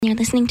You're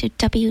listening to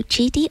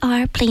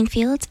WGDR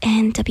Plainfield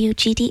and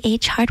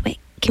WGDH Hardwick,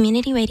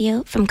 community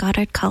radio from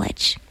Goddard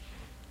College.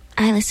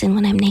 I listen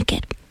when I'm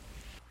naked.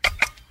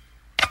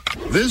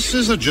 This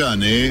is a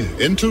journey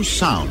into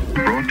sound.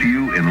 Brought to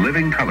you in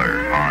living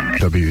color on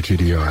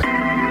WGDR.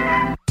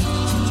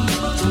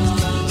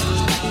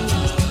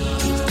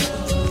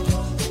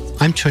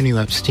 I'm Tonio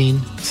Epstein.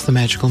 It's the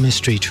Magical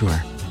Mystery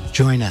Tour.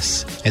 Join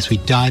us as we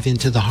dive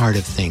into the heart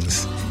of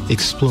things,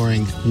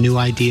 exploring new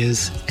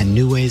ideas and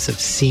new ways of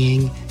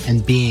seeing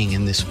and being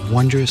in this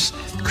wondrous,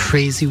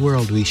 crazy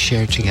world we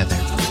share together.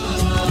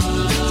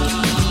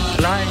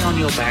 Lying on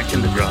your back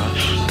in the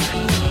grass,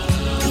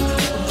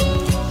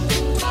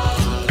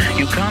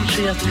 you can't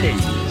see a thing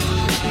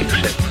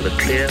except for the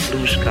clear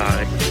blue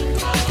sky,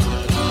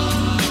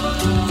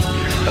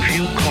 a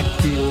few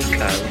cotton wool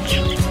clouds,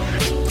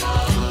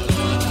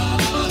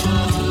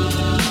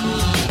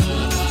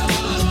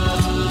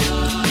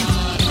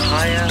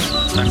 higher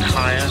and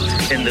higher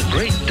in the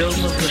great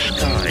dome of the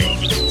sky,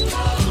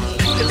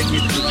 filling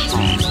it with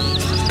song.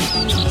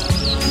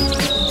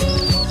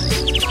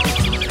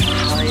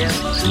 Higher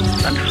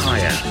and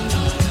higher,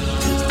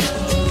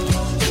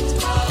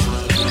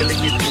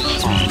 filling it with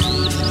song.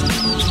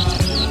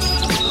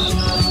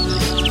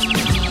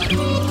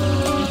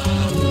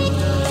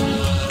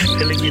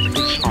 Filling it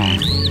with song.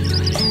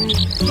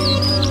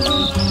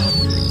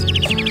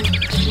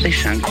 They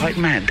sound quite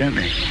mad, don't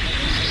they?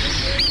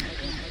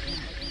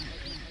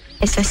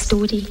 It's a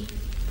story,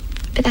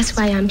 but that's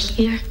why I'm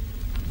here,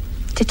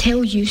 to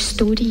tell you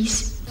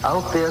stories.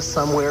 Out there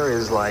somewhere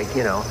is like,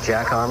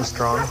 Jack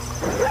Armstrong,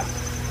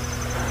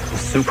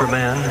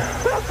 Superman.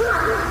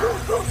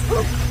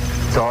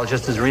 It's all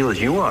just as real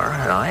as you are,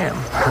 and I am.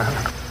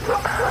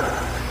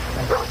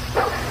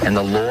 And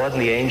the Lord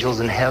and the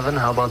angels in heaven,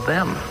 how about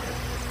them?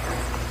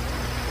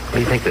 What do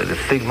you think, they're the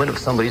figment of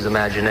somebody's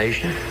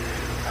imagination?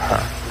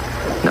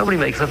 Nobody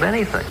makes up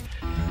anything.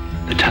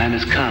 The time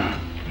has come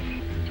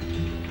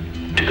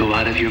to go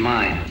out of your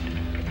mind.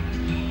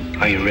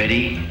 Are you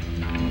ready?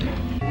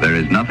 There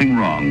is nothing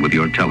wrong with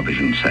your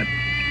television set.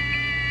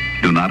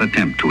 Do not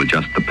attempt to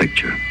adjust the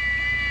picture.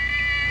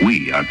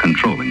 We are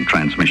controlling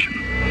transmission.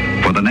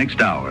 For the next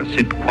hour,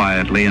 sit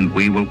quietly and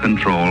we will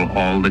control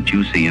all that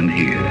you see and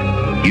hear.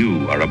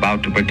 You are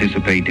about to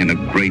participate in a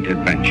great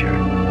adventure.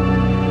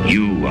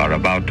 You are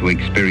about to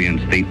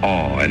experience the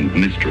awe and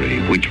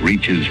mystery which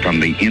reaches from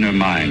the inner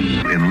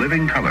mind. In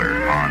living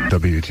color on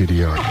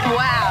WGDR.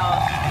 Wow.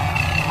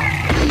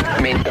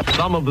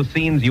 Some of the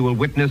scenes you will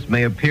witness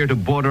may appear to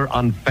border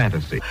on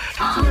fantasy. Look.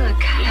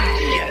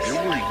 Yes.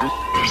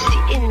 There's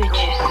the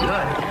images.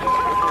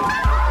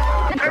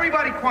 Good.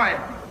 Everybody quiet.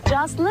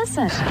 Just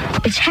listen.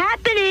 It's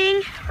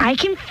happening. I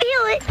can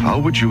feel it. How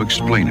would you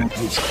explain it?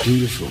 It's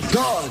beautiful.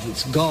 God,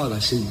 it's God. I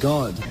said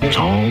God. It's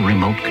all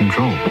remote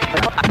control.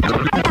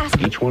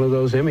 Each one of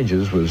those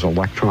images was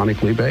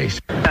electronically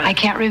based. I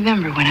can't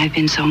remember when I've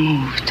been so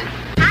moved.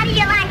 How do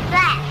you like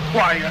that?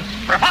 Why,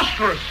 it's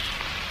preposterous.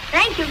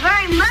 Thank you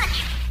very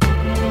much.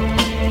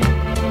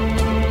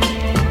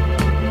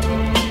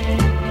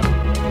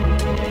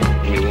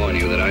 Let me warn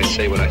you that I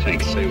say what I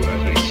think, say what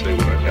I think, say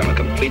what I think. I'm a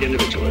complete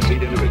individualist.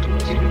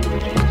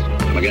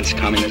 I'm against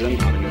communism,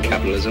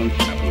 capitalism,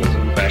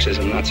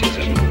 fascism,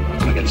 Nazism.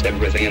 I'm against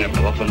everything in it.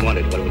 I've often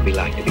wondered what it would be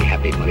like to be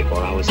happy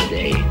 24 hours a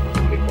day.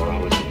 24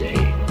 hours a day.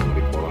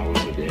 24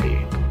 hours a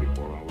day.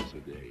 24 hours a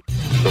day.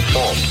 The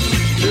fault,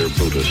 dear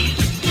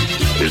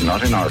Brutus, is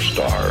not in our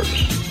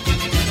stars,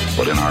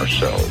 but in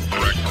ourselves.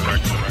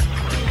 Correct.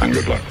 And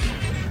good luck.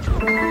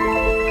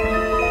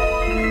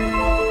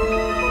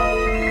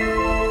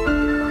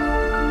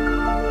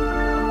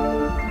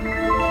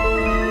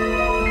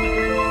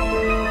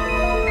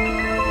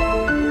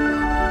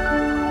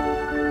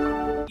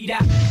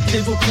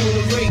 Liverpool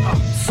narrator,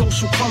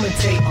 social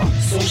commentator,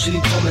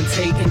 socially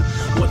commentating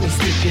what they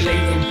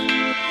stipulating.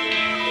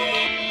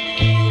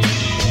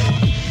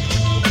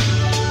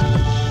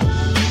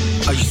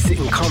 Are you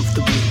sitting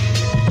comfortably?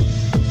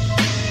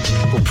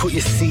 Well, put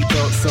your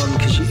seatbelts on,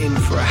 cause you're in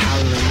for a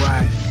harrowing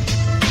ride.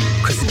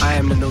 Cause I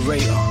am the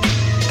narrator,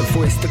 the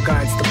voice that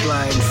guides the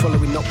blind,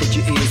 following up with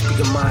your ears but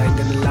your mind,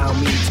 and allow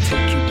me to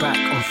take you back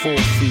on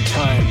force through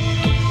time,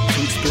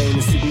 to explain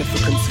the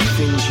significance of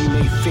things you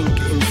may think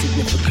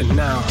insignificant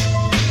now,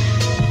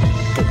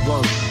 but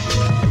won't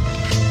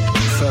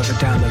further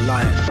down the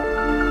line.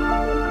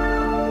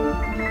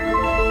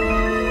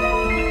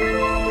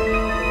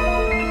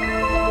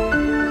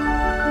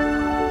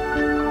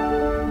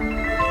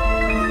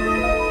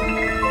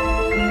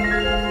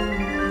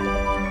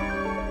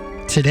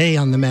 Today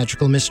on the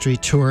Magical Mystery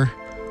Tour,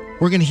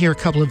 we're going to hear a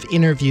couple of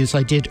interviews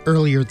I did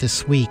earlier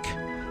this week.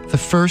 The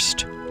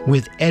first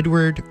with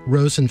Edward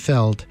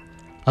Rosenfeld,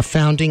 a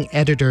founding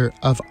editor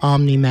of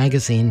Omni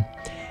magazine,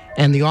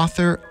 and the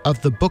author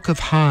of The Book of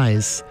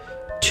Highs,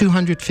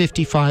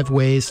 255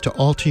 Ways to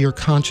Alter Your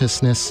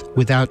Consciousness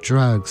Without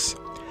Drugs.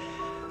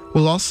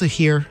 We'll also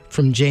hear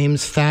from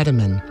James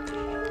Fadiman,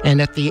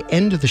 and at the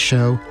end of the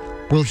show,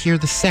 we'll hear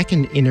the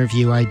second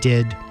interview I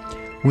did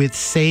with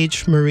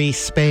Sage Marie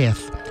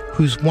Spaeth,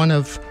 who's one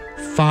of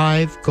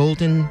 5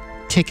 golden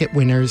ticket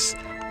winners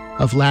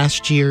of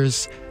last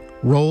year's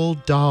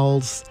Roald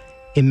Dahl's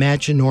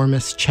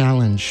Imaginormous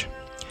Challenge.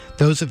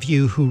 Those of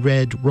you who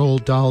read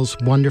Roald Dahl's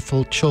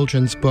wonderful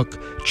children's book,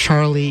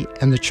 Charlie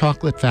and the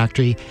Chocolate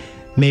Factory,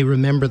 may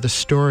remember the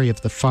story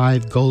of the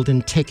 5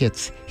 golden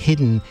tickets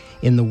hidden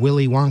in the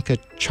Willy Wonka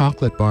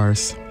chocolate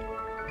bars.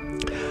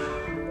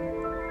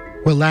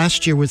 Well,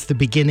 last year was the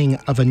beginning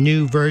of a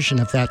new version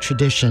of that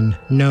tradition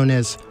known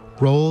as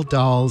Roald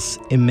Dahl's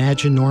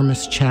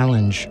Imaginormous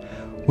Challenge,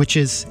 which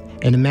is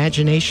an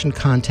imagination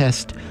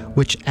contest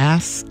which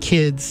asks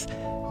kids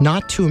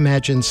not to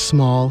imagine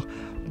small,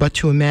 but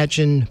to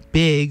imagine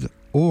big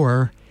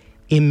or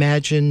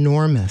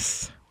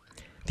imaginormous.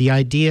 The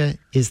idea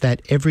is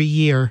that every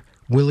year,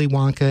 Willy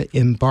Wonka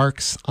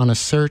embarks on a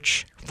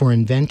search for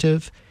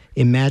inventive,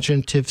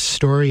 imaginative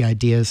story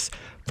ideas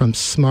from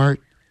smart,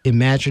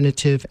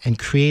 imaginative, and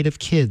creative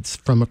kids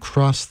from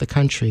across the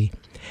country.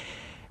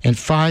 And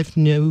 5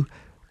 new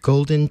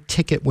golden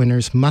ticket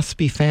winners must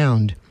be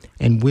found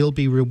and will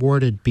be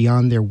rewarded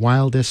beyond their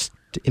wildest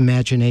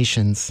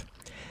imaginations.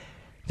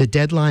 The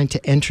deadline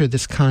to enter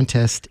this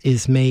contest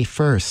is May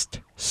 1st,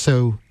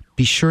 so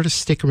be sure to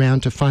stick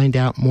around to find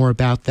out more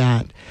about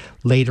that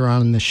later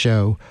on in the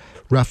show,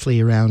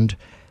 roughly around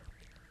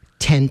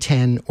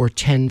 10:10 or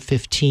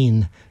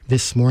 10:15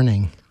 this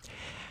morning.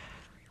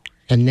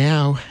 And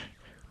now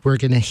we're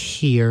going to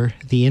hear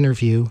the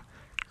interview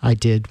I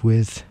did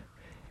with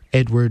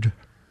Edward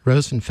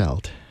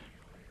Rosenfeld.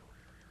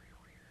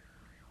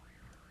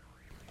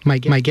 My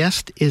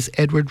guest is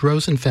Edward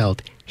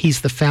Rosenfeld.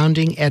 He's the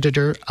founding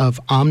editor of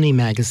Omni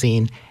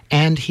magazine,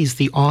 and he's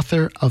the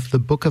author of The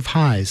Book of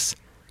Highs,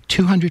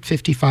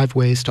 255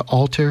 Ways to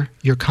Alter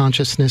Your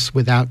Consciousness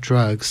Without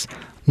Drugs,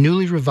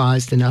 newly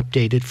revised and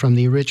updated from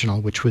the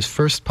original, which was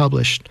first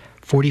published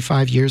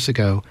 45 years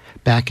ago,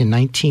 back in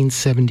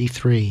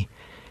 1973.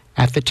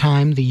 At the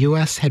time, the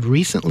U.S. had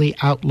recently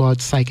outlawed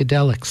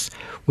psychedelics,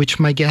 which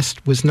my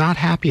guest was not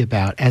happy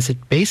about, as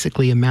it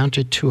basically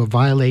amounted to a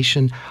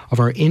violation of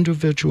our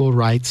individual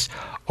rights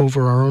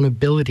over our own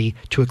ability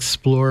to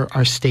explore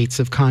our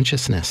states of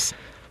consciousness.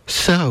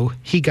 So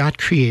he got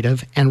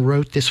creative and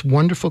wrote this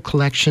wonderful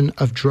collection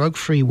of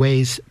drug-free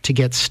ways to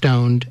get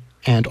stoned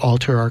and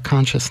alter our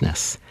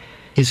consciousness.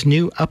 His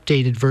new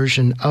updated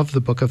version of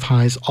the Book of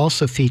Highs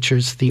also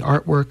features the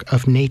artwork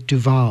of Nate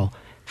Duvall,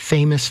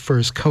 famous for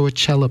his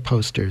Coachella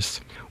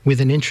posters,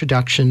 with an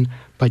introduction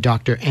by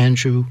Dr.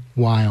 Andrew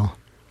Weil.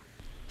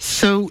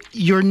 So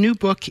your new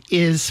book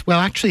is,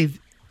 well, actually,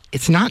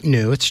 it's not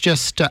new. It's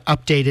just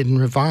updated and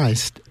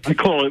revised. I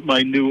call it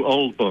my new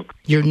old book.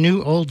 Your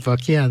new old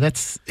book, yeah.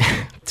 It's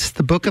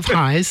The Book of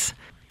Highs,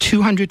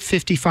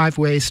 255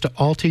 Ways to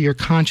Alter Your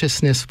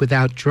Consciousness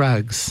Without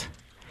Drugs.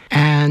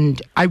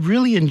 And I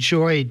really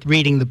enjoyed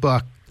reading the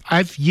book.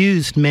 I've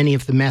used many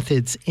of the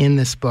methods in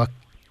this book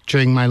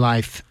during my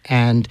life,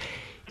 and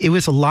it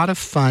was a lot of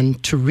fun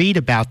to read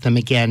about them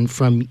again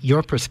from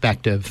your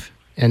perspective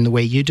and the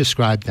way you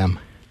described them.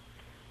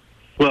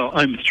 Well,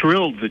 I'm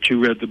thrilled that you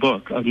read the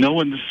book. No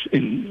one's,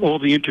 in all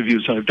the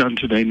interviews I've done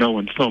today, no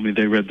one's told me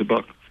they read the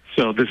book.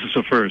 So this is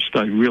a first.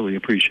 I really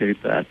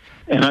appreciate that.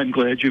 And I'm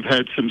glad you've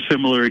had some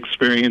similar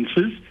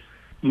experiences.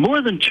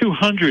 More than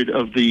 200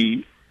 of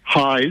the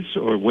highs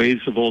or ways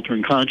of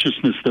altering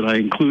consciousness that I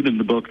include in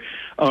the book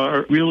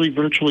are really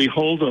virtually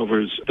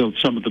holdovers, though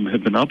some of them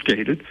have been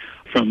updated,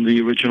 from the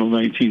original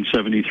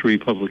 1973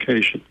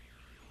 publication.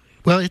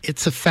 Well,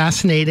 it's a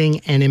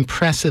fascinating and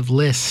impressive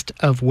list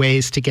of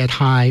ways to get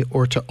high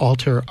or to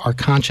alter our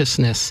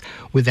consciousness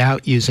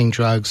without using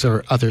drugs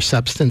or other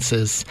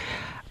substances.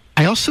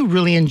 I also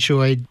really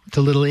enjoyed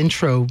the little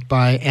intro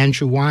by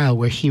Andrew Weil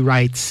where he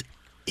writes,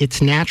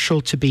 "It's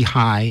natural to be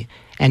high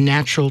and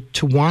natural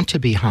to want to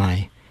be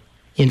high.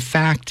 In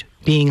fact,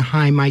 being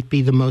high might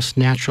be the most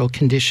natural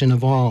condition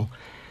of all.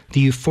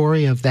 The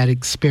euphoria of that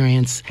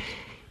experience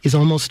is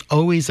almost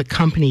always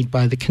accompanied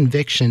by the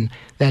conviction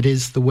that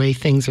is the way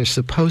things are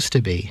supposed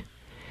to be.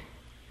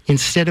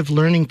 Instead of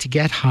learning to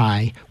get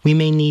high, we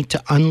may need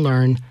to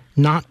unlearn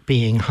not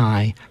being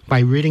high by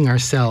ridding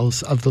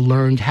ourselves of the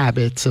learned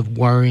habits of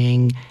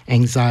worrying,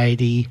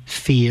 anxiety,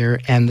 fear,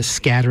 and the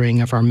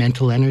scattering of our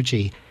mental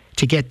energy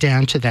to get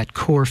down to that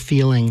core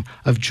feeling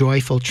of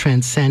joyful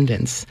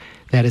transcendence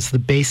that is the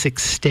basic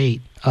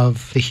state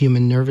of the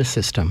human nervous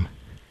system."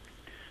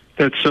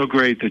 That's so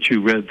great that you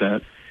read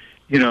that.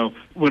 You know,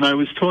 when I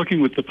was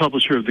talking with the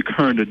publisher of the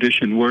current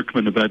edition,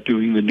 Workman, about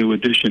doing the new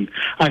edition,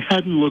 I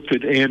hadn't looked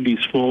at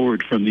Andy's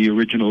foreword from the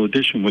original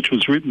edition, which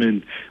was written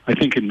in, I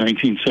think in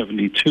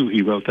 1972,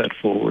 he wrote that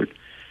foreword.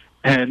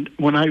 And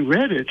when I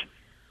read it,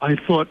 I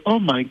thought, oh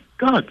my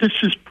God, this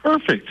is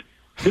perfect.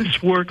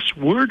 This works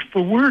word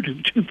for word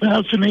in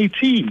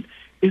 2018.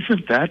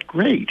 Isn't that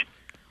great?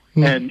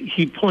 And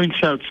he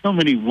points out so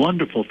many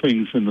wonderful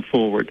things in the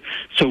foreword.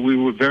 So we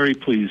were very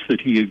pleased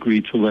that he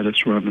agreed to let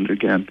us run it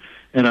again.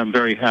 And I'm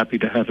very happy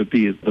to have it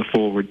be the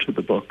foreword to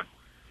the book.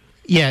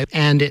 Yeah,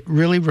 and it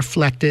really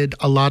reflected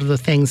a lot of the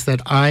things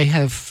that I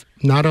have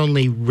not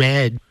only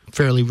read,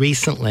 fairly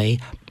recently,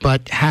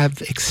 but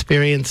have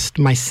experienced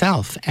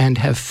myself and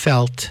have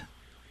felt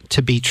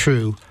to be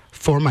true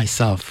for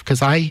myself.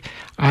 Because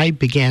I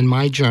began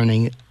my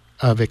journey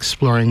of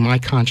exploring my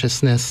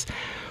consciousness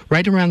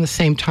right around the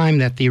same time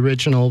that the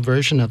original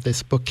version of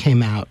this book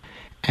came out.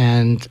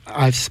 And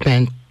I've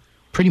spent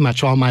pretty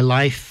much all my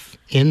life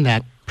in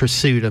that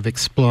pursuit of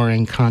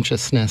exploring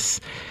consciousness,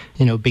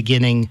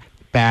 beginning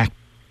back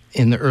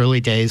in the early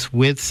days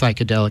with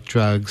psychedelic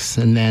drugs,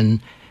 and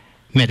then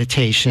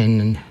meditation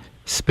and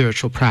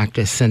spiritual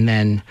practice, and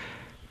then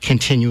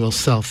continual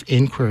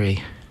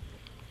self-inquiry.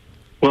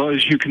 Well,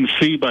 as you can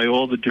see by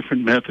all the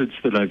different methods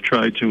that I've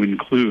tried to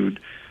include,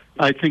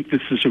 I think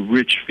this is a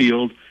rich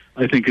field.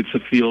 I think it's a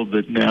field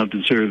that now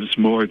deserves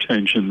more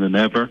attention than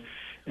ever.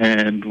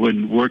 And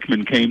when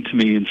Workman came to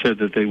me and said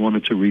that they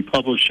wanted to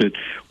republish it,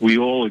 we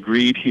all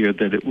agreed here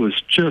that it was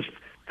just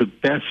the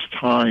best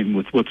time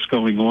with what's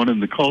going on in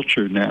the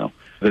culture now,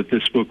 that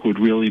this book would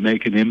really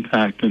make an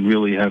impact and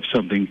really have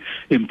something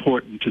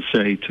important to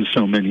say to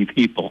so many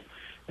people.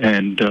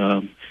 And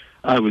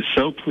I was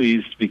so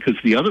pleased because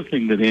the other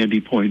thing that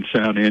Andy points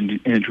out,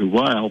 Andrew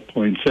Weil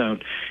points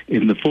out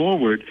in the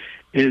foreword,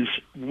 is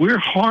we're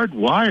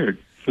hardwired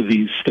for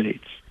these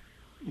states.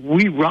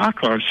 We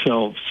rock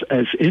ourselves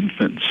as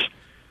infants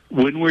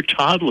when we're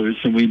toddlers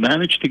and we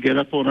manage to get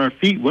up on our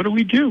feet. What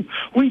do?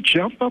 We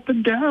jump up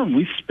and down.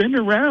 We spin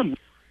around.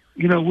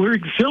 We're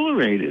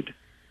exhilarated.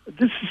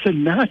 This is a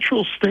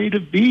natural state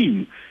of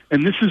being,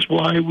 and this is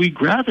why we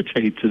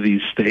gravitate to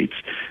these states,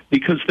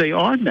 because they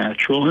are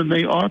natural and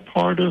they are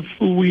part of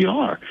who we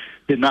are.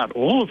 They're not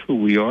all of who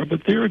we are,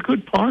 but they're a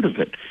good part of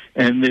it.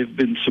 And they've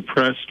been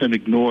suppressed and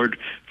ignored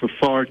for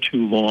far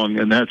too long,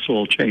 and that's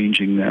all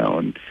changing now.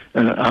 And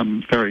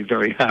I'm very,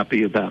 very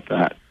happy about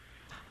that.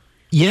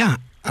 Yeah,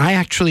 I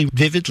actually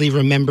vividly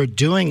remember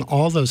doing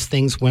all those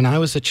things when I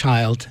was a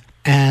child.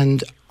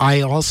 And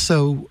I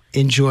also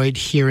enjoyed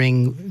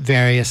hearing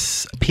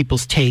various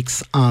people's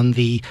takes on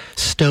the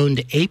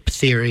stoned ape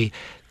theory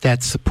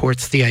that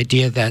supports the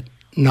idea that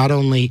not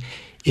only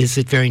is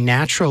it very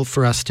natural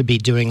for us to be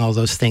doing all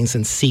those things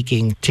and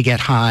seeking to get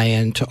high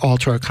and to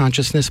alter our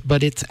consciousness,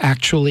 but it's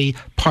actually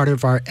part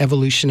of our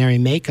evolutionary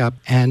makeup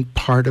and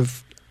part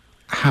of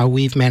how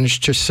we've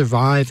managed to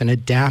survive and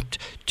adapt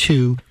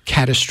to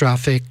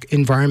catastrophic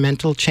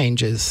environmental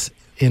changes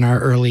in our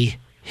early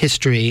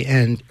history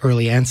and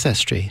early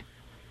ancestry.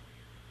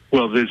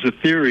 Well, there's a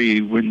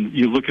theory when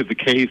you look at the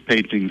cave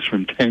paintings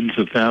from tens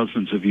of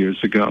thousands of years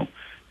ago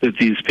that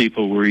these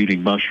people were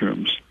eating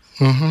mushrooms.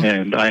 Mm-hmm.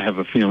 And I have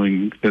a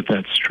feeling that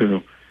that's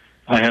true.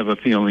 I have a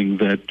feeling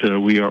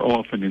that we are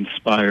often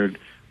inspired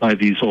by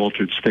these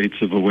altered states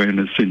of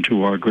awareness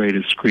into our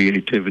greatest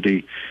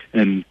creativity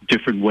and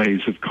different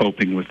ways of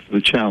coping with the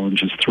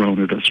challenges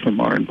thrown at us from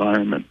our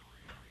environment.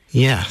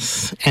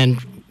 Yes, and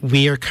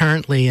we are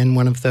currently in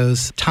one of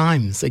those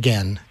times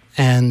again.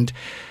 And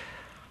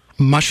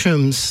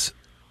mushrooms,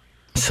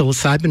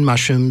 psilocybin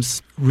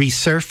mushrooms,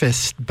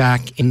 resurfaced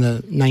back in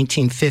the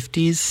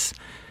 1950s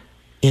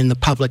in the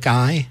public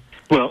eye.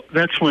 Well,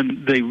 that's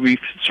when they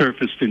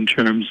resurfaced in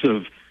terms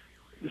of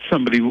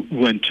somebody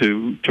went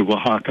to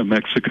Oaxaca,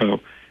 Mexico,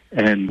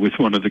 and with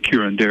one of the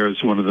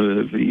curanderos, one of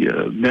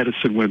the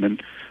medicine women,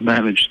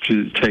 managed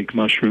to take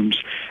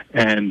mushrooms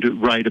and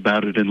write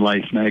about it in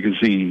Life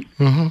magazine.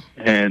 Mm-hmm.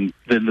 And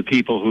then the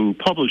people who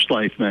published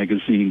Life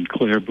magazine,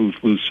 Claire Booth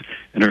Luce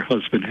and her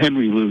husband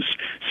Henry Luce,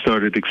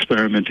 started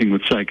experimenting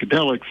with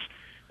psychedelics,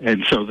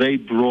 and so they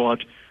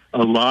brought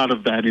a lot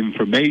of that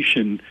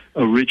information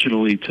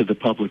originally to the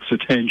public's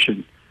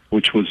attention,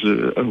 which was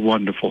a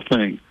wonderful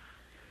thing.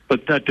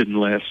 But that didn't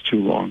last too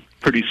long.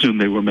 Pretty soon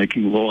they were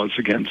making laws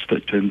against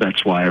it, and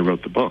that's why I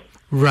wrote the book.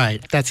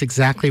 Right. That's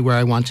exactly where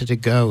I wanted to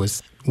go,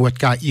 is what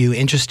got you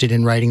interested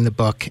in writing the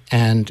book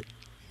and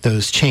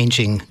those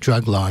changing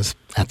drug laws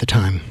at the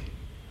time.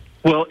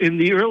 Well, in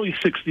the early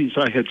 60s,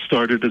 I had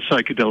started a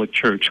psychedelic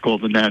church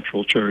called the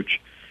Natural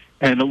Church.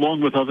 And along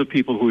with other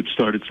people who had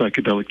started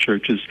psychedelic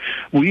churches,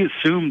 we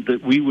assumed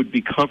that we would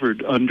be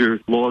covered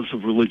under laws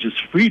of religious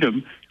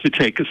freedom to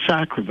take a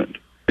sacrament.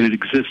 It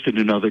existed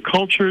in other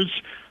cultures.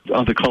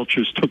 Other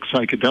cultures took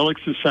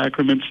psychedelics as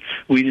sacraments.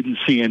 We didn't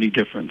see any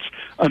difference.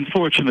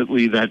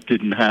 Unfortunately, that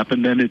didn't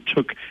happen, and it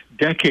took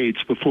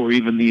decades before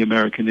even the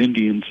American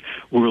Indians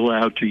were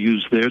allowed to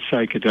use their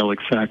psychedelic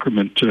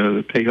sacrament,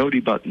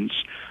 peyote buttons,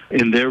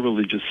 in their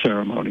religious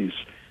ceremonies.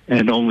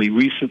 And only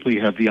recently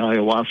have the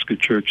ayahuasca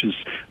churches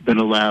been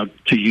allowed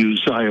to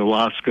use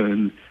ayahuasca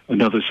and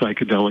another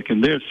psychedelic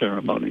in their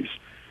ceremonies.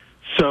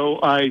 So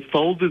I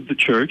folded the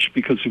church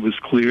because it was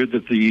clear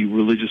that the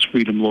religious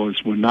freedom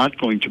laws were not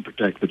going to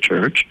protect the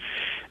church.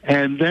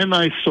 And then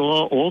I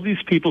saw all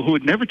these people who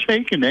had never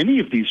taken any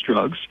of these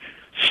drugs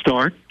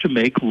start to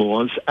make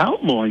laws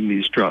outlawing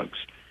these drugs.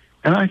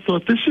 And I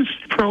thought, this is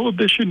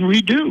prohibition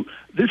redo.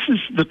 This is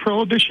the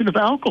prohibition of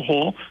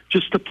alcohol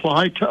just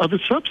applied to other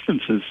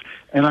substances.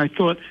 And I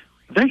thought,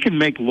 they can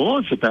make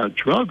laws about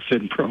drugs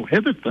and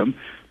prohibit them,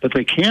 but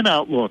they can't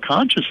outlaw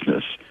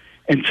consciousness.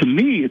 And to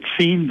me, it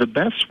seemed the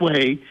best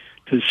way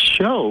to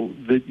show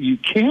that you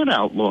can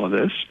outlaw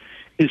this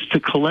is to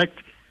collect,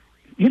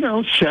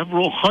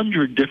 several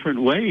hundred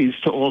different ways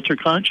to alter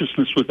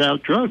consciousness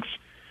without drugs.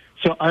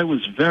 So I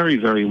was very,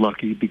 very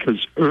lucky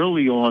because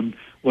early on,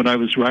 when I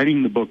was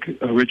writing the book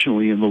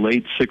originally in the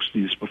late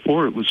 60s,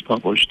 before it was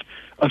published,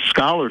 a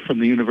scholar from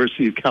the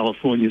University of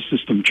California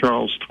system,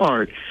 Charles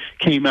Tart,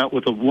 came out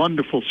with a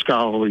wonderful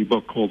scholarly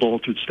book called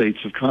Altered States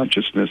of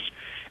Consciousness.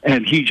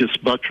 And he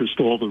just buttressed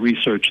all the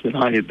research that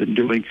I had been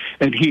doing.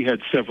 And he had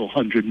several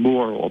hundred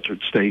more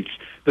altered states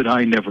that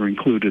I never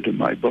included in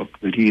my book,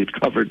 that he had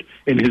covered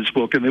in his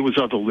book. And there was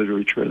other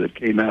literature that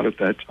came out at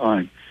that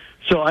time.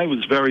 So I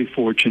was very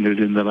fortunate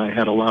in that I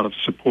had a lot of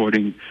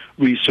supporting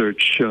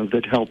research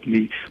that helped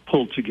me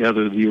pull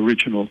together the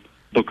original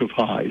Book of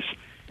Highs.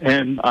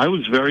 And I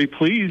was very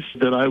pleased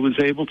that I was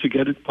able to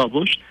get it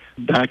published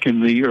back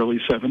in the early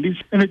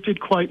 70s, and it did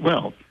quite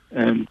well.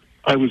 And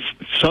I was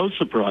so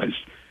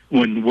surprised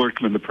when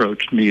Workman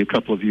approached me a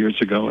couple of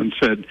years ago and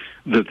said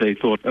that they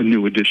thought a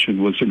new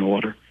edition was in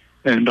order.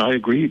 And I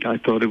agreed. I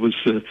thought it was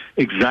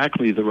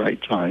exactly the right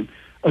time,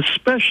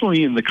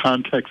 especially in the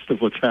context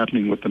of what's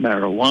happening with the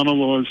marijuana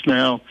laws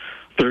now.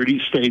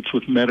 30 states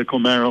with medical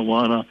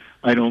marijuana.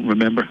 I don't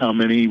remember how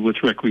many with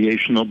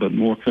recreational, but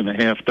more than a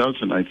half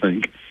dozen, I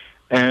think.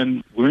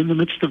 And we're in the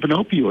midst of an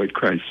opioid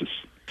crisis.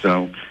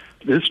 So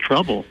there's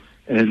trouble.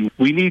 And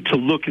we need to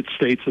look at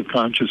states of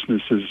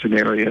consciousness as an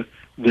area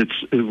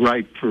that's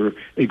ripe for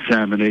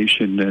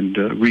examination and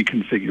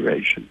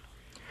reconfiguration.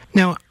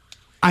 Now,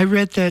 I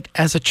read that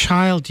as a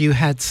child you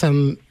had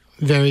some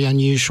very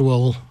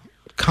unusual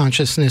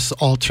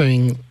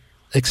consciousness-altering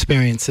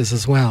experiences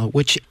as well,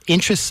 which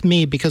interests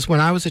me because when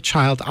I was a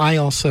child, I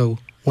also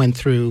went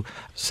through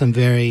some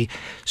very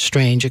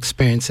strange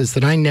experiences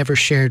that I never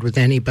shared with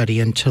anybody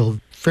until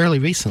fairly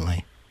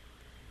recently.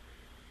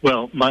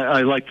 Well,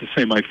 I like to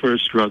say my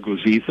first drug was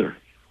ether.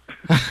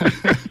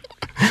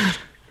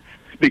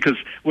 Because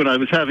when I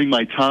was having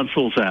my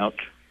tonsils out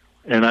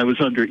and I was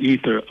under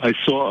ether, I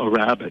saw a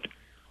rabbit.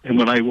 And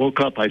when I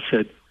woke up, I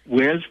said,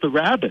 "Where's the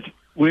rabbit?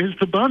 Where's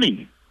the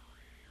bunny?"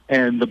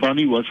 And the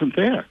bunny wasn't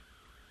there.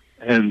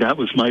 And that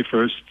was my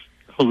first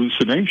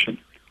hallucination.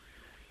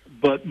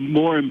 But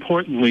more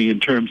importantly, in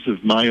terms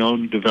of my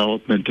own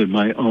development and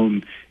my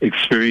own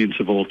experience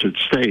of altered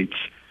states,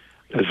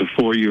 as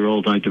a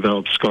 4-year-old, I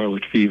developed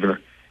scarlet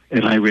fever,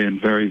 and I ran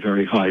very,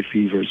 very high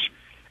fevers.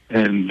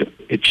 And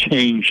it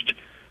changed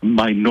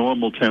my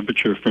normal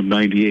temperature from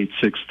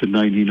 98.6 to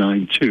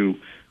 99.2,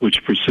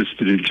 which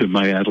persisted into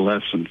my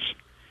adolescence.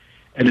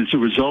 And as a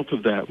result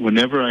of that,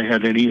 whenever I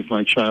had any of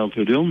my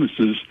childhood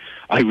illnesses,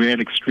 I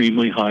ran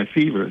extremely high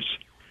fevers.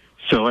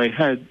 So I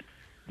had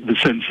the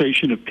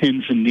sensation of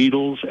pins and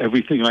needles.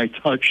 Everything I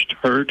touched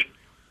hurt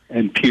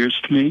and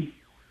pierced me.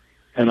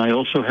 And I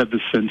also had the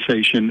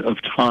sensation of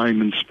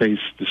time and space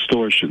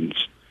distortions.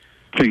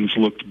 Things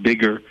looked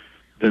bigger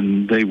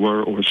than they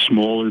were or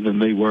smaller than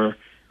they were,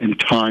 and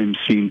time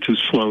seemed to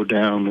slow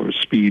down or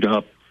speed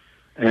up.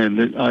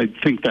 And I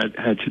think that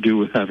had to do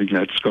with having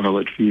that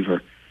scarlet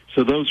fever.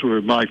 So those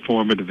were my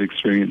formative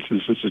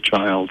experiences as a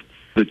child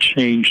that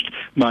changed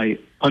my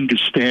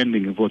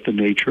understanding of what the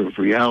nature of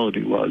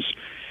reality was.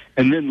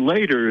 And then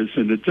later, as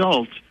an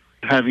adult,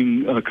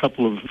 having a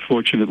couple of,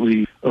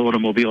 fortunately,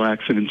 automobile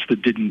accidents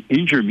that didn't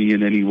injure me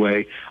in any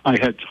way, I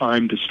had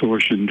time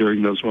distortion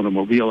during those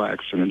automobile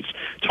accidents.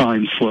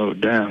 Time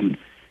slowed down,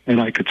 and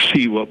I could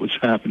see what was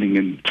happening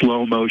in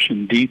slow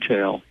motion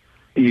detail,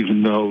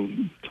 even though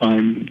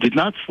time did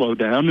not slow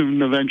down,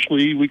 and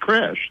eventually we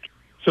crashed.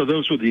 So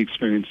those were the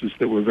experiences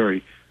that were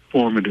very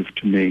formative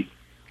to me.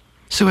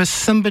 So as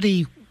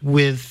somebody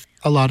with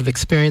a lot of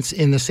experience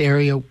in this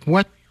area,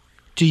 what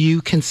do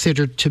you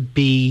consider to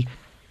be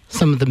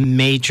some of the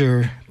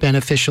major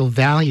beneficial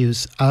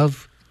values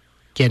of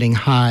getting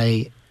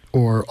high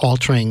or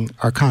altering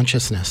our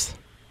consciousness?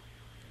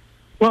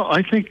 Well,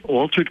 I think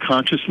altered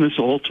consciousness,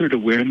 altered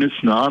awareness,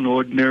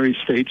 non-ordinary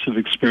states of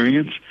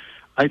experience,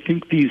 I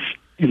think these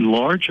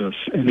enlarge us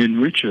and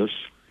enrich us.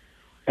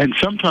 And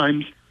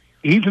sometimes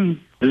even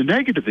the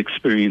negative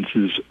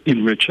experiences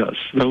enrich us,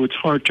 though it's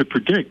hard to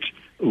predict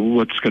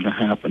what's going to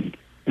happen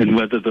and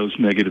whether those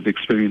negative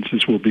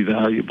experiences will be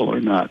valuable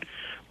or not.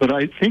 But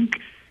I think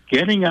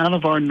getting out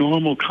of our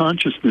normal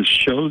consciousness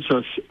shows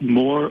us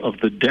more of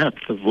the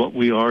depth of what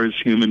we are as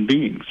human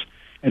beings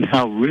and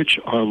how rich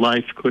our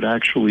life could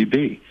actually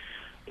be.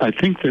 I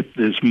think that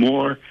there's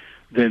more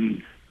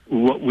than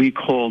what we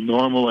call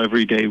normal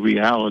everyday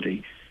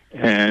reality.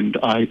 And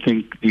I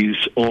think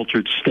these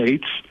altered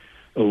states,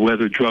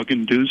 whether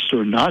drug-induced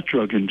or not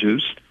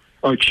drug-induced,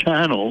 are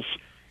channels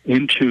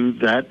into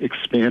that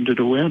expanded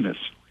awareness.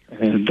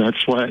 And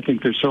that's why I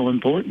think they're so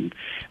important.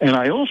 And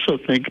I also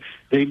think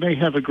they may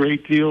have a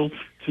great deal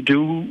to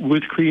do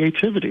with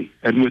creativity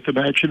and with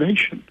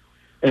imagination.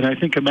 And I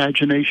think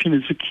imagination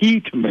is a key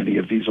to many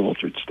of these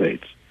altered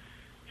states.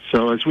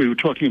 So as we were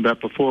talking about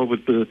before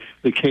with the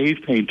cave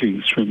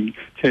paintings from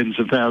tens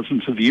of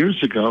thousands of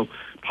years ago,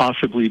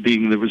 possibly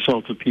being the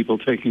result of people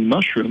taking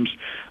mushrooms,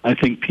 I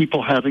think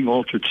people having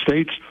altered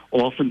states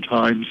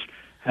oftentimes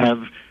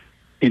have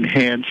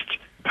enhanced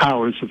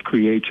powers of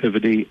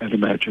creativity and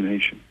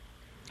imagination.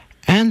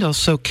 And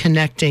also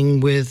connecting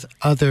with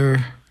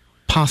other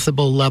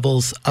possible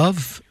levels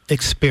of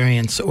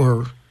experience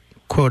or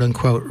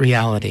quote-unquote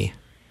reality.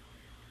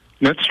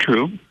 That's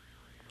true.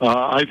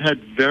 I've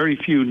had very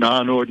few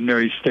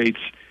non-ordinary states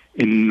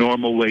in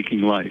normal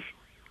waking life.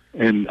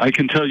 And I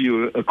can tell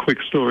you a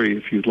quick story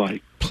if you'd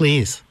like.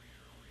 Please.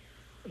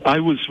 I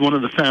was one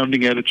of the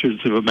founding editors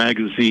of a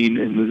magazine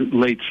in the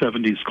late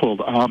 70s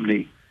called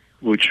Omni,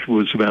 which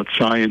was about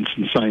science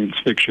and science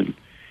fiction.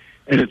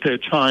 And at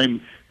that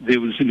time, there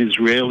was an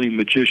Israeli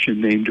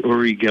magician named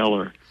Uri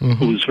Geller,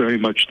 who was very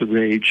much the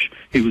rage.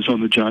 He was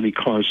on the Johnny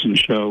Carson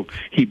show.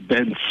 He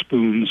bent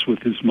spoons with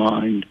his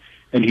mind,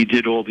 and he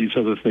did all these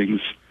other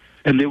things.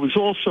 And there was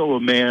also a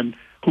man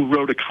who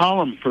wrote a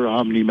column for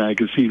Omni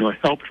magazine, or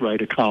helped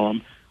write a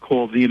column,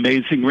 called The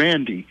Amazing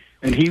Randy.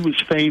 And he was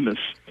famous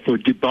for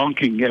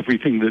debunking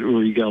everything that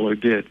Uri Geller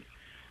did.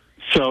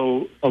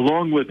 So,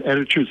 along with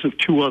editors of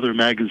two other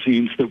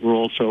magazines that were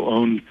also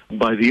owned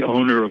by the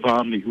owner of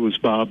Omni, who was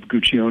Bob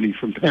Guccione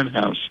from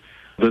Penthouse,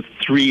 the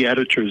three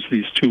editors,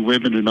 these two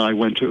women and I,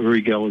 went to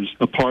Uri Geller's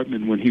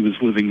apartment when he was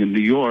living in New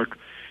York,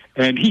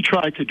 and he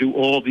tried to do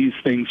all these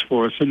things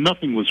for us, and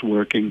nothing was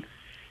working.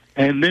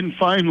 And then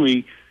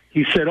finally,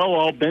 he said,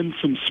 I'll bend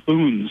some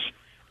spoons.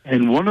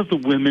 And one of the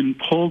women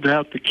pulled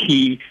out the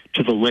key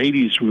to the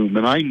ladies' room,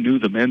 and I knew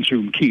the men's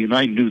room key, and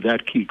I knew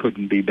that key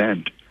couldn't be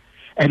bent.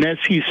 And as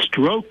he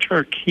stroked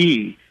her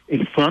key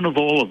in front of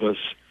all of us,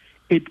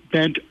 it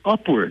bent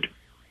upward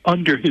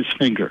under his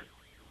finger.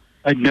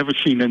 I'd never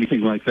seen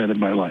anything like that in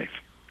my life.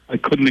 I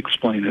couldn't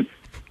explain it.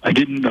 I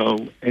didn't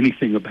know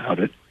anything about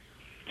it.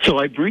 So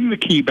I bring the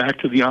key back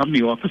to the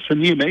Omni office,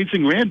 and the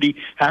Amazing Randy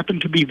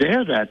happened to be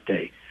there that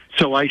day.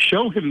 So I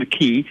show him the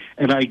key,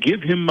 and I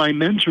give him my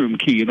men's room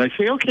key, and I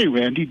say, okay,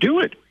 Randy, do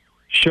it.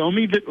 Show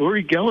me that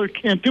Uri Geller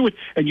can't do it.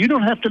 And you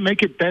don't have to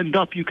make it bend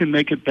up. You can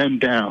make it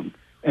bend down.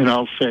 And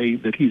I'll say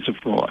that he's a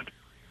fraud.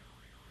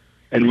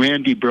 And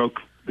Randy broke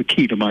the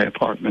key to my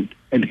apartment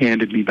and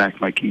handed me back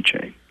my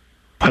keychain.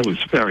 I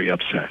was very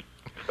upset.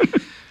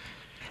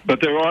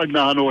 But there are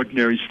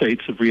non-ordinary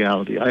states of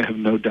reality. I have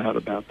no doubt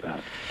about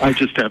that. I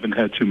just haven't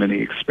had too many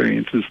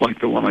experiences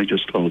like the one I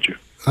just told you.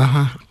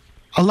 Uh-huh.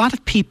 A lot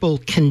of people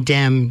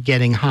condemn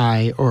getting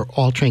high or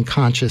altering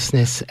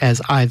consciousness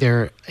as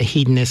either a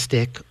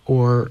hedonistic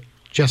or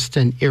just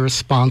an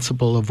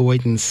irresponsible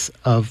avoidance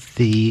of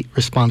the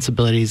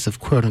responsibilities of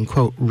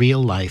quote-unquote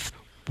real life,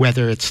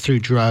 whether it's through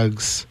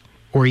drugs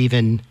or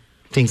even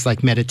things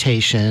like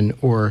meditation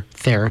or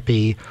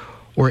therapy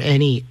or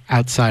any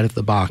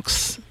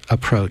outside-of-the-box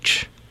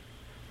approach.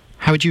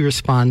 How would you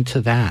respond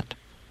to that?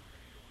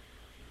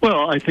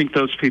 Well, I think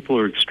those people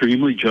are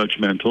extremely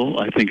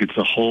judgmental. I think it's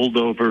a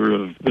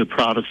holdover of the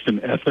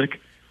Protestant ethic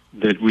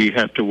that we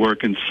have to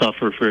work and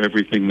suffer for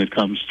everything that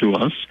comes to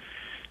us.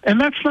 And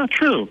that's not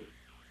true.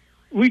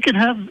 We can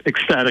have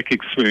ecstatic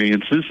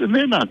experiences, and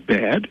they're not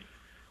bad.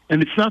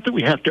 And it's not that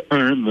we have to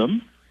earn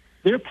them.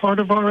 They're part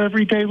of our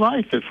everyday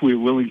life if we're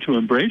willing to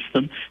embrace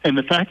them. And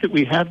the fact that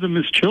we have them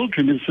as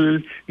children is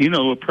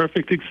a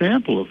perfect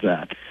example of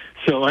that.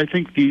 So I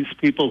think these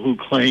people who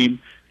claim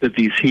that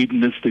these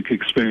hedonistic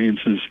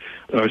experiences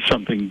are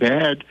something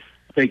bad,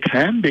 they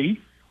can be.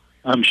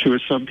 I'm sure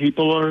some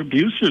people are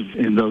abusive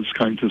in those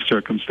kinds of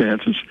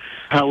circumstances.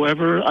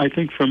 However, I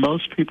think for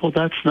most people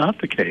that's not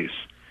the case.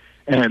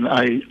 And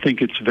I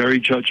think it's very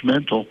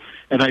judgmental.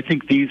 And I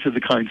think these are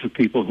the kinds of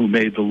people who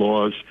made the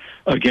laws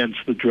against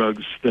the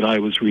drugs that I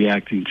was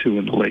reacting to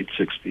in the late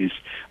 60s.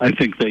 I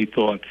think they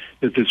thought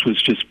that this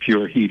was just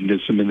pure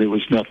hedonism and there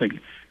was nothing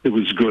that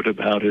was good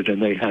about it,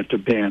 and they had to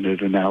ban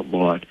it and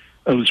outlaw it.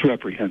 It was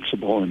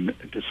reprehensible and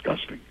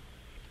disgusting.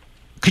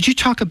 Could you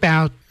talk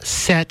about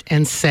set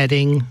and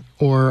setting,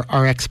 or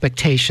our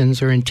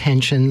expectations or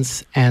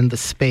intentions, and the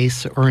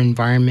space or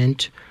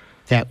environment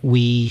that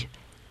we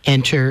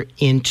enter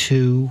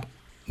into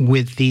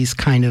with these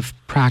kind of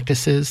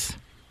practices?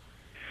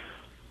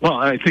 Well,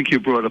 I think you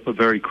brought up a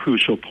very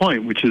crucial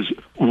point, which is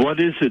what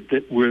is it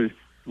that we're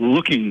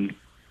looking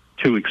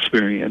to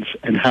experience,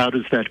 and how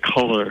does that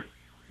color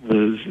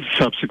the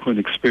subsequent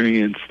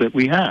experience that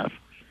we have?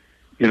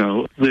 You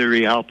know,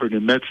 Larry Alpert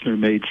and Metzner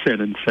made set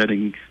and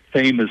setting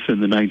famous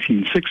in the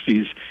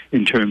 1960s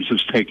in terms of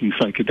taking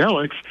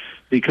psychedelics,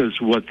 because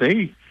what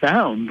they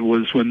found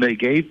was when they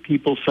gave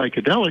people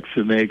psychedelics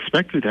and they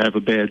expected to have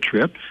a bad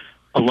trip,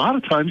 a lot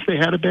of times they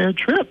had a bad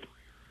trip.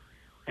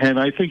 And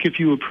I think if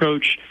you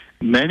approach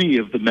many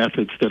of the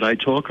methods that I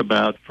talk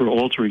about for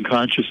altering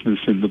consciousness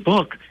in the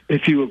book,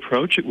 if you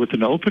approach it with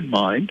an open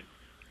mind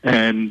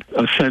and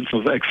a sense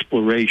of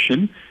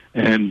exploration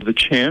and the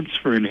chance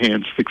for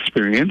enhanced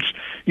experience,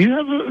 you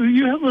have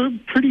a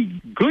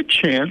pretty good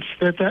chance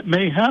that that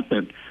may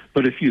happen.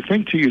 But if you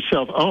think to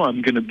yourself, oh,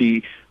 I'm going to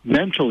be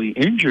mentally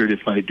injured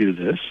if I do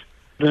this,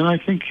 then I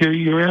think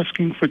you're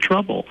asking for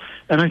trouble.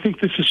 And I think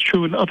this is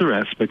true in other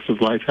aspects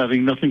of life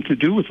having nothing to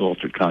do with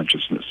altered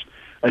consciousness.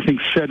 I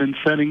think set and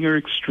setting are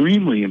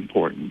extremely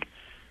important.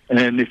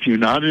 And if you're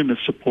not in a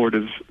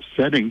supportive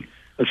setting,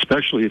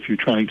 especially if you're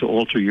trying to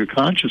alter your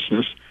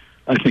consciousness,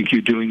 I think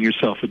you're doing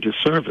yourself a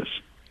disservice.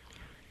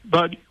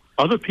 But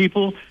Other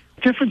people,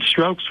 different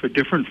strokes for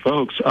different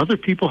folks. Other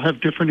people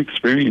have different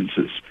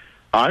experiences.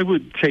 I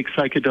would take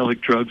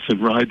psychedelic drugs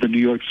and ride the New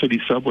York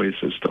City subway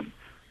system.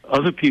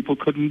 Other people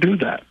couldn't do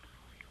that.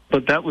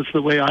 But that was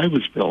the way I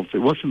was built. It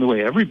wasn't the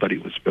way everybody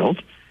was built.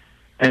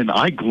 And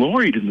I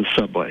gloried in the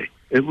subway.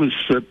 It was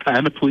a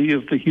panoply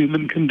of the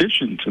human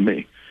condition to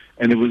me.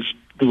 And it was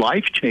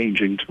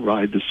life-changing to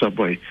ride the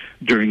subway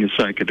during a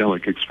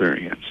psychedelic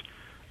experience.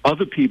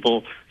 Other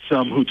people,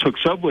 some who took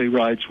subway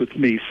rides with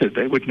me, said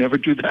they would never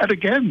do that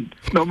again,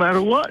 no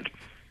matter what.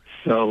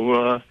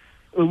 So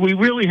we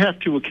really have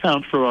to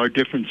account for our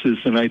differences,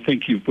 and I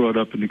think you've brought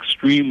up an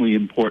extremely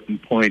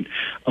important point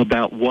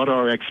about what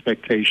our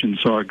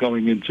expectations are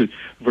going into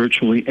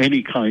virtually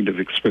any kind of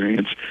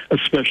experience,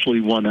 especially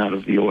one out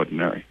of the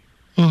ordinary.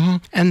 Mm-hmm.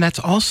 And that's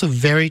also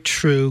very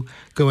true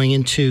going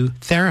into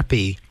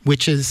therapy,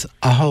 which is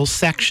a whole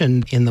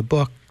section in the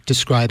book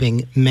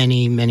describing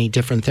many, many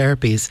different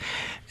therapies.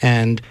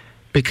 And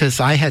because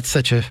I had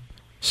such a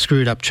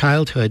screwed up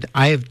childhood,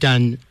 I have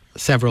done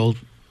several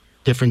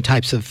different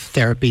types of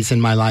therapies in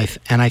my life.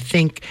 And I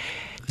think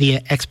the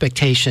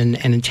expectation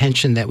and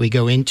intention that we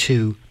go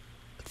into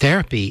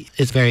therapy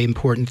is very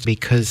important,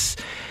 because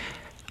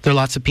there are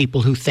lots of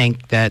people who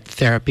think that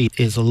therapy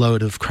is a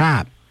load of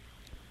crap.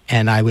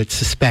 And I would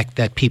suspect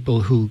that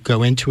people who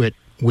go into it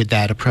with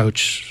that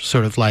approach,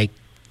 sort of like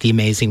the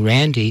amazing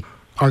Randy,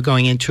 are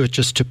going into it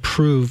just to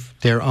prove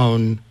their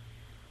own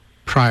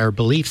prior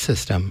belief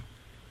system.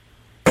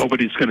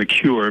 Nobody's going to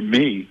cure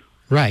me.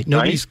 Right.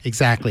 Nobody's, right?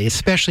 Exactly.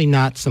 Especially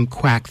not some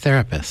quack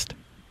therapist.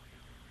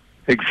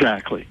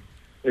 Exactly.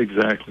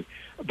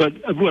 But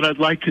what I'd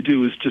like to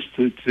do is just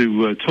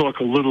to talk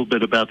a little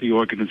bit about the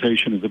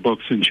organization of the book,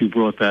 since you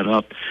brought that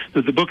up.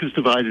 The book is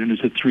divided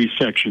into 3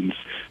 sections.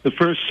 The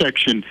first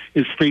section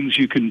is things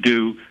you can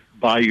do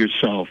by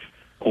yourself.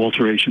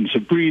 Alterations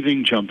of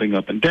breathing, jumping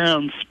up and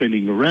down,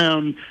 spinning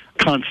around.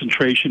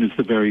 Concentration is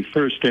the very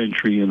first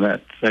entry in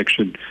that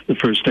section, the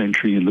first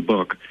entry in the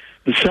book.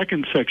 The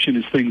second section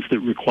is things that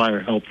require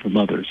help from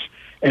others.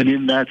 And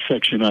in that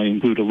section, I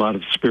include a lot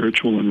of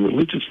spiritual and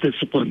religious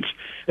disciplines,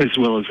 as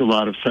well as a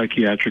lot of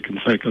psychiatric and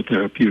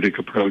psychotherapeutic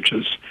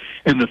approaches.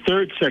 And the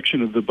third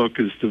section of the book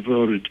is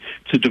devoted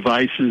to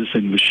devices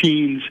and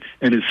machines,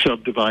 and is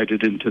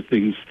subdivided into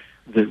things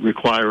that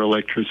require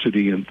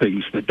electricity and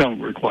things that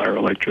don't require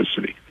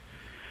electricity.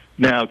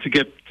 Now, to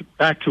get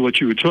back to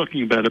what you were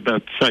talking about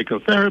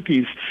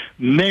psychotherapies,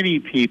 many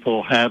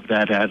people have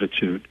that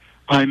attitude.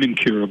 I'm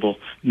incurable.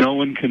 No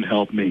one can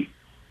help me.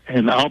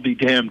 And I'll be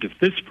damned if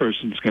this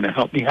person's going to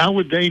help me. How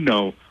would they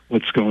know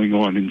what's going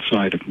on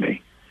inside of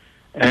me?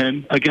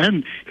 And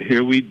again,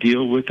 here we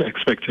deal with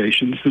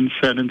expectations and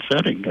set and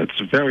setting. That's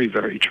very,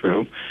 very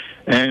true.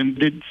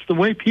 And it's the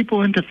way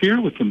people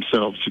interfere with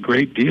themselves a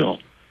great deal.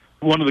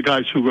 One of the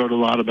guys who wrote a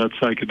lot about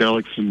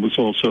psychedelics and was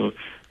also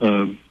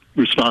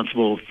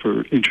responsible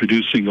for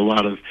introducing a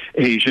lot of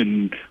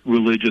Asian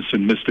religious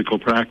and mystical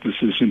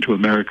practices into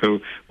America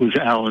was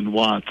Alan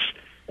Watts.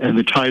 And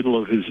the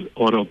title of his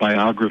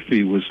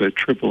autobiography was a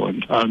triple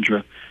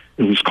entendre.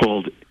 It was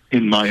called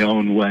In My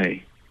Own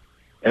Way.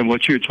 And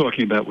what you're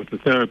talking about with the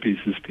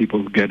therapies is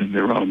people who get in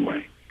their own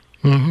way.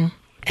 Mm-hmm.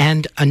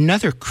 And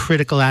another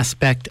critical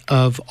aspect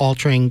of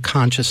altering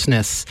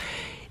consciousness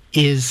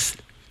is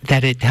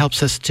that it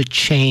helps us to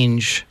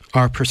change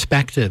our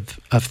perspective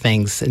of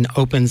things and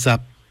opens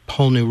up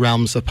whole new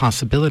realms of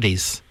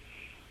possibilities.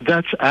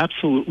 That's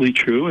absolutely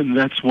true, and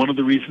that's one of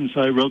the reasons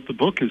I wrote the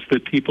book, is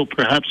that people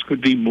perhaps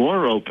could be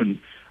more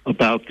open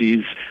about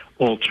these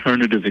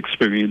alternative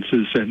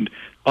experiences and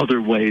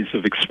other ways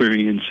of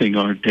experiencing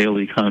our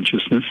daily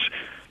consciousness.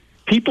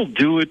 People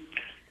do it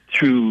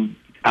through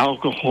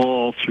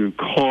alcohol, through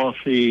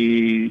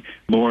coffee.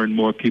 More and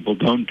more people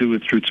don't do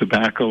it through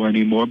tobacco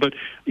anymore. But,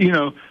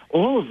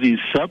 all of these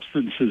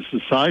substances,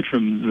 aside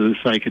from the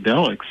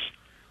psychedelics,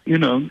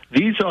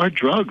 these are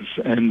drugs,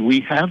 and we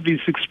have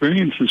these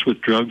experiences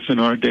with drugs in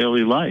our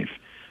daily life.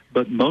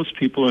 But most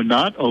people are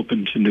not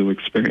open to new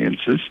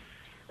experiences,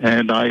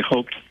 and I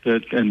hoped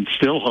that, and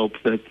still hope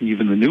that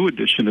even the new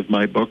edition of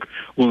my book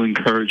will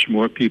encourage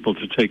more people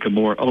to take a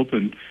more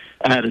open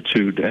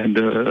attitude and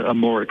a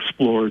more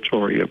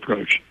exploratory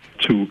approach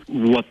to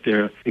what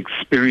their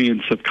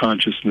experience of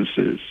consciousness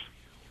is.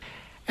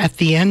 At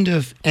the end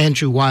of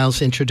Andrew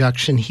Weil's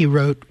introduction, he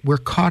wrote, "We're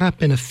caught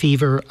up in a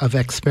fever of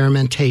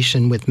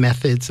experimentation with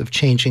methods of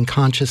changing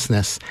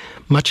consciousness,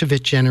 much of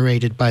it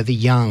generated by the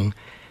young.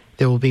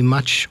 There will be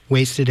much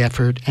wasted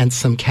effort and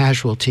some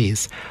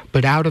casualties,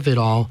 but out of it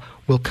all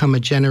will come a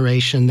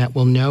generation that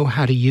will know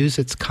how to use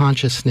its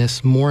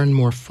consciousness more and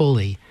more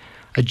fully,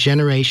 a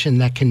generation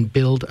that can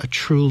build a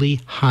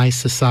truly high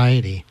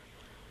society."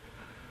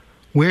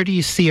 Where do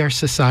you see our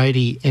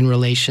society in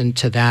relation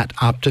to that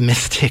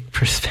optimistic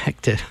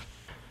perspective?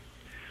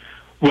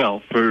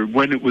 Well, for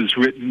when it was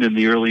written in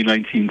the early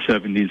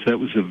 1970s, that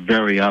was a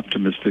very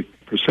optimistic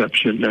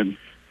perception, and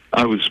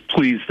I was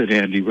pleased that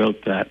Andy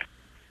wrote that.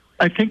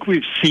 I think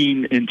we've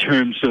seen, in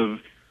terms of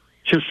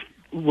just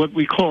what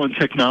we call in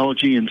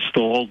technology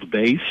installed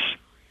base,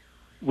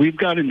 we've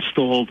got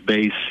installed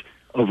base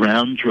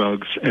around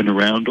drugs and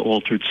around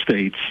altered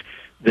states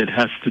that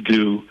has to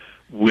do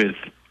with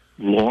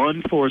law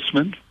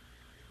enforcement,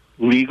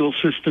 legal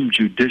system,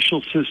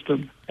 judicial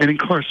system, and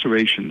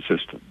incarceration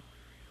system.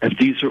 And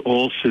these are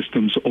all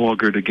systems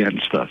augured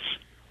against us.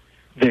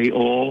 They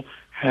all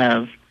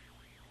have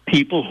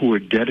people who are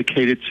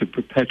dedicated to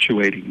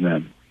perpetuating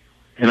them.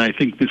 And I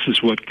think this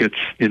is what gets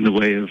in the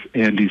way of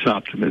Andy's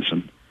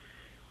optimism.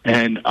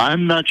 And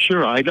I'm not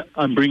sure,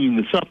 I'm bringing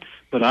this up,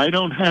 but I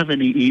don't have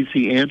any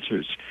easy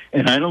answers.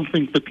 And I don't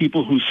think the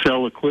people who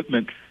sell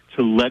equipment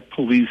to let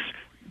police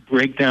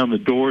break down the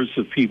doors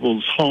of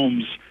people's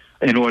homes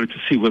in order to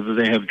see whether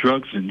they have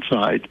drugs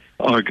inside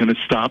are going to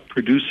stop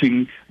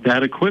producing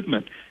that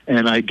equipment.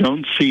 And I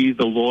don't see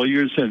the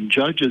lawyers and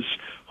judges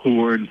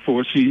who are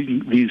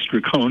enforcing these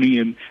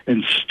draconian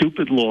and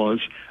stupid laws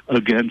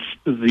against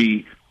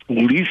the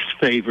least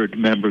favored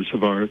members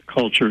of our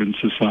culture and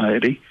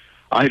society.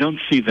 I don't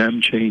see them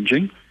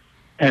changing.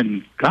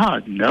 And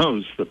God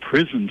knows the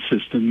prison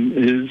system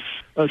is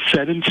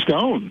set in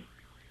stone.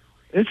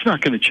 It's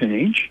not going to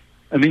change.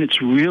 I mean,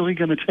 it's really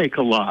going to take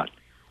a lot.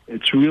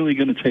 It's really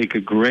going to take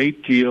a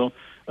great deal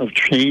of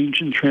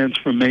change and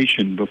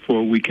transformation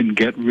before we can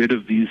get rid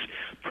of these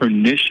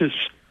pernicious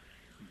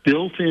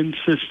built-in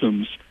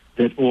systems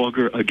that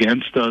augur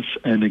against us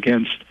and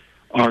against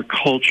our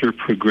culture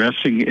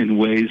progressing in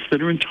ways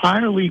that are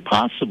entirely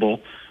possible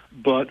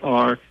but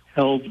are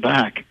held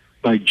back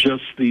by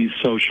just these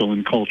social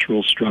and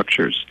cultural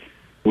structures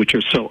which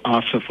are so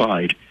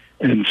ossified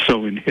and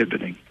so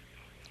inhibiting.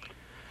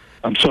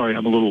 I'm sorry,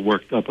 I'm a little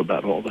worked up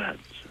about all that.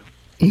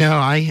 No,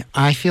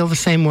 I feel the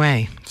same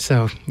way.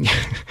 So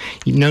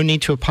no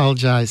need to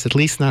apologize, at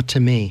least not to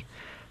me.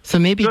 So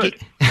maybe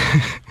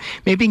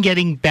maybe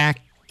getting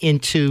back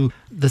into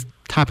the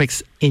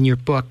topics in your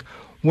book,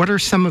 what are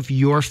some of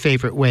your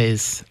favorite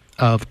ways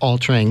of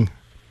altering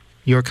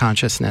your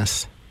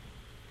consciousness?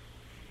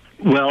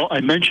 Well, I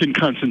mentioned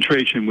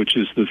concentration, which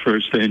is the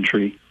first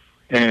entry.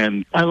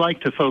 And I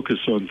like to focus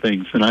on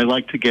things, and I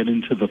like to get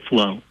into the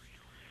flow.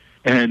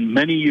 And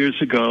many years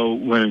ago,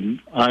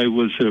 when I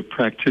was a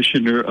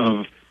practitioner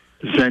of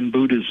Zen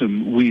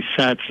Buddhism, we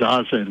sat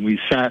zazen. We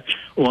sat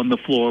on the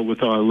floor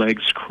with our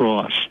legs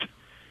crossed.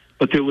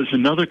 But there was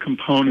another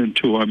component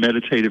to our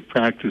meditative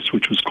practice,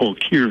 which was called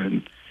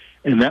kirin,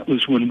 and that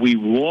was when we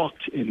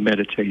walked in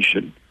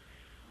meditation.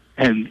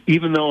 And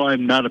even though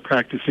I'm not a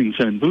practicing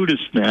Zen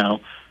Buddhist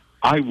now,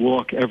 I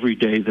walk every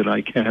day that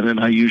I can, and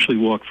I usually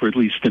walk for at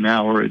least an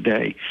hour a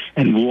day.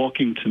 And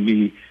walking, to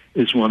me,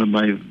 is one of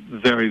my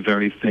very,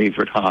 very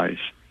favorite highs.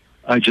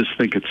 I just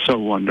think it's so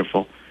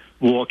wonderful.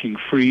 Walking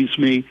frees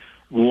me.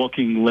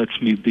 Walking lets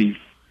me be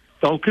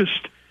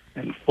focused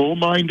and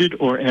full-minded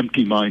or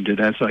empty-minded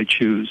as I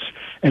choose.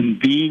 And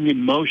being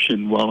in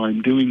motion while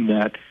I'm doing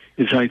that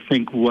is, I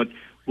think, what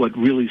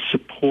really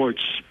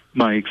supports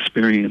my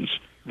experience,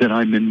 that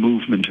I'm in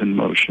movement and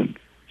motion.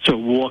 So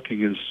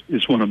walking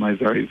is one of my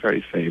very,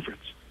 very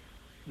favorites.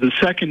 The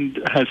second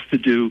has to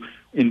do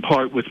in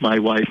part with my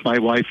wife. My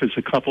wife is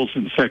a couples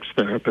and sex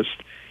therapist,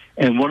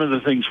 and one of the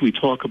things we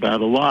talk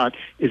about a lot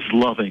is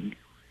loving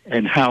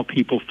and how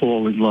people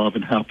fall in love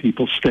and how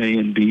people stay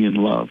and be in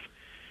love.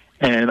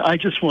 And I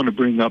just want to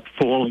bring up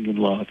falling in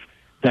love,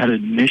 that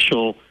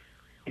initial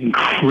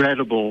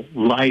incredible,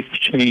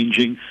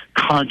 life-changing,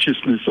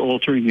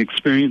 consciousness-altering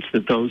experience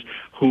that those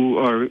who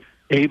are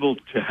able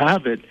to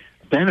have it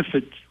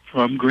benefit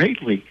from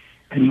greatly.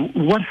 And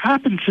what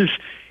happens is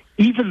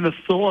even the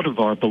thought of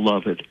our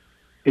beloved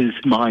is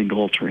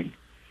mind-altering.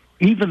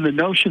 Even the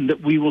notion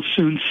that we will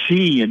soon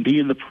see and be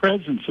in the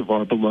presence of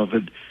our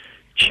beloved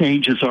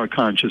changes our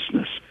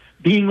consciousness.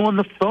 Being on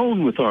the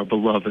phone with our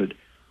beloved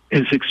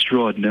is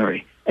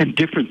extraordinary and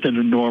different than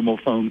a normal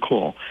phone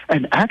call.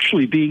 And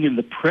actually being in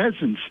the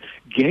presence,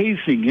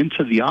 gazing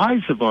into the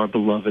eyes of our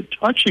beloved,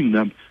 touching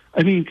them,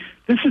 I mean,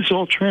 this is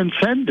all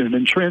transcendent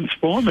and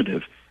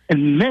transformative.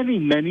 And many,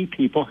 many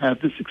people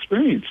have this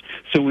experience.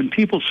 So when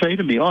people say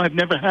to me, oh, I've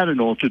never had an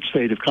altered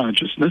state of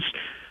consciousness,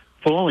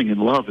 falling in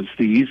love is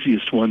the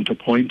easiest one to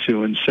point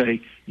to and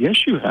say,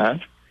 yes, you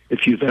have.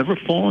 If you've ever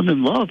fallen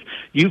in love,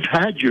 you've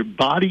had your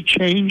body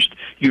changed,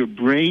 your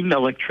brain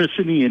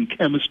electricity and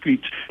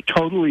chemistry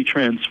totally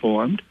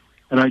transformed.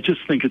 And I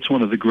just think it's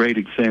one of the great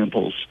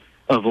examples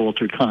of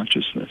altered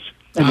consciousness.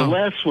 And the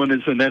last one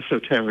is an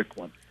esoteric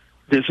one.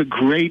 There's a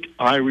great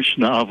Irish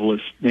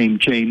novelist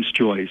named James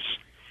Joyce,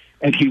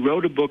 and he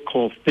wrote a book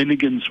called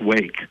Finnegan's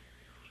Wake.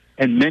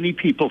 And many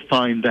people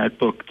find that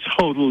book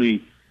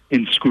totally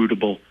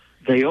inscrutable.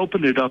 They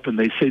open it up and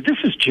they say, this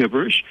is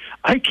gibberish.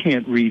 I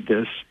can't read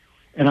this.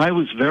 And I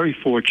was very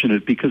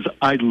fortunate because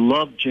I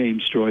loved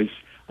James Joyce.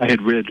 I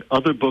had read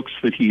other books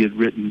that he had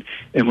written.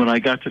 And when I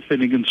got to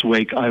Finnegan's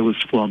Wake, I was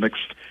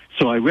flummoxed.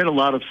 So I read a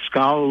lot of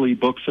scholarly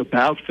books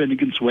about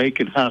Finnegan's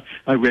Wake, and how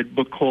I read a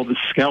book called The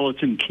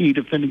Skeleton Key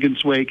to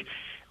Finnegan's Wake.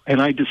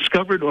 And I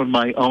discovered on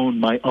my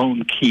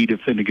own key to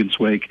Finnegan's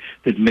Wake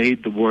that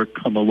made the work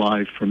come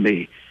alive for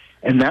me.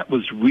 And that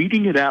was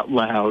reading it out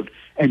loud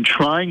and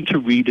trying to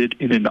read it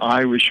in an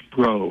Irish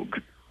brogue,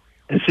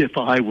 as if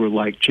I were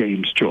like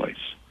James Joyce.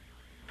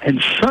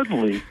 And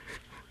suddenly,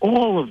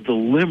 all of the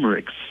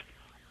limericks,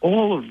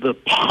 all of the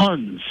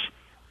puns,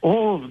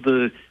 all of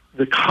the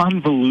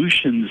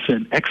convolutions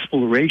and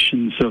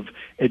explorations of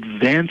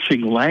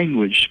advancing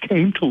language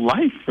came to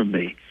life for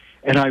me.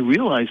 And I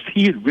realized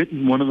he had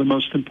written one of the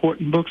most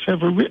important books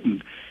ever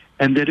written,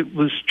 and that it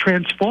was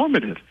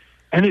transformative.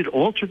 And it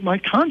altered my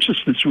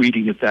consciousness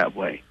reading it that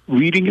way,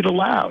 reading it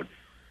aloud.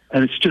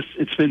 And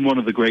it's been one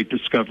of the great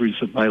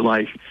discoveries of my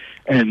life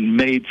and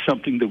made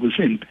something that was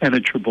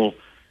impenetrable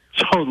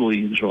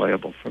totally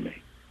enjoyable for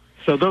me.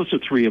 So those are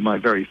three of my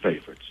very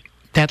favorites.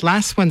 That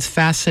last one's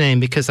fascinating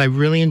because I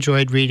really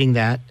enjoyed reading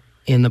that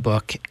in the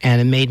book, and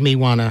it made me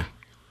want to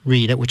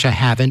read it, which I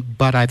haven't,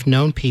 but I've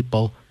known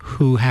people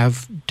who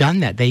have done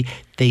that. They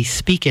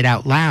speak it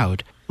out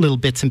loud, little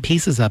bits and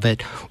pieces of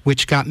it,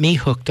 which got me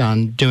hooked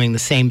on doing the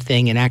same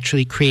thing and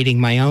actually creating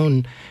my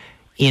own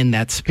in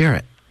that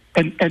spirit.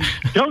 And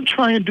don't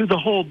try and do the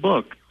whole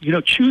book. You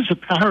know, choose a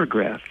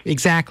paragraph.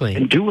 Exactly.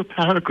 And do a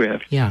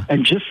paragraph. Yeah.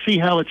 And just see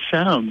how it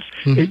sounds.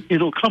 Mm-hmm.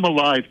 It'll come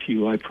alive to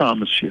you, I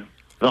promise you.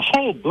 The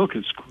whole book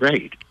is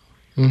great.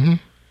 Mm-hmm.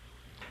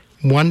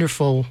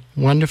 Wonderful,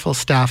 wonderful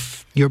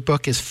stuff. Your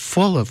book is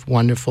full of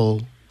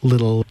wonderful,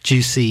 little,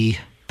 juicy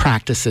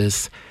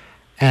practices.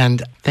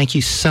 And thank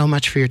you so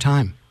much for your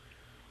time.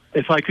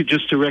 If I could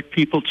just direct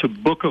people to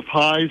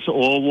bookofhighs,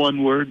 all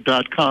one word,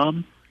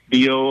 .com,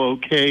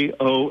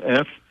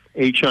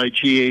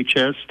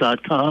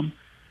 bookofhighs.com.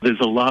 There's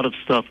a lot of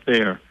stuff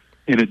there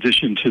in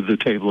addition to the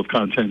table of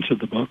contents of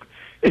the book.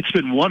 It's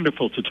been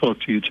wonderful to talk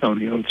to you,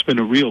 Tonio. It's been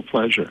a real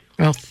pleasure.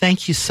 Well,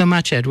 thank you so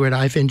much, Edward.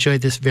 I've enjoyed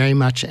this very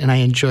much, and I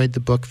enjoyed the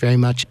book very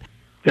much.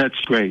 That's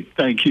great.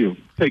 Thank you.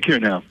 Take care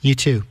now. You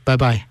too.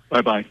 Bye-bye.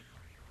 Bye-bye.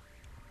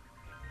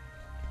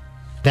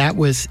 That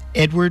was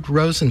Edward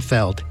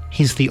Rosenfeld.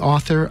 He's the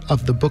author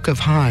of The Book of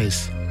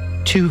Highs,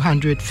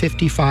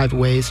 255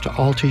 Ways to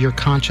Alter Your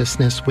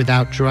Consciousness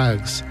Without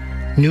Drugs,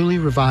 newly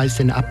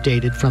revised and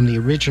updated from the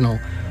original,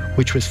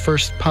 which was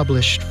first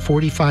published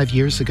 45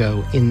 years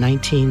ago in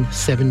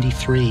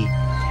 1973.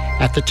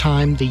 At the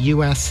time, the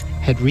U.S.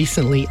 had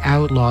recently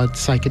outlawed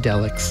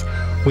psychedelics,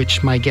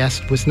 which my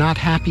guest was not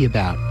happy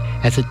about,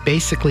 as it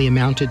basically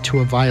amounted to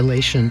a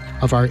violation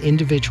of our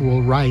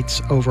individual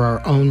rights over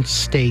our own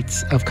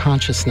states of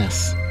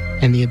consciousness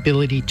and the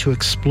ability to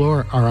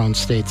explore our own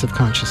states of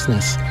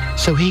consciousness.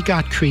 So he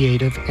got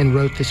creative and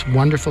wrote this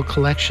wonderful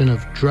collection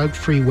of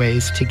drug-free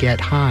ways to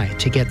get high,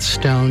 to get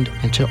stoned,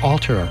 and to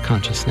alter our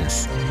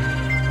consciousness.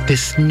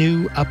 This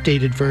new,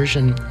 updated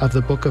version of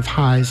the Book of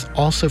Highs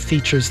also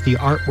features the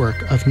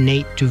artwork of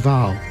Nate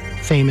Duvall,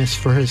 famous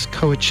for his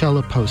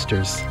Coachella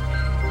posters.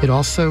 It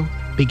also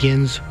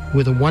begins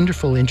with a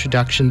wonderful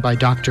introduction by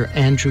Dr.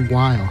 Andrew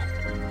Weil.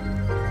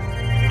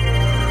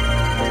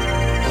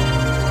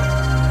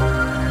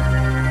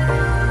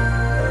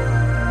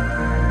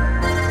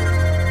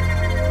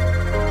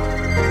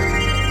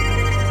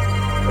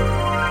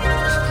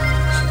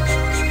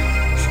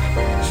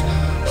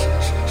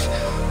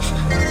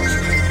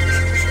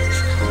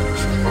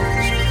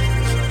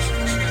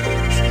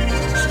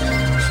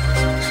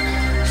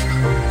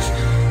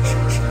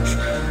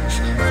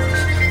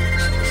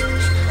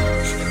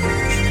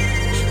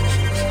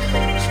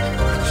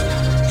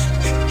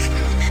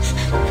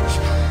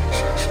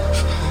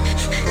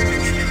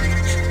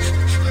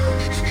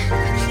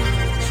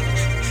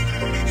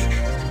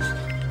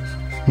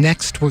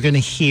 Next, we're going to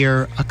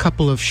hear a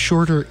couple of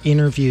shorter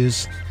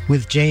interviews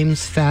with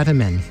James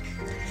Fadiman,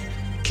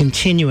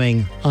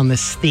 continuing on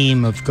this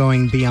theme of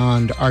going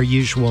beyond our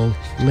usual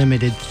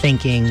limited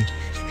thinking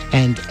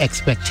and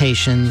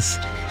expectations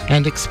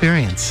and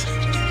experience.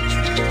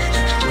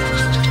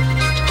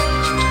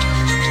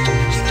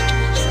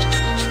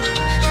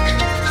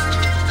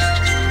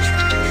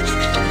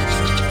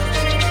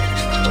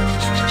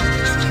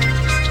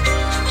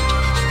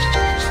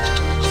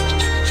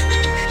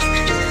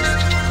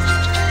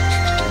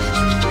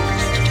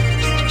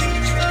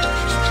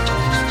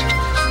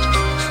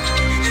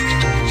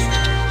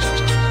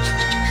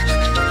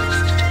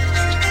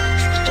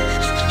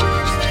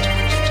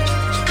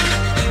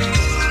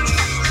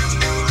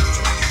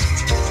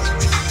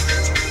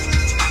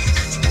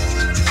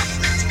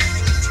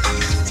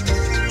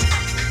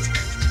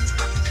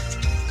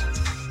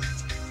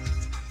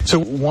 So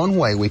one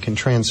way we can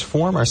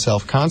transform our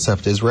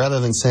self-concept is,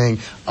 rather than saying,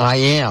 I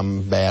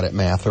am bad at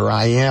math or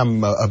I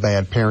am a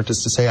bad parent,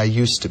 is to say, I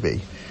used to be.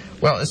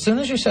 Well, as soon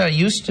as you say I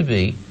used to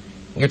be,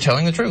 you're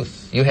telling the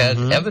truth. You had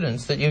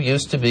evidence that you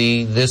used to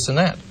be this and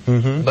that.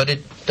 But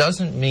it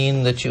doesn't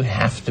mean that you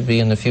have to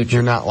be in the future.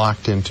 You're not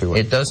locked into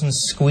it. It doesn't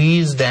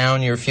squeeze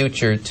down your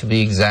future to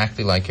be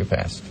exactly like your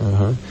past.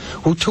 Well,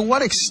 to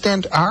what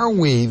extent are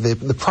we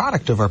the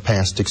product of our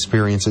past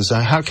experiences?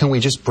 How can we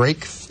just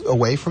break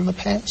away from the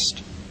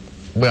past?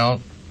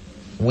 Well,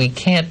 we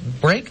can't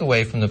break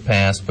away from the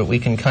past, but we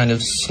can kind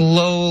of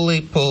slowly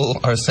pull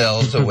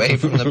ourselves away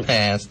from the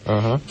past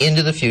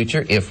into the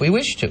future if we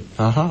wish to.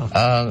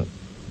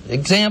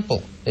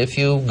 Example, if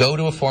you go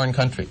to a foreign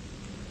country,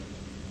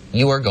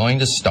 you are going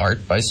to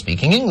start by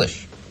speaking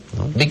English.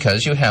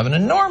 Because you have an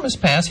enormous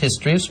past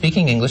history of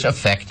speaking English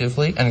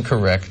effectively and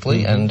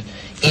correctly and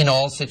in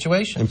all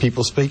situations. And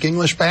people speak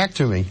English back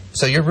to me.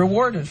 So you're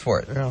rewarded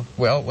for it. Yeah.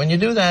 Well, when you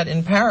do that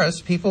in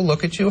Paris, people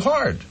look at you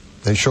hard.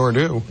 They sure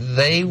do.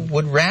 They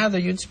would rather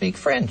you'd speak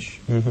French.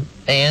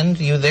 And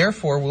you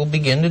therefore will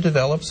begin to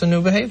develop some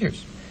new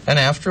behaviors. And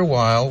after a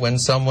while, when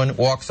someone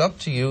walks up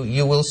to you,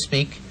 you will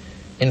speak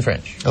in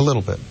French. A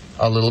little bit.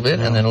 A little bit,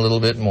 and then a little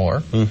bit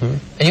more.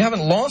 And you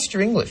haven't lost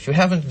your English. You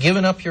haven't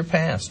given up your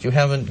past. You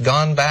haven't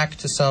gone back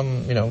to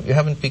some, you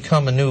haven't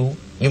become a new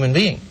human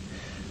being.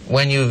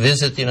 When you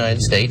visit the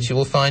United States, you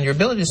will find your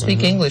ability to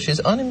speak English is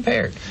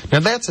unimpaired.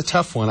 Now, that's a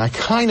tough one. I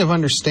kind of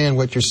understand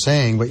what you're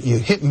saying, but you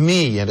hit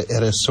me at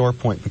a sore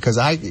point, because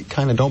I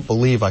kind of don't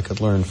believe I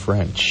could learn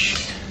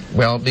French.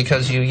 Well,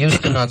 because you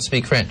used to not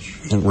speak French.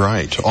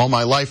 Right. All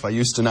my life I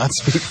used to not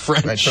speak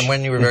French. Right, from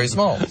when you were very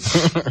small.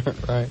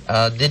 Right.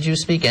 Did you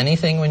speak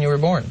anything when you were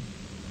born?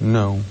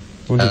 No.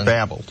 We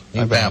babbled.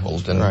 You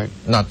babbled, and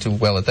not too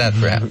well at that,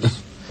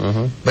 perhaps.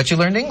 But you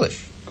learned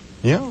English.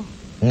 Yeah.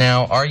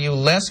 Now, are you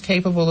less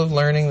capable of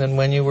learning than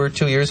when you were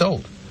 2 years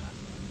old?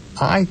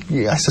 I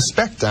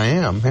suspect I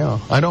am, yeah.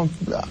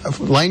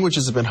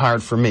 Languages have been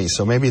hard for me,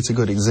 so maybe it's a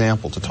good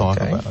example to talk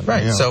about.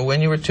 Right, yeah. So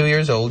when you were 2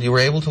 years old, you were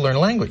able to learn a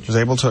language. I was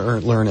able to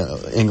learn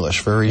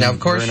English very nicely. Now, of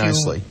course,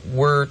 you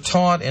were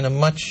taught in a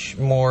much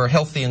more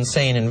healthy and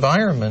sane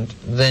environment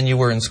than you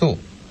were in school,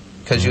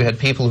 because you had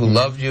people who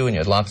loved you, and you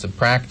had lots of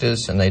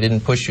practice, and they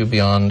didn't push you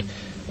beyond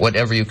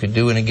whatever you could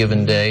do in a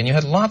given day, and you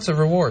had lots of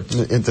rewards.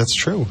 That's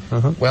true.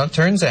 Well, it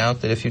turns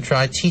out that if you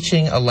try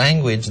teaching a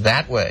language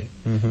that way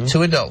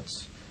to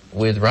adults,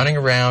 with running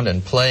around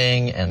and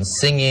playing and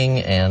singing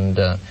and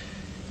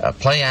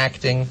play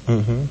acting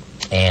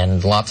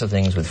and lots of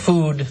things with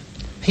food,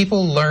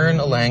 people learn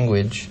a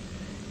language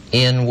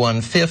in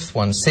 1/5,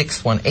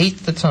 1/6, 1/8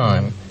 the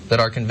time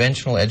that our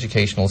conventional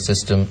educational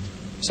system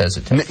says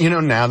it takes.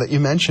 Now that you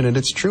mention it,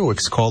 it's true.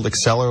 It's called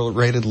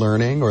accelerated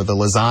learning, or the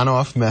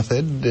Lozanoff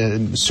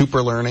method,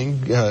 super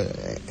learning.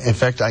 In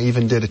fact, I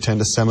even did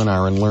attend a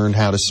seminar and learned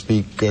how to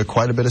speak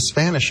quite a bit of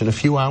Spanish in a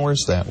few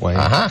hours that way.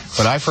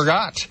 But I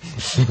forgot.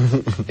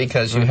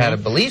 Because you had a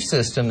belief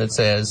system that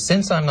says,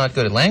 since I'm not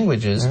good at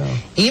languages,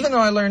 even though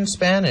I learned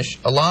Spanish,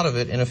 a lot of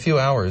it in a few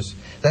hours,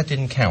 that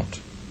didn't count.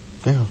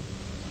 Yeah,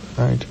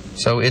 right.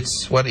 So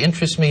what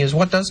interests me is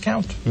what does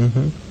count.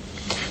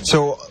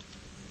 So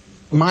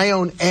my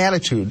own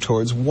attitude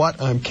towards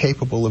what I'm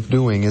capable of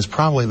doing is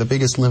probably the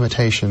biggest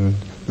limitation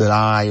that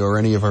I or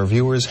any of our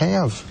viewers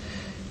have.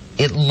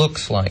 It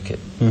looks like it.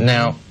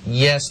 Now,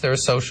 yes, there are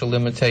social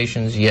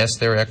limitations. Yes,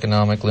 there are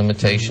economic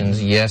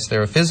limitations. Yes,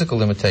 there are physical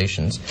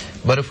limitations.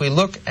 But if we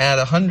look at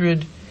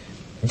 100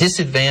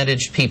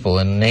 disadvantaged people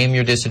and name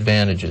your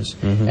disadvantages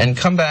and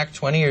come back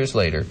 20 years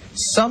later,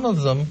 some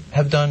of them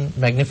have done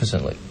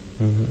magnificently.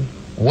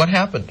 What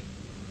happened?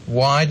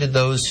 Why did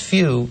those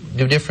few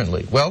do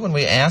differently? Well, when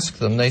we ask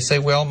them, they say,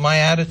 well, my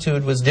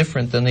attitude was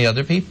different than the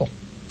other people.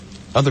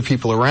 Other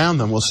people around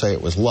them will say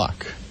it was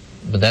luck.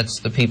 But that's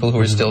the people who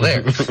are still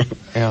there.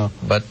 Yeah.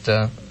 But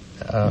I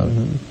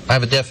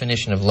have a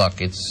definition of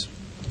luck. It's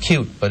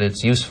cute, but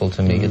it's useful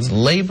to me. It's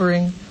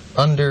laboring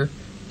under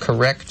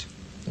correct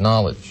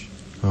knowledge,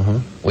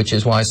 which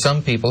is why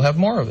some people have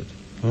more of it.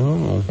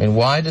 And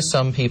why do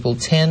some people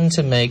tend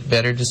to make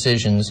better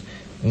decisions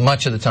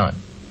much of the time?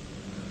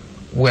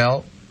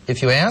 Well,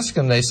 if you ask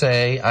them, they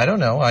say, I don't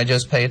know, I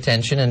just pay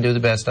attention and do the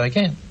best I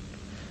can.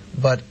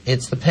 But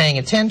it's the paying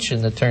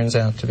attention that turns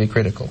out to be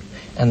critical.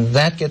 And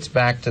that gets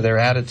back to their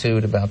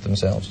attitude about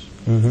themselves.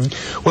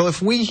 Well,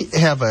 if we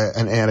have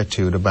an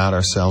attitude about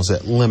ourselves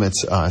that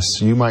limits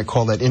us, you might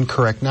call that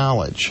incorrect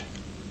knowledge.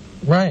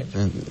 Right.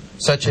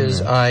 Such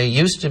as, I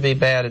used to be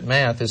bad at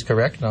math is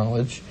correct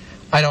knowledge.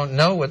 I don't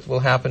know what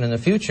will happen in the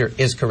future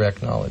is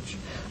correct knowledge.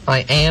 I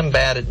am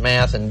bad at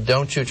math, and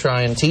don't you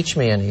try and teach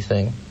me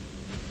anything.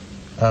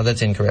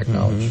 That's incorrect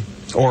knowledge.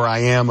 Or I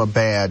am a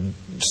bad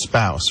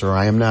spouse, or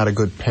I am not a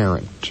good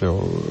parent,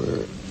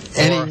 or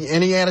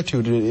any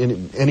attitude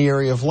in any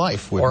area of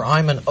life. Or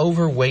I'm an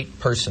overweight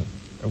person,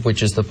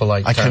 which is the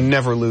polite term. I can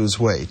never lose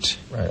weight.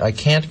 Right. I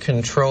can't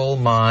control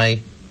my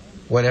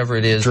whatever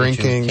it is.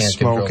 Drinking, that you can't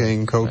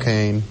smoking, control.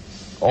 cocaine.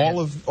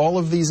 Right. All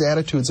of these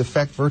attitudes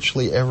affect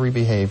virtually every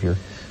behavior.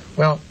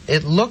 Well,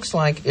 it looks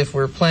like if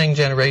we're playing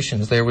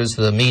generations, there was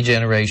the me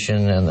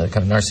generation and the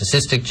kind of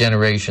narcissistic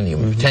generation, the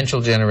human potential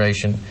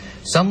generation.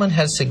 Someone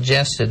has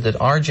suggested that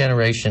our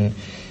generation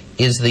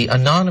is the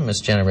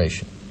anonymous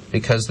generation,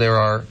 because there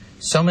are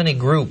so many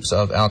groups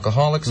of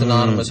Alcoholics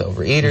Anonymous,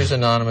 Overeaters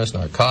Anonymous,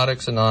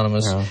 Narcotics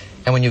Anonymous,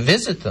 and when you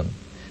visit them,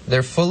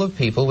 they're full of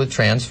people with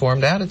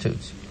transformed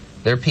attitudes.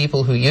 They're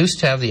people who used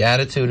to have the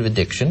attitude of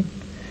addiction,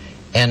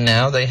 and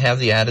now they have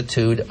the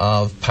attitude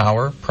of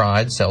power,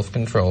 pride,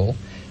 self-control,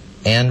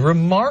 and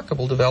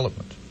remarkable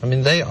development. I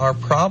mean, they are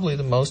probably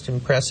the most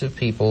impressive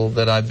people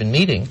that I've been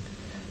meeting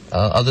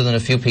other than a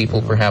few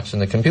people perhaps in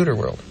the computer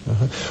world.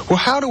 Well,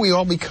 how do we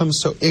all become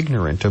so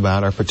ignorant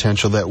about our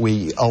potential that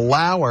we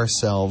allow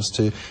ourselves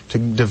to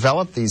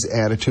develop these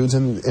attitudes?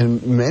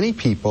 And many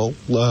people,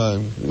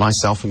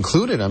 myself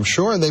included, I'm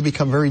sure, they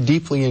become very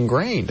deeply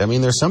ingrained. I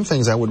mean, there's some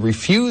things I would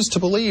refuse to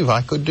believe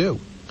I could do.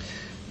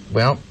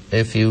 Well,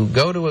 if you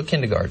go to a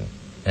kindergarten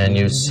and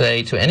you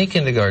say to any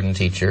kindergarten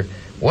teacher,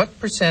 what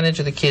percentage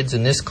of the kids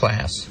in this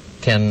class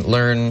can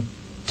learn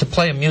to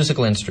play a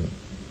musical instrument?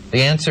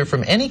 The answer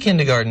from any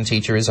kindergarten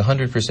teacher is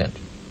 100%.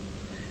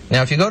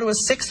 Now, if you go to a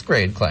 6th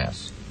grade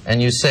class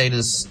and you say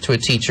to a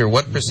teacher,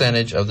 what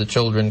percentage of the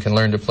children can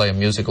learn to play a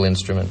musical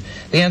instrument?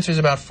 The answer is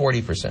about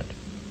 40%.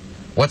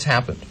 What's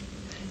happened?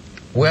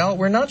 Well,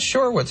 we're not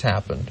sure what's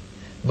happened,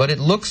 but it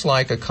looks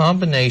like a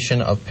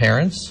combination of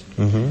parents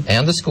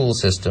and the school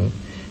system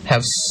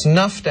have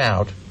snuffed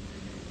out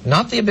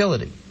not the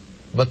ability,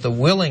 but the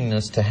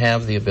willingness to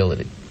have the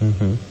ability.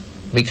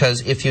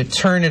 Because if you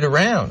turn it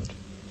around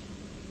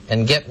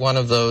and get one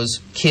of those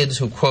kids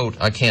who, quote,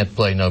 I can't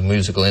play no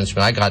musical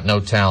instrument, I got no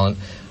talent,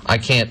 I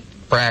can't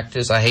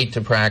practice, I hate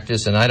to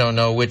practice, and I don't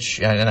know which,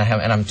 and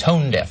I'm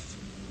tone deaf,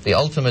 the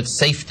ultimate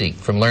safety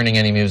from learning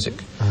any music.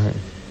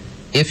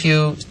 If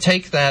you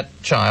take that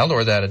child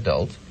or that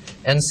adult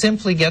and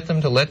simply get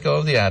them to let go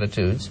of the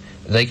attitudes,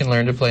 they can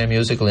learn to play a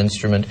musical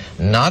instrument,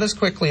 not as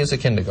quickly as a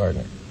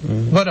kindergartner,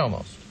 but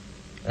almost.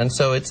 And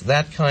so it's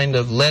that kind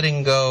of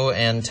letting go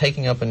and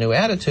taking up a new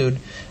attitude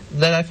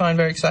that I find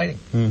very exciting.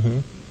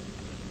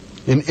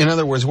 In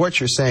other words, what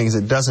you're saying is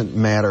it doesn't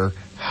matter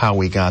how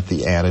we got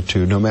the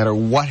attitude, no matter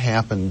what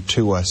happened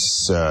to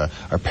us.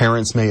 Our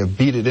parents may have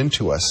beat it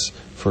into us.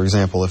 For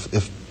example,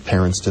 if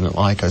parents didn't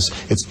like us,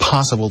 it's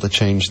possible to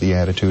change the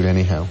attitude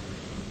anyhow.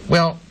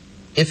 Well,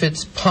 if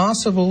it's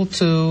possible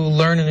to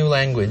learn a new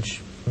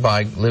language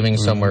by living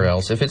somewhere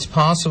else, if it's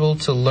possible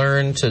to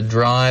learn to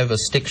drive a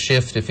stick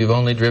shift if you've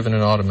only driven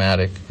an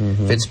automatic,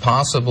 if it's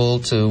possible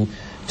to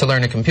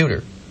learn a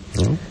computer,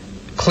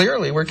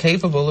 clearly we're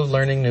capable of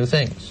learning new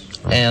things.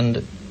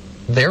 And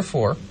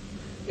therefore,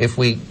 if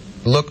we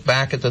look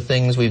back at the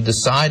things we've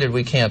decided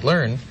we can't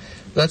learn,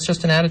 that's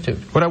just an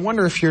attitude. But I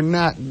wonder if you're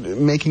not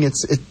making it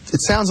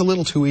sounds a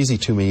little too easy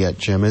to me yet,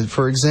 Jim.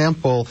 For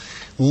example,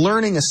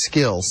 learning a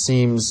skill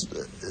seems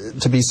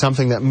to be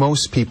something that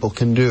most people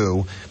can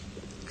do.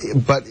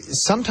 But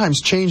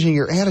sometimes changing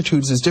your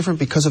attitudes is different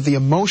because of the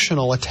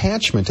emotional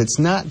attachment. It's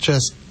not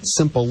just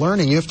simple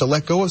learning. You have to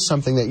let go of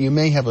something that you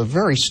may have a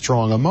very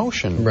strong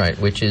emotion. Right,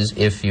 which is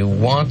if you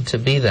want to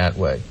be that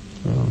way.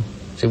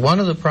 See, one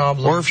of the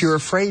problems... Or if you're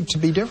afraid to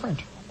be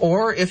different.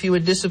 Or if you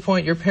would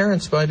disappoint your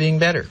parents by being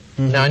better.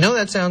 Now, I know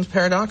that sounds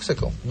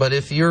paradoxical, but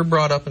if you're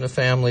brought up in a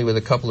family with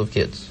a couple of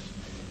kids,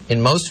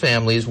 in most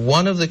families,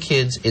 one of the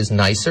kids is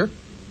nicer,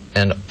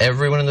 and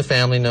everyone in the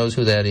family knows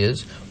who that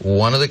is.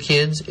 One of the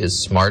kids is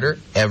smarter.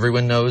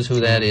 Everyone knows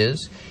who that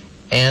is.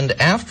 And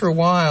after a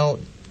while,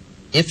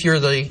 if you're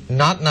the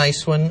not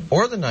nice one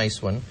or the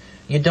nice one,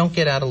 you don't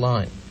get out of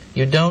line.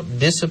 You don't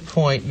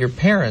disappoint your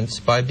parents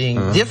by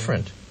being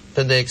different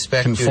than they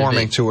expect you to be.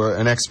 Conforming to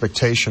an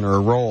expectation or a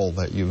role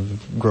that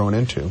you've grown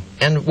into.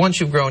 And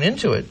once you've grown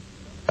into it,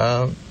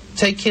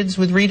 take kids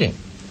with reading.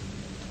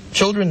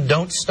 Children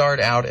don't start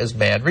out as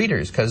bad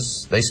readers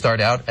because they start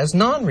out as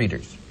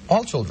non-readers.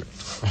 All children.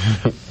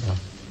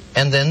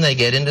 And then they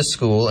get into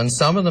school, and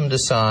some of them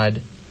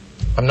decide,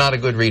 I'm not a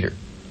good reader.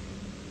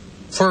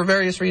 For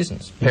various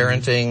reasons.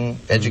 Parenting,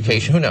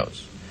 education, who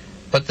knows.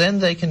 But then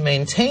they can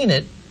maintain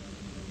it,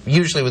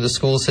 usually with the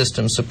school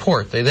system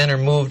support. They then are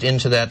moved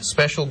into that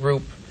special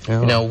group.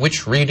 You know,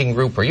 which reading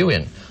group are you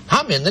in?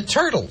 I'm in the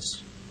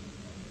turtles.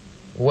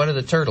 What are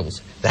the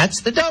turtles?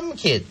 That's the dumb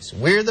kids.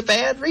 We're the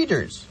bad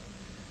readers.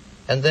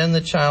 And then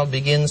the child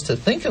begins to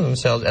think of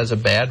themselves as a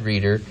bad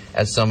reader,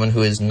 as someone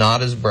who is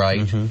not as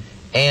bright.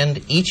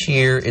 And each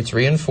year it's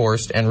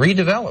reinforced and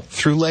redeveloped.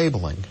 Through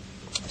labeling.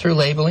 Through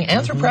labeling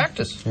and through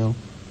practice.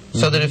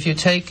 So that if you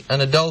take an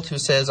adult who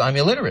says, I'm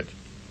illiterate,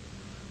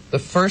 the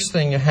first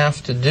thing you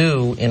have to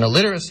do in a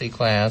literacy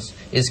class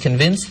is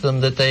convince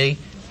them that they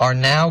are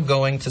now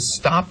going to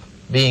stop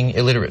being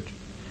illiterate.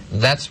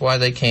 That's why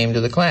they came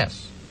to the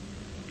class.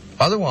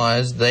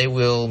 Otherwise, they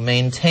will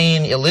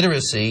maintain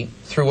illiteracy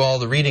through all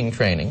the reading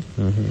training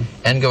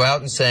and go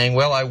out and saying,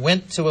 well, I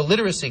went to a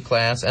literacy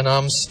class and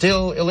I'm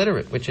still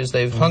illiterate, which is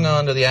they've hung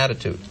on to the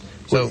attitude.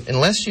 So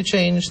unless you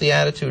change the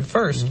attitude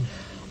first,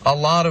 a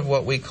lot of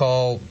what we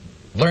call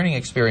learning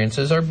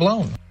experiences are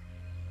blown.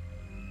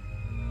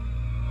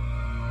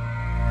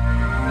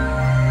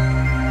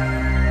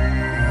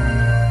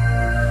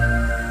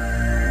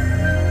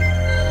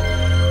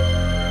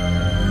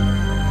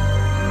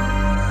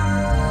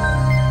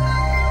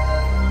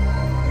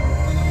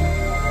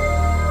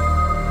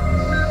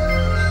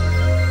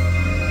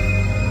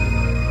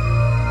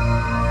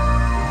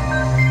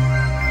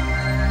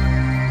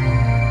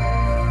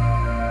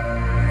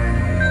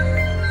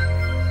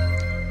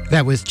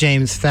 That was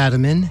James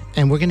Fadiman,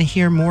 and we're going to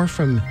hear more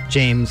from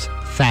James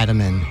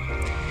Fadiman.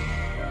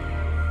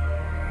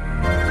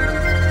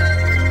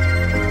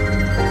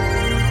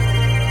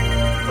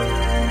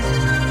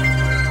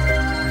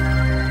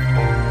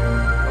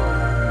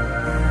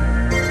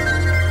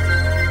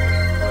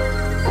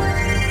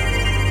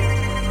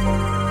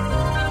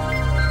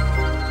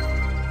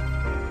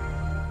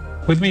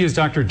 With me is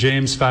Dr.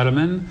 James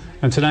Fadiman,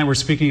 and tonight we're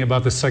speaking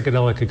about the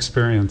psychedelic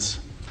experience.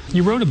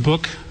 You wrote a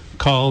book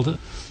called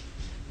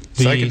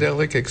The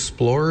Psychedelic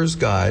Explorer's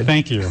Guide.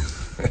 Thank you.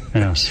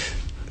 Yes.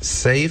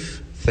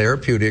 Safe,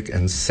 Therapeutic,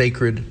 and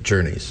Sacred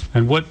Journeys.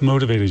 And what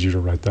motivated you to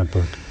write that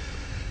book?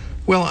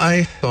 Well,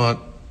 I thought,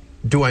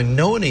 do I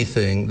know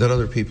anything that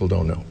other people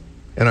don't know?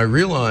 And I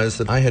realized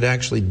that I had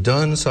actually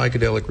done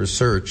psychedelic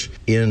research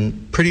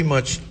in pretty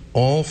much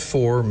all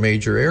 4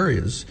 major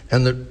areas,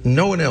 and that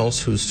no one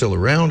else who's still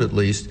around, at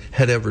least,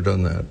 had ever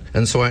done that.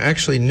 And so I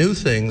actually knew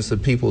things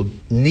that people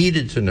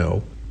needed to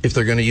know. If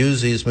they're going to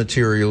use these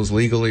materials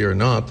legally or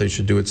not, they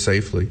should do it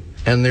safely.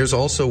 And there's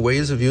also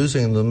ways of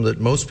using them that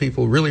most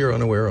people really are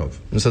unaware of.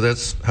 And so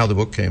that's how the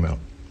book came out.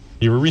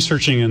 You were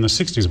researching in the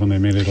 60s when they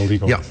made it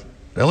illegal. Yeah.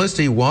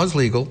 LSD was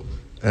legal,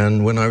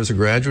 and when I was a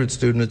graduate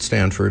student at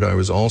Stanford, I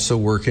was also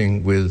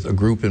working with a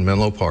group in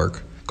Menlo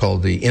Park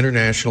called the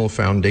International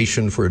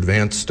Foundation for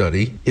Advanced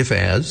Study,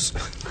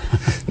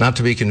 IFAS, not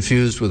to be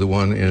confused with the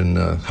one in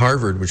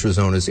Harvard, which was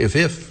known as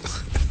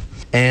IF.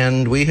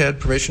 And we had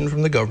permission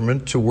from the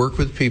government to work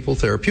with people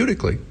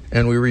therapeutically.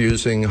 And we were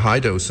using high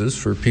doses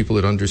for people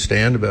that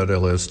understand about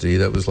LSD.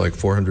 That was like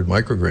 400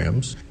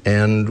 micrograms.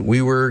 And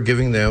we were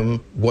giving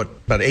them what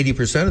about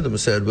 80% of them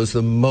said was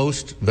the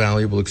most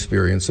valuable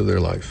experience of their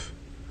life.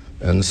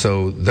 And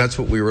so that's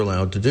what we were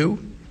allowed to do.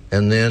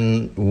 And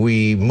then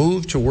we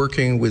moved to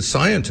working with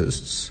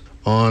scientists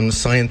on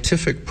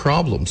scientific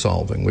problem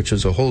solving, which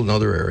is a whole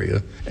other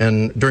area.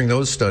 And during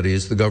those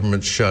studies, the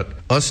government shut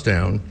us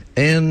down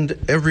and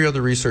every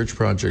other research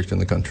project in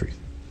the country.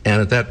 And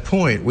at that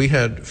point, we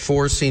had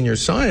 4 senior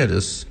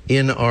scientists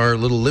in our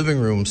little living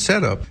room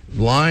setup,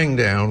 lying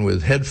down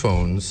with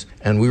headphones,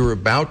 and we were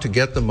about to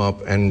get them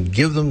up and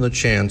give them the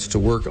chance to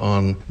work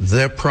on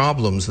their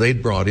problems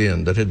they'd brought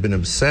in that had been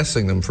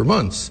obsessing them for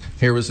months.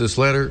 Here was this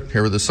letter,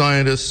 here were the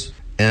scientists,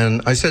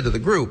 and I said to the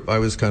group, I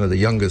was kind of the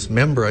youngest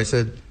member, I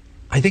said,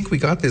 I think we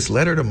got this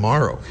letter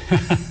tomorrow.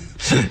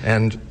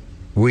 And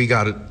we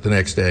got it the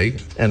next day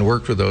and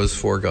worked with those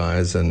 4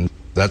 guys, and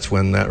that's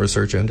when that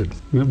research ended.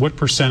 What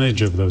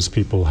percentage of those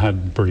people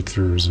had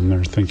breakthroughs in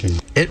their thinking?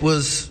 It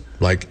was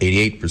like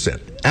 88%.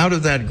 Out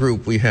of that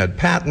group, we had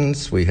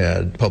patents, we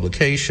had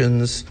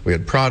publications, we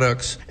had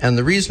products, and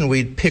the reason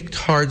we picked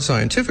hard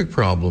scientific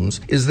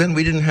problems is then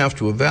we didn't have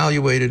to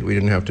evaluate it, we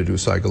didn't have to do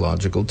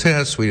psychological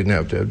tests, we didn't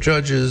have to have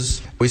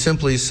judges. We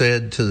simply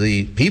said to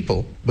the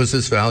people, was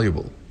this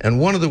valuable? And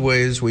one of the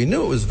ways we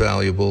knew it was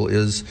valuable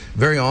is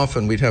very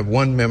often we'd have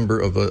one member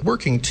of a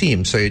working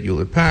team, say at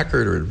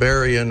Hewlett-Packard or at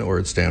Varian or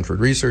at Stanford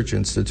Research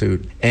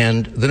Institute,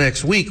 and the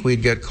next week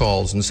we'd get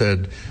calls and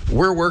said,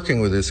 we're working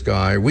with this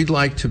guy, we'd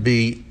like to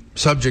be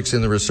subjects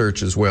in the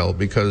research as well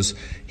because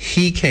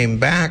he came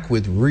back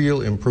with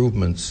real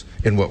improvements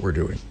in what we're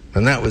doing.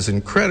 And that was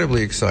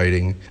incredibly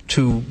exciting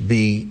to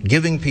be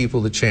giving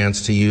people the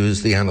chance to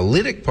use the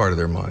analytic part of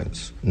their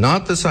minds,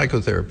 not the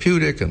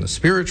psychotherapeutic and the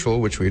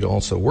spiritual, which we'd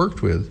also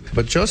worked with,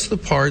 but just the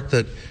part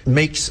that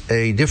makes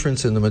a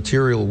difference in the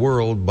material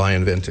world by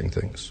inventing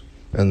things.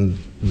 And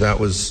that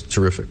was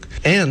terrific.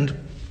 And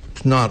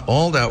not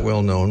all that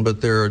well known,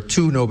 but there are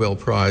 2 Nobel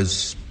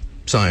Prize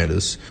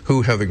scientists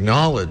who have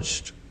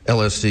acknowledged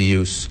LSD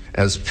use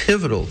as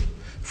pivotal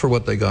for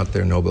what they got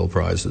their Nobel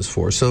Prizes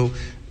for. So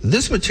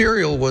this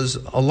material was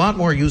a lot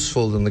more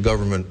useful than the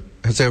government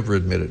has ever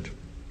admitted.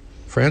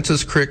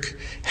 Francis Crick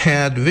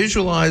had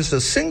visualized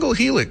a single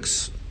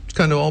helix,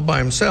 kind of all by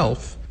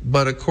himself,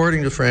 but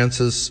according to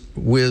Francis,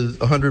 with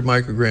 100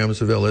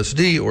 micrograms of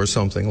LSD or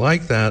something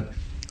like that,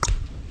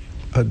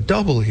 a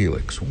double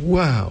helix,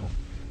 wow.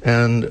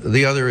 And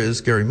the other is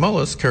Carrie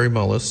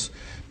Mullis,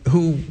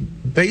 who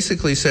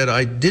basically said,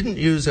 I didn't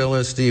use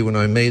LSD when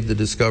I made the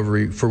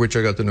discovery for which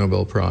I got the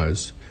Nobel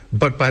Prize.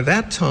 But by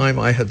that time,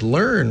 I had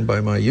learned by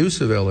my use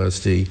of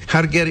LSD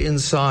how to get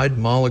inside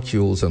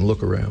molecules and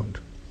look around.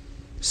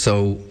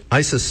 So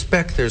I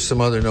suspect there's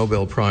some other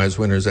Nobel Prize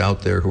winners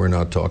out there who are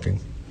not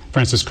talking.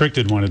 Francis Crick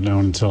didn't want it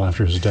known until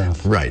after his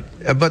death. Right.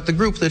 But the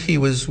group that he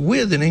was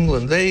with in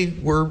England, they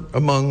were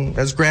among,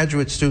 as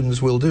graduate students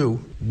will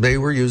do, they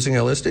were using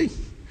LSD.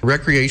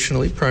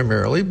 Recreationally,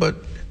 primarily, but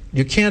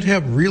you can't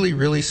have really,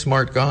 really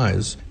smart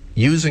guys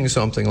using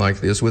something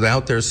like this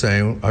without their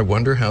saying, I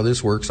wonder how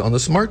this works on the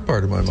smart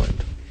part of my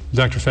mind.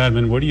 Dr.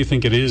 Fadiman, what do you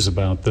think it is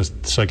about the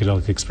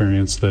psychedelic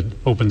experience that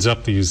opens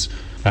up these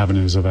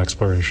avenues of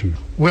exploration?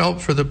 Well,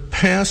 for the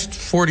past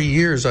 40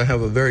 years, I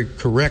have a very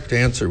correct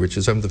answer, which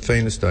is I'm the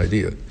faintest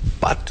idea.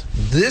 But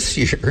this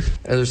year,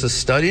 there's a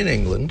study in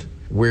England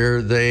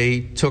where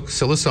they took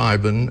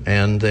psilocybin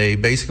and they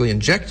basically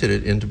injected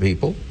it into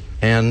people.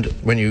 And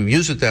when you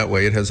use it that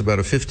way, it has about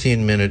a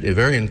 15-minute, a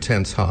very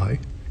intense high.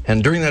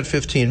 And during that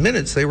 15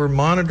 minutes, they were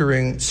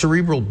monitoring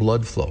cerebral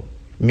blood flow,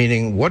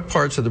 meaning what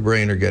parts of the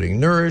brain are getting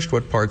nourished,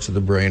 what parts of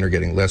the brain are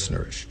getting less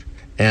nourished.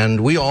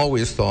 And we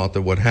always thought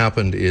that what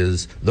happened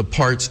is the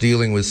parts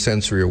dealing with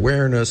sensory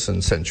awareness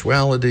and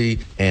sensuality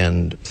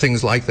and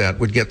things like that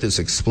would get this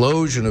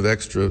explosion of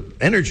extra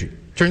energy.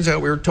 Turns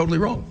out we were totally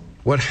wrong.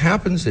 What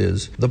happens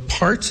is the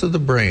parts of the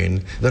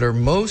brain that are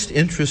most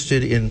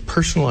interested in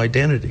personal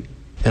identity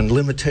and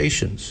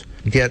limitations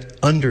get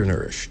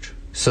undernourished.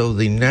 So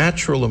the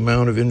natural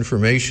amount of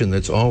information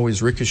that's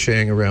always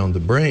ricocheting around the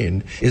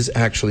brain is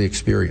actually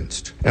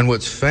experienced. And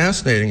what's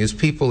fascinating is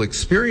people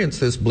experience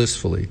this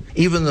blissfully,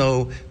 even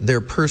though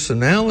their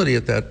personality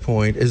at that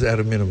point is at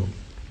a minimum.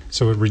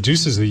 So it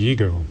reduces the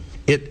ego.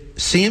 It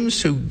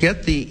seems to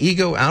get the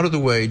ego out of the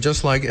way,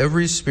 just like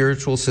every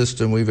spiritual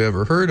system we've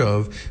ever heard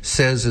of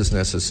says is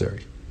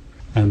necessary.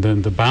 And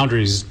then the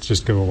boundaries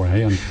just go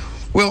away. And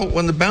well,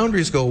 when the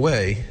boundaries go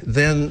away,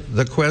 then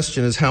the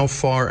question is, how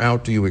far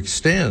out do you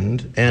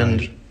extend?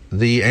 And right.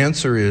 The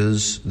answer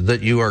is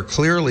that you are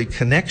clearly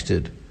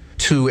connected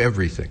to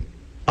everything.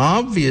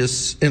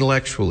 Obvious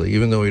intellectually,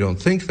 even though we don't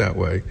think that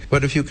way,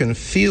 but if you can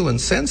feel and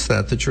sense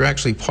that you're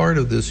actually part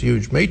of this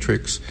huge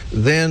matrix,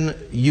 then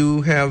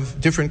you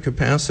have different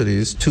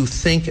capacities to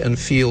think and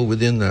feel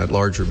within that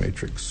larger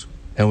matrix.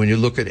 And when you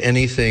look at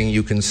anything,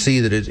 you can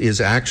see that it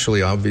is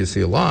actually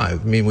obviously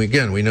alive. I mean, we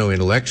know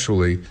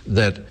intellectually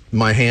that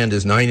my hand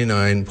is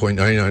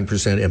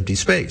 99.99% empty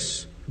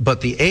space.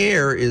 But the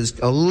air is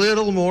a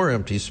little more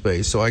empty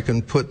space, so I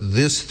can put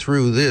this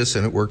through this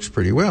and it works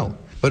pretty well.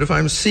 But if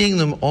I'm seeing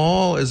them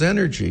all as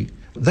energy,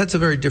 that's a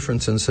very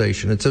different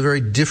sensation. It's a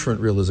very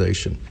different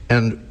realization.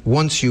 And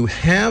once you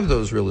have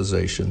those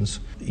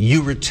realizations,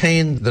 you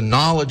retain the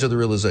knowledge of the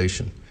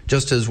realization.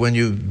 Just as when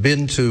you've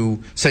been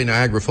to, say,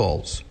 Niagara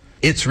Falls.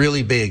 It's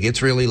really big,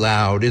 it's really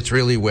loud, it's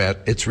really wet,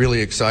 it's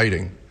really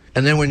exciting.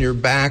 And then when you're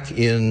back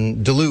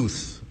in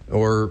Duluth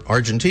or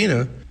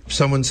Argentina,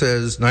 someone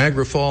says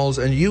Niagara Falls,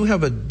 and you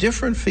have a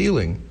different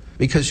feeling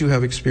because you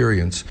have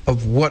experience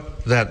of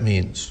what that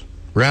means.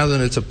 Rather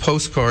than it's a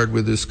postcard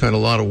with this kind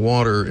of lot of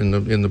water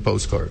in the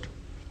postcard.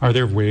 Are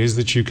there ways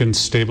that you can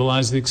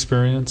stabilize the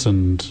experience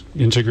and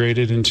integrate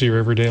it into your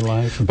everyday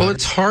life? Well,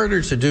 it's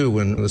harder to do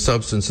when the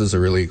substances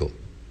are illegal.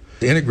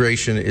 The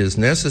integration is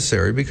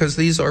necessary because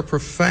these are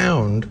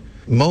profound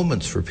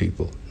moments for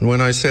people. And when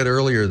I said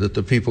earlier that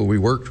the people we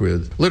worked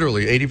with,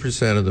 literally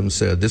 80% of them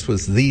said this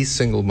was the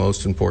single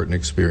most important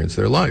experience of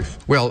their life.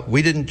 Well,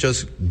 we didn't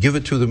just give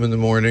it to them in the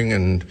morning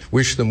and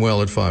wish them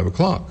well at 5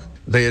 o'clock.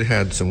 They had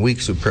had some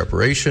weeks of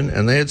preparation,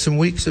 and they had some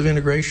weeks of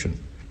integration.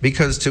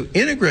 Because to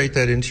integrate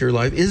that into your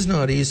life is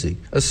not easy,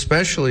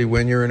 especially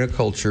when you're in a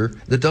culture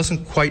that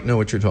doesn't quite know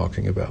what you're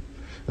talking about.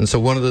 And so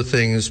one of the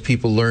things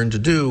people learned to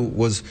do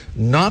was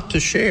not to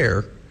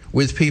share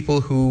with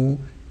people who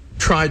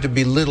tried to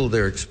belittle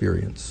their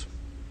experience.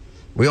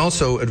 We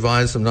also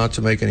advised them not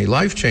to make any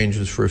life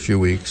changes for a few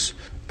weeks.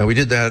 And we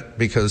did that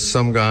because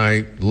some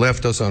guy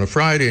left us on a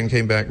Friday and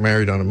came back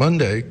married on a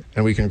Monday,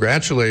 and we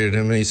congratulated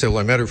him, and he said, well,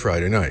 I met her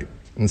Friday night.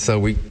 And so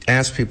we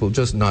asked people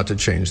just not to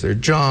change their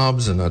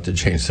jobs and not to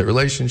change their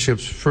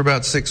relationships for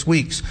about 6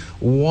 weeks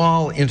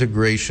while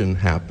integration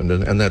happened,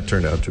 and that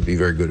turned out to be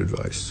very good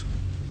advice.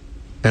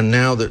 And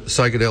now that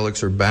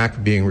psychedelics are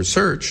back being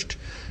researched,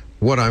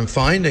 what I'm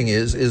finding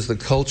is the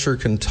culture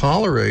can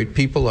tolerate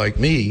people like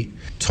me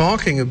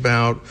talking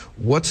about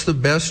what's the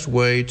best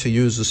way to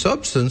use a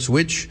substance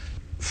which,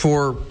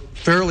 for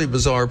fairly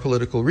bizarre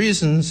political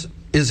reasons,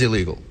 is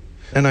illegal.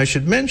 And I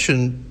should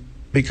mention,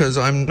 because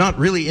I'm not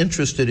really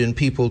interested in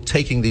people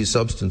taking these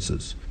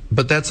substances,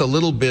 but that's a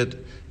little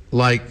bit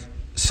like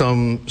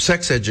some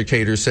sex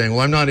educator saying, well,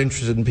 I'm not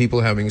interested in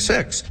people having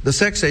sex. The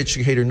sex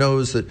educator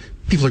knows that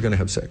people are going to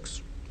have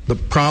sex. The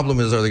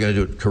problem is, are they going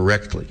to do it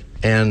correctly?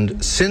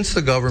 And since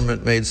the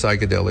government made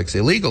psychedelics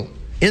illegal,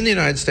 in the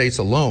United States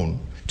alone,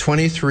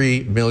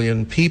 23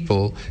 million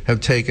people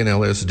have taken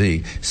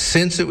LSD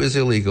since it was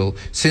illegal,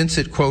 since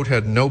it, quote,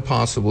 had no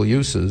possible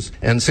uses,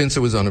 and since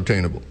it was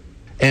unobtainable.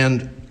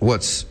 And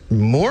what's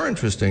more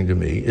interesting to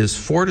me is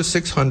 400,000 to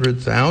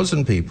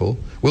 600,000 people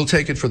will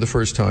take it for the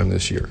first time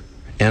this year.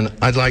 And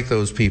I'd like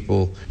those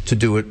people to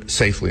do it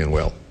safely and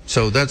well.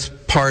 So that's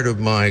part of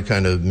my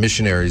kind of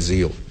missionary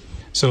zeal.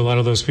 So a lot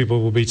of those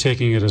people will be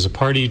taking it as a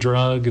party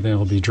drug,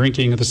 they'll be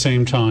drinking at the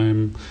same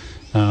time.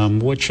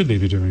 What should they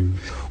be doing?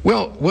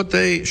 Well, what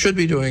they should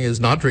be doing is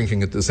not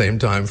drinking at the same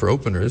time for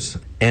openers.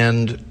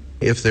 And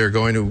if they're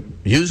going to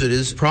use it,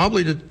 is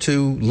probably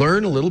to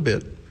learn a little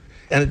bit.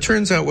 And it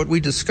turns out what we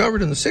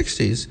discovered in the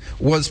 60s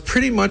was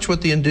pretty much what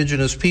the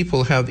indigenous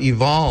people have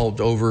evolved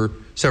over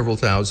several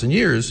thousand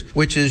years,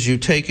 which is you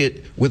take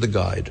it with a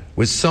guide,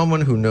 with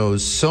someone who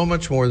knows so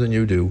much more than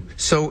you do.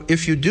 So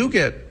if you do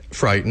get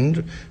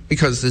frightened,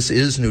 because this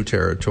is new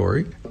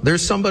territory,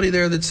 there's somebody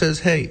there that says,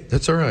 hey,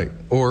 that's all right,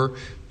 or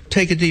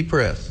take a deep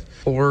breath,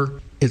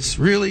 or it's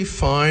really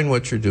fine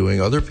what you're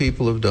doing, other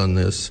people have done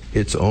this,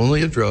 it's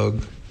only a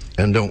drug,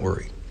 and don't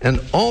worry.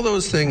 And all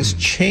those things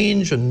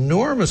change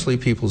enormously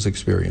people's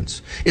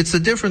experience. It's the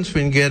difference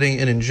between getting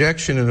an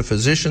injection in a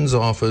physician's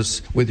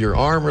office with your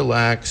arm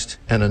relaxed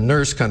and a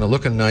nurse kind of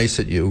looking nice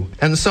at you,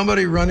 and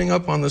somebody running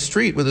up on the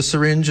street with a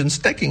syringe and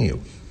sticking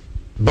you.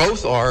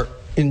 Both are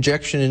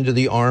injection into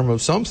the arm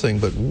of something,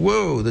 but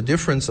whoa, the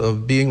difference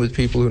of being with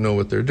people who know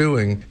what they're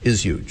doing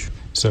is huge.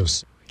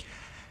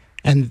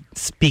 And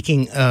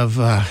speaking of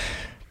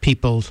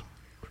people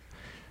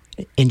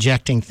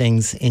injecting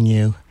things in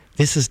you.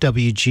 This is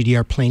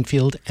WGDR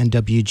Plainfield and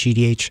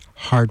WGDH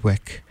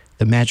Hardwick,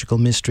 the Magical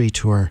Mystery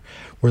Tour.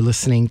 We're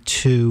listening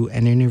to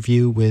an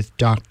interview with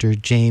Dr.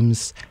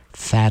 James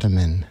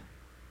Fadiman.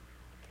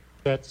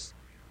 That's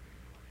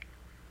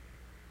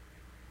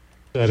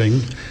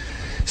setting.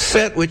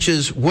 Set, which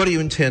is what do you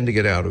intend to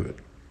get out of it?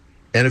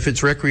 And if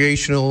it's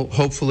recreational,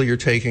 hopefully you're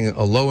taking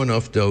a low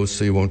enough dose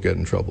so you won't get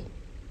in trouble.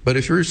 But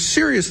if you're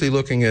seriously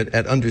looking at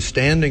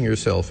understanding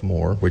yourself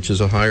more, which is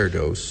a higher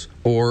dose,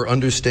 or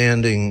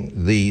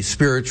understanding the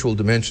spiritual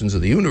dimensions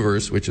of the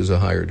universe, which is a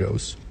higher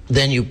dose,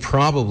 then you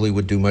probably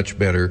would do much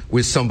better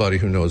with somebody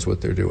who knows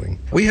what they're doing.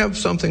 We have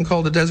something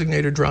called a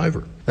designated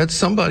driver. That's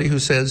somebody who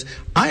says,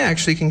 I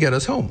actually can get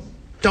us home.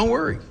 Don't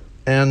worry.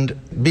 And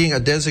being a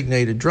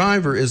designated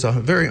driver is a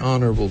very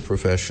honorable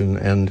profession,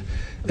 and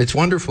it's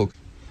wonderful.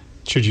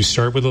 Should you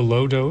start with a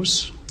low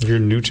dose if you're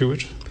new to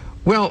it?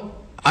 Well,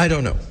 I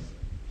don't know.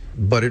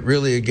 But it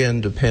really,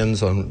 again,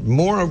 depends on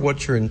more of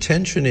what your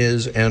intention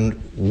is and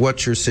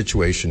what your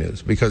situation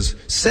is. Because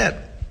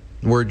set,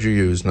 word you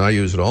use, and I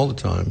use it all the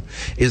time,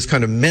 is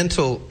kind of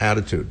mental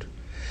attitude.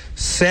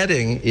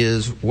 Setting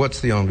is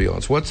what's the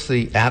ambiance, what's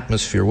the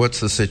atmosphere,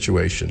 what's the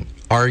situation.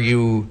 Are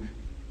you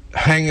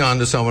hanging on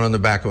to someone on the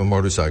back of a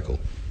motorcycle?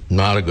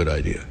 Not a good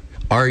idea.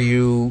 Are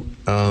you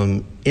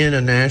in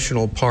a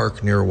national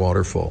park near a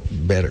waterfall?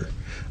 Better.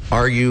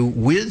 Are you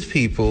with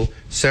people,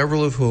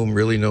 several of whom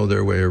really know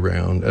their way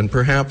around, and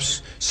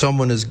perhaps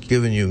someone has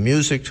given you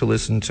music to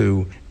listen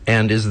to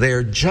and is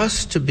there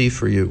just to be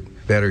for you?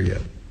 Better yet.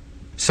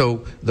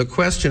 So the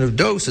question of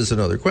dose is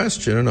another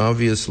question, and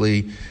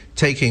obviously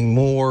taking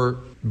more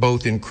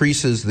both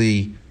increases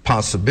the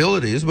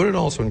possibilities, but it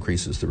also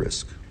increases the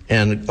risk.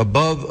 And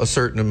above a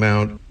certain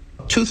amount,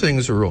 two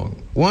things are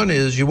wrong. One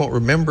is you won't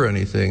remember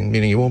anything,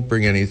 meaning you won't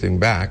bring anything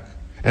back,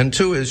 and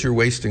two is you're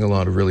wasting a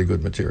lot of really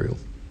good material.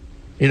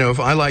 You know,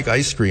 if I like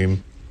ice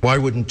cream, why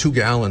wouldn't 2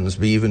 gallons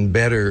be even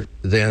better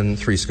than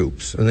 3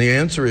 scoops? And the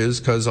answer is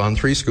because on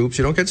 3 scoops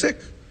you don't get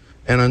sick.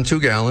 And on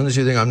 2 gallons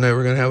you think, I'm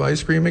never going to have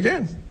ice cream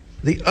again.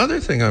 The other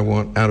thing I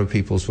want out of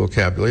people's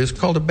vocabulary is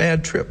called a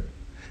bad trip.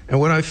 And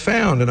what I've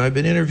found, and I've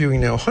been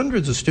interviewing now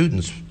hundreds of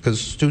students, because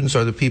students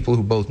are the people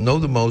who both know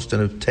the most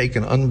and have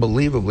taken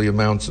unbelievably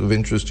amounts of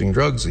interesting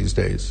drugs these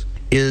days,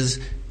 is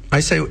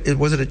I say,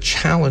 was it a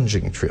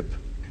challenging trip?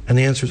 And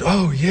the answer is,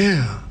 oh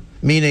yeah.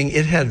 Meaning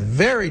it had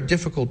very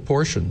difficult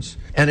portions,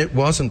 and it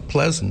wasn't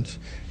pleasant,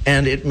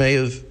 and it may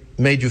have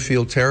made you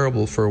feel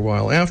terrible for a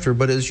while after,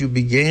 but as you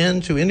began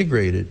to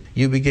integrate it,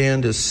 you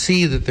began to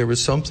see that there was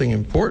something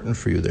important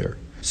for you there.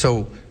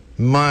 So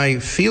my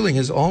feeling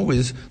is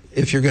always,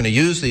 if you're going to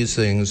use these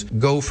things,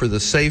 go for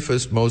the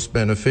safest, most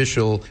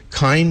beneficial,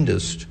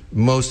 kindest,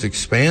 most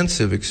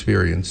expansive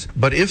experience.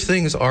 But if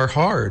things are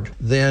hard,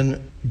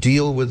 then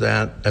deal with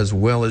that as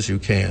well as you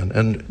can.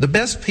 And the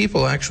best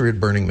people actually are at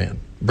Burning Man.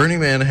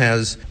 Burning Man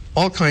has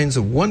all kinds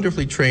of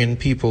wonderfully trained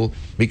people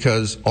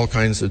because all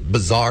kinds of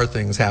bizarre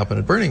things happen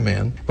at Burning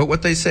Man. But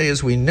what they say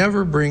is we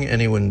never bring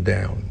anyone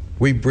down.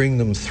 We bring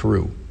them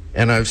through.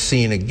 And I've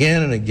seen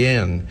again and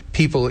again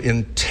people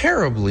in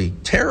terribly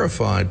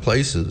terrified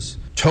places,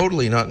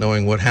 totally not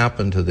knowing what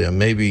happened to them.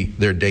 Maybe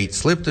their date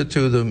slipped it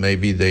to them.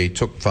 Maybe they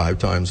took 5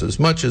 times as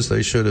much as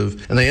they should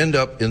have. And they end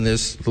up in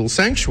this little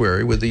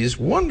sanctuary with these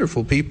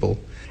wonderful people.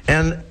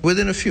 And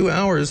within a few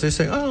hours, they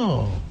say,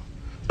 oh,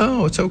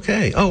 it's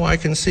okay. Oh, I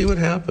can see what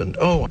happened.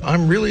 Oh,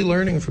 I'm really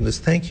learning from this.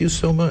 Thank you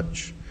so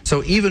much.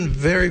 So even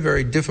very,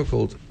 very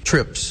difficult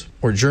trips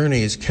or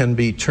journeys can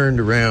be turned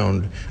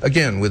around,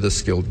 again, with a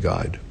skilled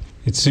guide.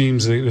 It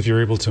seems that if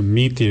you're able to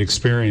meet the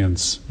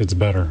experience, it's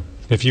better.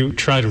 If you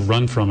try to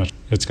run from it,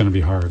 it's going to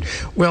be hard.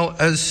 Well,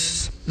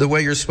 as the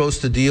way you're supposed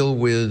to deal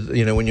with,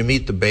 when you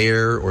meet the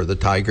bear or the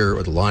tiger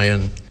or the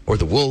lion or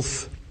the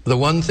wolf, the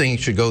one thing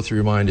that should go through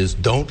your mind is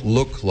don't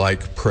look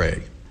like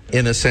prey.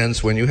 In a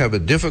sense, when you have a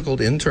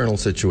difficult internal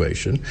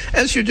situation,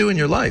 as you do in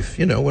your life,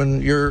 when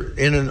you're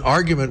in an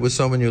argument with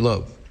someone you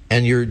love,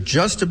 and you're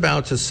just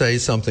about to say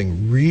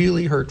something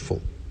really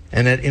hurtful,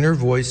 and that inner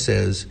voice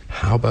says,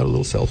 how about a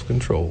little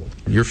self-control?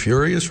 You're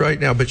furious right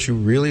now, but you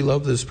really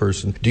love this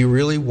person. Do you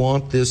really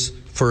want this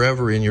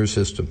forever in your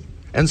system?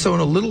 And so in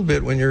a little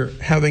bit, when you're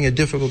having a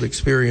difficult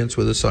experience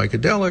with a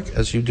psychedelic,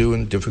 as you do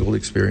in difficult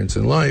experience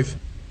in life,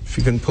 if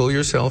you can pull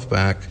yourself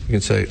back, you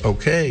can say,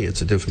 okay,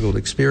 it's a difficult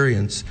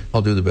experience.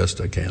 I'll do the best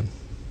I can.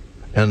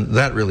 And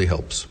that really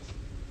helps.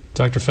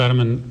 Dr.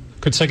 Fadiman,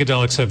 could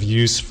psychedelics have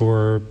use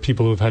for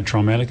people who have had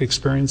traumatic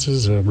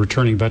experiences,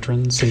 returning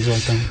veterans, things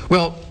like that?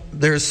 Well,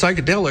 there's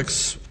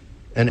psychedelics,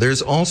 and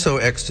there's also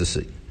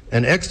ecstasy.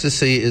 And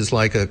ecstasy is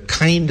like a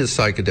kind of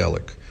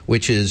psychedelic,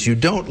 which is you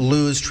don't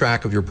lose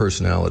track of your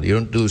personality, you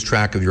don't lose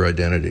track of your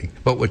identity.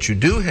 But what you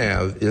do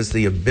have is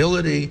the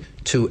ability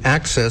to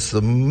access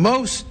the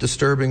most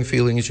disturbing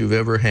feelings you've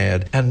ever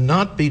had and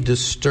not be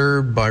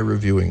disturbed by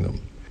reviewing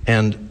them.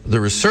 And the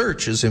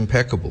research is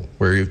impeccable,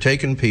 where you've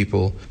taken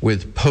people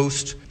with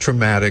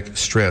post-traumatic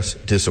stress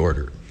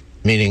disorder,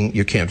 meaning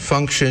you can't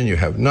function, you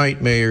have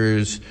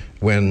nightmares.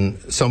 When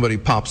somebody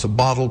pops a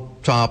bottle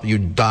top, you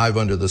dive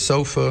under the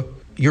sofa.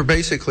 you're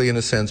basically, in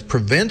a sense,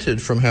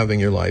 prevented from having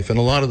your life. And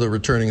a lot of the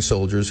returning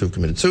soldiers who've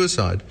committed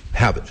suicide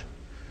have it.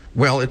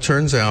 Well, it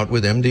turns out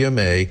with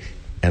MDMA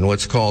and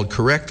what's called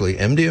correctly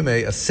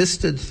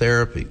MDMA-assisted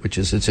therapy, which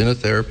is it's in a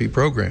therapy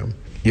program,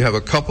 you have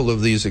a couple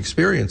of these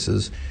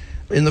experiences.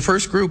 In the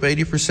first group,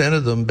 80%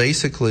 of them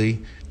basically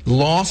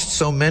lost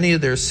so many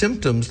of their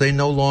symptoms they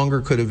no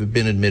longer could have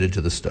been admitted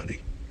to the study.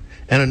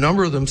 And a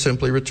number of them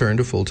simply returned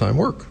to full-time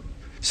work.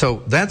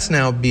 So that's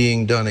now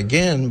being done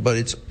again, but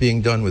it's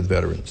being done with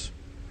veterans.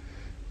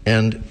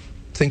 And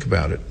think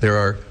about it. There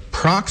are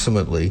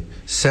approximately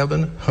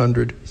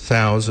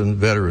 700,000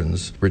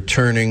 veterans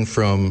returning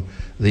from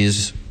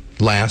these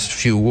last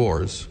few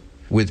wars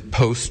with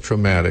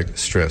post-traumatic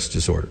stress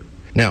disorder.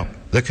 Now,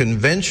 the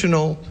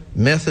conventional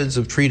methods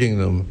of treating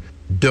them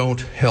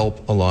don't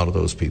help a lot of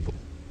those people.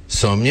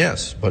 Some,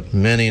 yes, but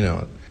many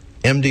not.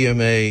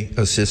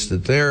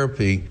 MDMA-assisted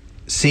therapy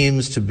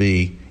seems to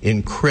be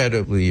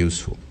incredibly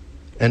useful.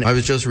 And I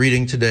was just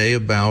reading today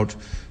about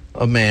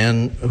a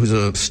man who's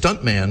a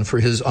stuntman for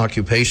his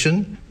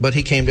occupation, but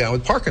he came down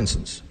with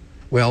Parkinson's.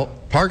 Well,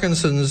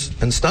 Parkinson's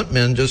and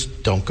stuntmen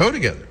just don't go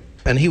together.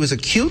 And he was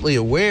acutely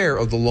aware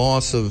of the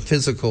loss of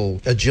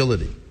physical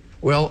agility.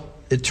 Well,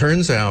 it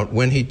turns out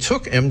when he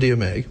took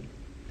MDMA,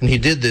 and he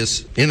did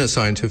this in a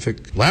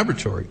scientific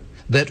laboratory,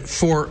 that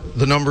for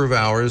the number of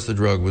hours the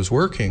drug was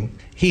working,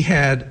 he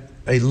had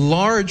a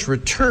large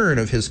return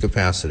of his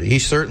capacity. He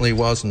certainly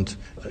wasn't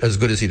as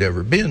good as he'd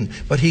ever been,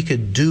 but he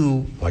could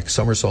do like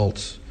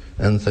somersaults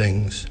and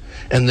things.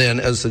 And then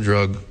as the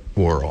drug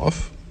wore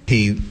off,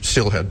 he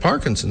still had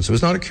Parkinson's. It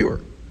was not a cure.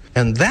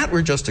 And that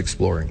we're just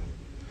exploring.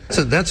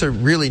 So that's a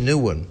really new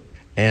one.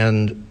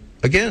 And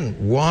again,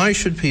 why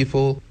should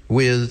people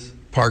with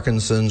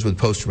Parkinson's, with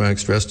post-traumatic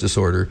stress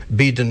disorder,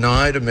 be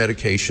denied a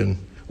medication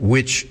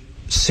which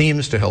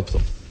seems to help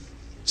them?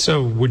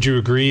 So would you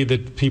agree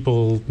that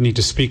people need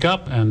to speak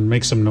up and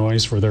make some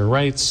noise for their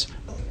rights?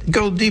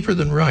 Go deeper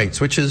than rights,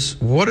 which is,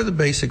 what are the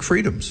basic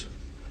freedoms?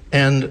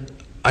 And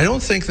I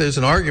don't think there's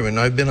an argument.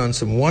 I've been on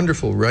some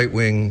wonderful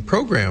right-wing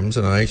programs,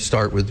 and I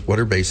start with what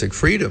are basic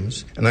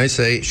freedoms. And I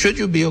say, should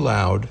you be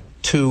allowed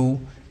to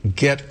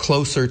get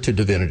closer to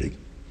divinity?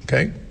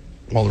 Okay?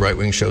 All the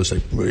right-wing shows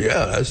say, well,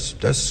 yeah,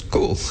 that's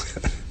cool.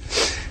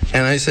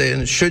 And I say,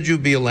 and should you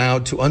be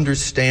allowed to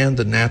understand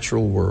the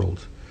natural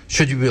world?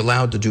 Should you be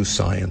allowed to do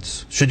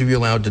science? Should you be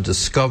allowed to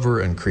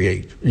discover and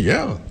create?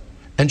 Yeah.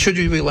 And should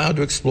you be allowed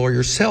to explore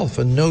yourself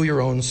and know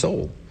your own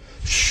soul?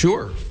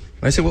 Sure.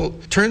 And I say, well,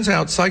 turns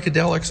out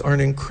psychedelics are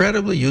an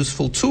incredibly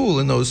useful tool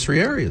in those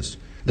three areas.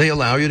 They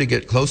allow you to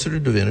get closer to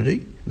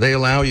divinity. They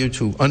allow you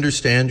to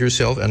understand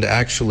yourself and to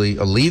actually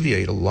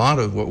alleviate a lot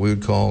of what we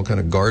would call kind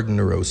of garden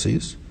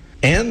neuroses.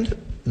 And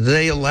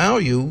they allow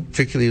you,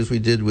 particularly as we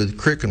did with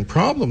Crick and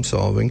problem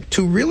solving,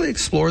 to really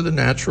explore the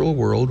natural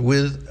world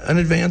with an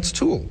advanced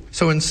tool.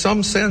 So in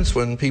some sense,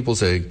 when people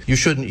say, you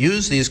shouldn't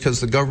use these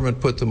because the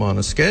government put them on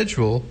a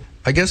schedule,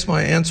 I guess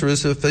my answer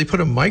is, if they put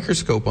a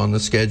microscope on the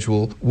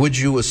schedule, would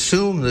you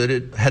assume that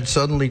it had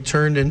suddenly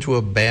turned into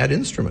a bad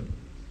instrument?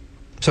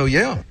 So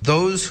yeah,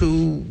 those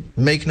who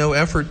make no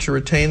effort to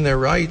retain their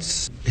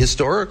rights,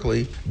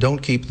 historically,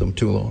 don't keep them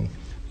too long.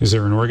 Is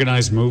there an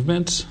organized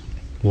movement,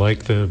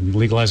 like the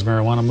legalized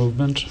marijuana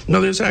movement?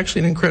 No, there's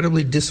actually an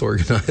incredibly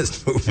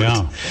disorganized movement.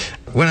 Yeah.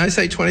 When I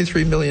say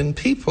 23 million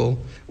people,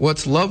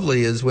 what's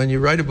lovely is when you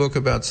write a book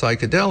about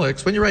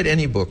psychedelics, when you write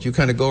any book, you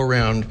kind of go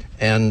around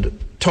and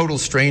total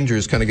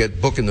strangers kind of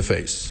get book in the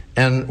face.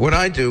 And what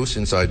I do,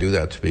 since I do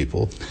that to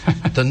people,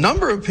 the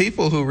number of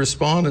people who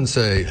respond and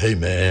say, hey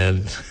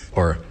man,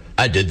 or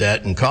I did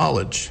that in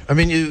college. I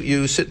mean,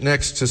 you sit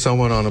next to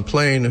someone on a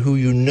plane who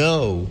you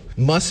know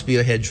must be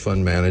a hedge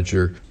fund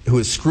manager who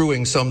is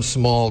screwing some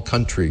small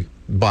country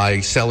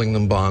by selling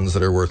them bonds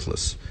that are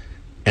worthless.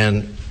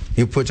 And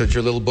you put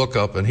your little book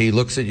up and he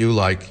looks at you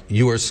like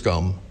you are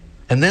scum.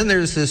 And then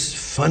there's this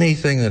funny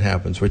thing that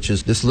happens, which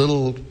is this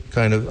little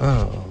kind of,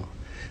 oh.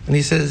 And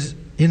he says,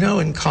 you know,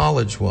 in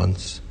college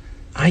once,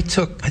 I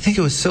think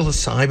it was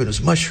psilocybin, it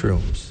was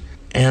mushrooms.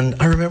 And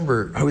I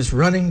remember I was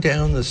running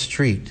down the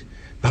street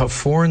about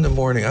 4 a.m.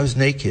 I was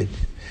naked,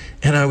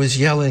 and I was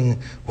yelling,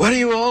 what are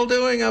you all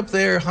doing up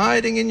there,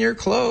 hiding in your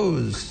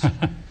clothes?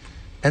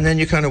 And then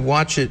you kind of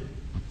watch it,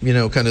 you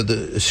know, kind of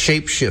the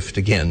shape shift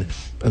again.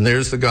 And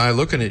there's the guy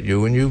looking at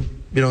you, and you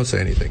don't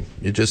say anything.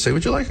 You just say,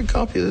 would you like a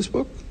copy of this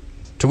book?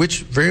 To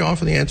which very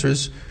often the answer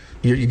is,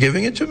 you're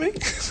giving it to me?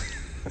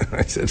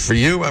 I said, for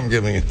you, I'm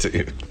giving it to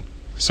you.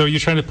 So you're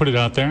trying to put it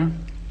out there.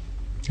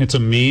 It's a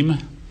meme.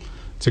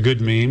 It's a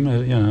good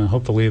meme.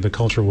 Hopefully the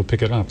culture will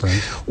pick it up,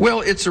 right? Well,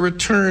 it's a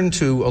return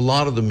to a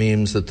lot of the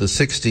memes that the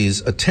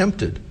 60s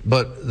attempted.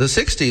 But the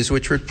 60s,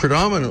 which were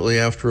predominantly,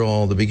 after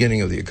all, the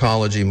beginning of the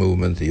ecology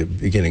movement, the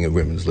beginning of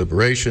women's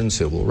liberation,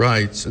 civil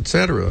rights,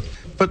 etc.,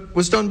 but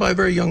was done by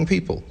very young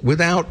people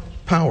without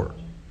power.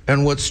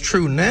 And what's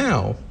true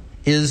now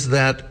is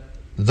that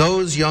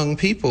those young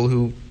people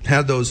who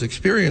had those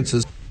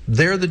experiences,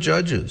 they're the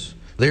judges.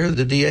 They're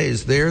the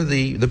DAs. They're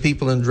the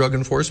people in Drug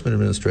Enforcement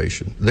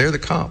Administration. They're the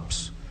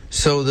cops.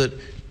 So that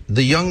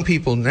the young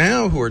people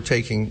now who are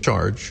taking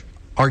charge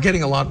are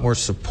getting a lot more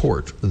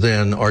support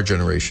than our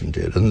generation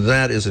did. And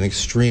that is an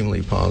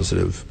extremely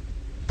positive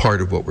part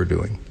of what we're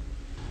doing.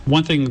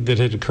 One thing that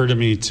had occurred to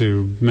me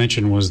to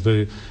mention was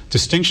the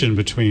distinction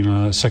between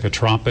a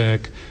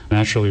psychotropic,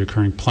 naturally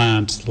occurring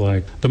plant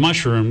like the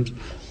mushroom,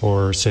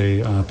 or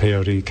say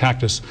peyote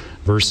cactus,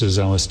 versus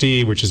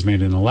LSD, which is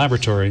made in a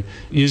laboratory.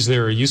 Is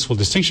there a useful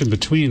distinction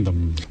between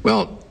them?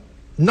 Well,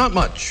 not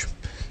much.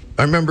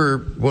 I remember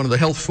one of the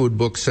health food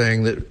books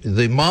saying that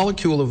the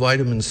molecule of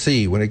vitamin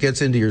C, when it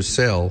gets into your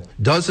cell,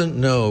 doesn't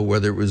know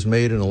whether it was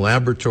made in a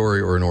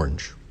laboratory or an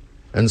orange.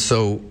 And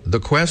so the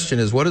question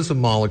is, what does the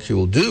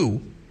molecule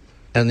do?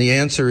 And the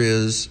answer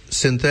is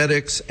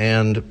synthetics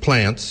and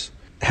plants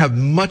have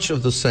much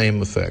of the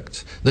same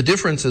effects. The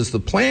difference is the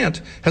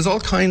plant has all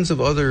kinds of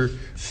other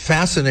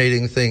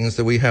fascinating things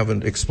that we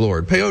haven't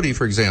explored. Peyote,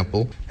 for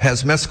example,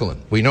 has mescaline.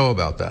 We know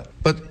about that.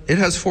 But it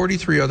has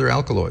 43 other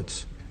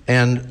alkaloids.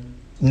 And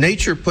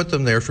nature put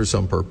them there for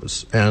some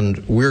purpose.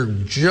 And we're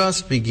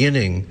just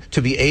beginning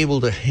to be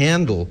able to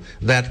handle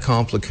that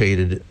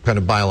complicated kind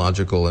of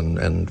biological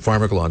and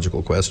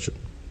pharmacological question.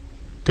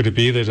 Could it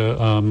be that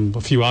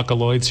a few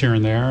alkaloids here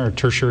and there, or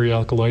tertiary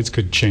alkaloids,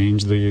 could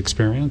change the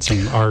experience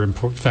and are in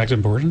fact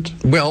important?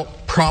 Well,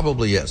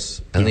 probably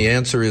yes. And the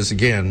answer is,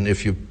 again,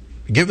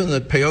 given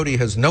that peyote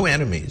has no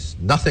enemies,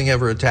 nothing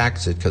ever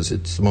attacks it because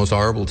it's the most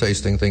horrible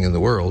tasting thing in the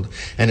world,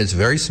 and it's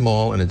very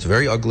small, and it's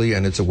very ugly,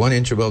 and it's 1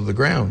 inch above the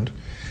ground,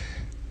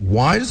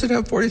 why does it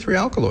have 43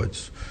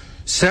 alkaloids?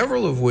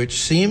 Several of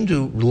which seem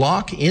to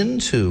lock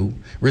into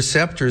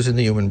receptors in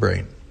the human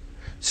brain.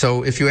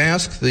 So if you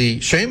ask the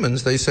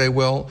shamans, they say,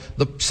 well,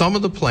 some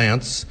of the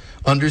plants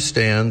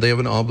understand they have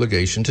an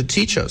obligation to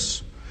teach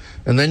us.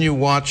 And then you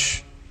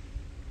watch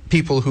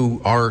people who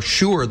are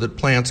sure that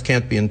plants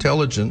can't be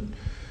intelligent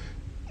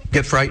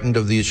get frightened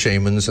of these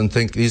shamans and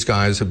think these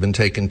guys have been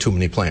taking too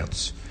many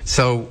plants.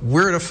 So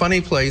we're at a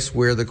funny place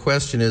where the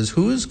question is,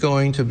 who's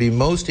going to be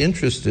most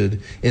interested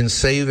in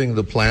saving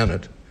the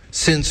planet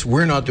since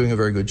we're not doing a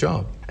very good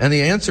job? And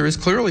the answer is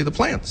clearly the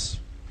plants.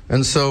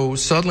 And so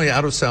suddenly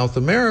out of South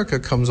America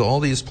comes all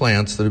these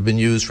plants that have been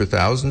used for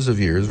thousands of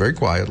years very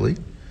quietly.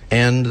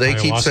 And they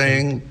keep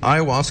saying,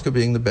 ayahuasca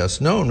being the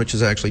best known, which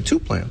is actually 2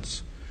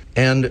 plants.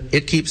 And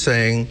it keeps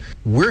saying,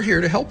 we're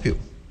here to help you.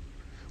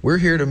 We're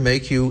here to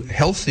make you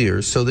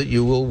healthier so that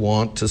you will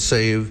want to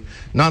save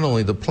not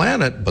only the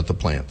planet, but the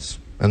plants.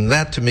 And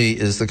that, to me,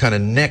 is the kind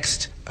of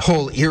next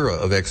whole era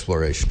of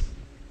exploration.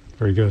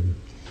 Very good.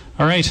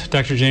 All right,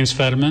 Dr. James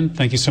Fadiman,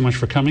 thank you so much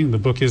for coming. The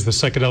book is The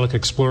Psychedelic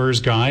Explorer's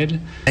Guide.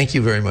 Thank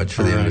you very much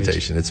for the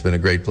invitation. It's been a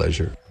great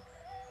pleasure.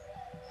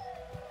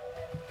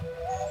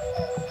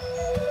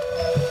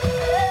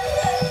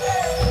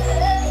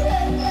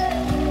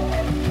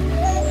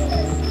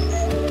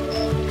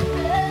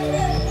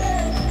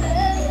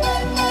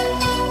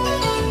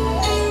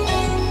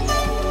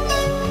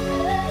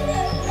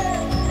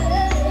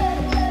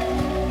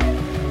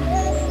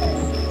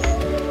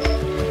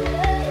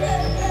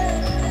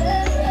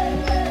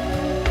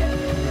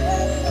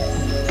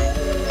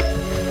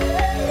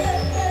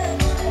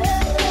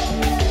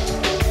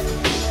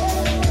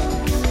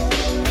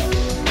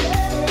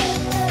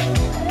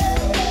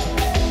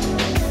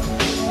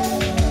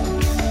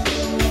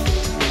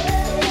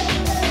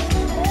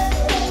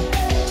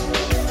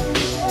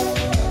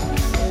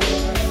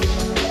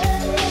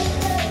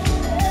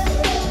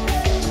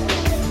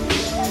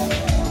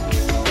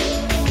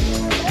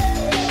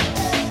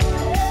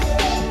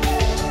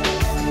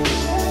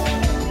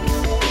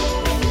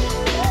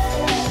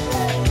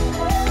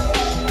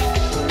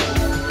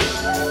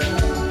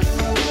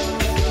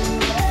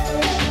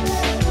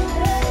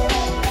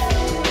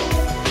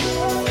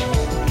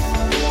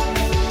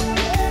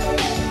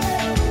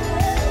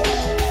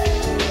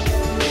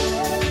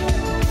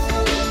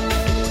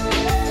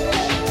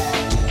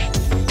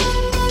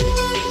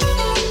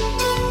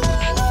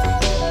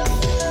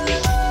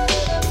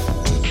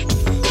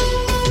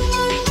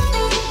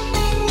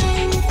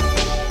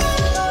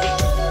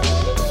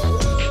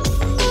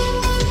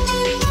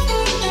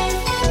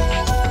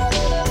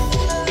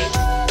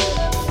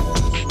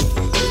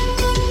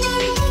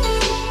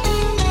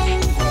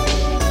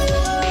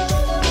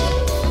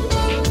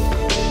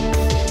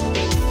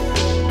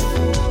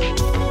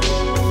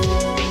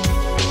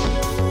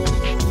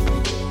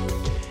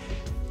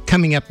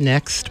 Coming up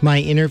next, my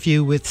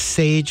interview with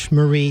Sage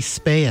Marie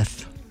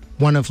Spaeth,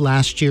 one of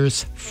last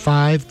year's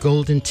 5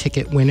 golden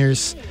ticket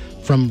winners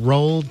from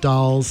Roald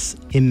Dahl's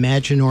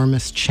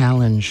Imaginormous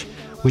Challenge,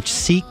 which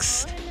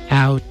seeks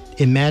out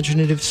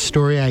imaginative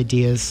story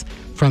ideas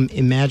from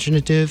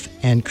imaginative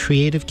and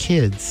creative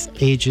kids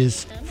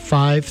ages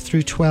 5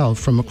 through 12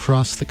 from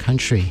across the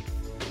country.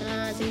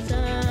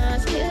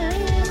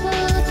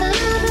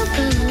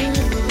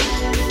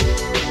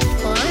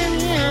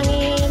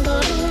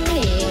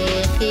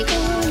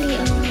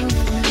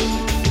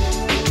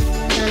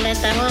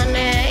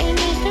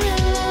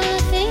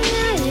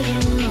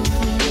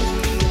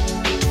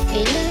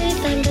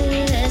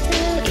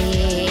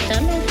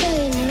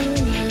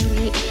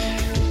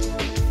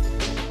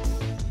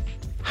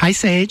 Hi,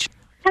 Sage.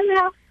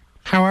 Hello.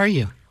 How are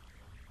you?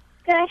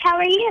 Good. How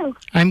are you?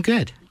 I'm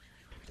good.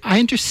 I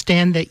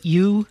understand that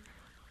you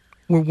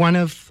were one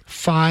of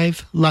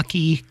 5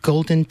 lucky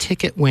golden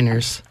ticket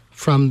winners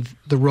from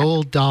the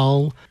Roald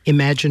Dahl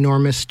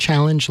Imaginormous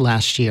Challenge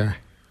last year.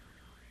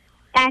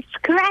 That's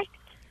correct.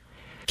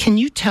 Can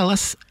you tell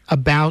us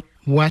about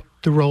what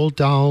the Roald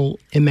Dahl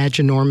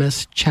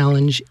Imaginormous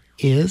Challenge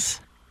is?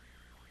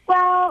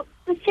 Well,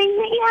 the thing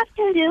that you have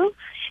to do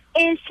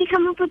is to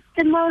come up with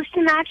the most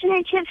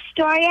imaginative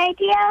story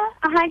idea,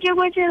 100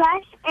 words or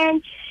less,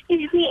 and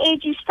you can be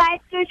ages 5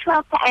 through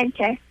 12 to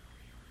enter.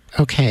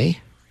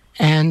 Okay.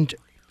 And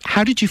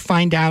how did you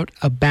find out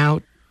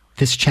about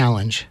this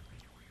challenge?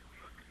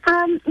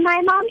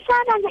 My mom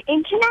saw it on the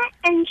internet,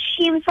 and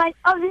she was like,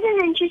 oh, this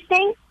is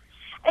interesting.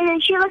 And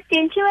then she looked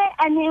into it,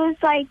 and it was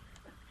like,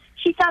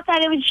 she thought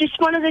that it was just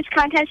one of those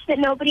contests that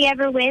nobody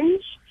ever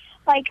wins.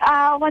 Like,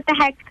 what the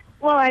heck,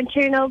 we'll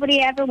enter,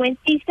 nobody ever wins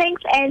these things,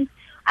 and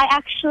I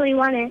actually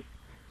won it.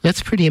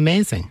 That's pretty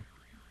amazing.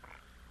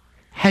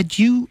 Had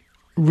you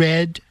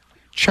read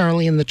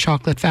Charlie and the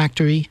Chocolate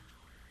Factory?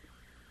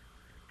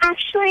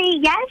 Actually,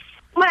 yes.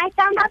 When I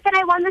found out that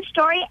I won the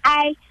story,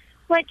 I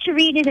went to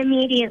read it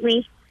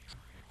immediately.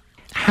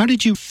 How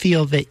did you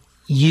feel that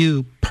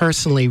you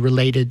personally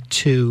related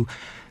to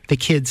the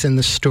kids in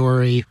the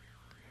story?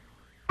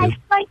 I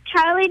liked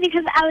Charlie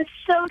because I was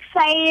so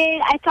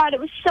excited. I thought it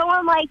was so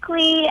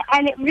unlikely,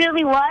 and it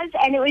really was,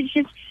 and it was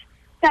just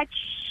such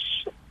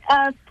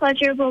a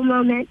pleasurable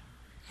moment.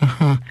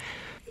 Uh-huh.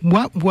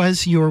 What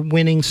was your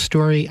winning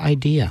story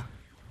idea?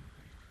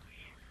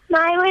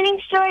 My winning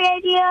story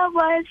idea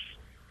was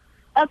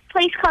a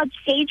place called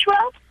Sage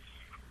World,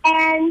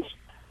 and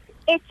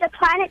it's a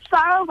planet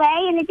far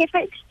away in a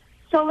different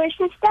solar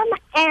system,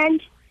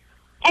 and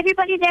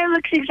everybody there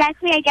looks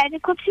exactly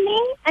identical to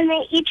me, and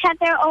they each have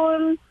their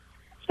own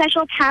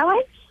special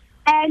talents,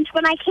 and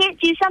when I can't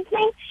do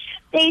something,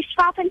 they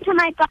swap into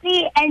my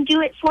body and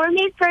do it for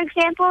me. For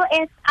example,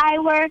 if I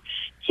were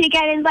to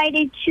get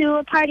invited to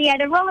a party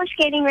at a roller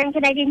skating rink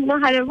and I didn't know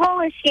how to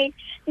roller skate,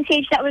 the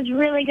Sage that was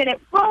really good at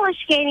roller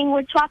skating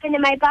would swap into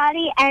my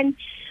body and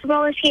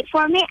roller skate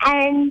for me,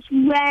 and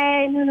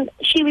when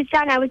she was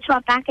done, I would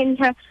swap back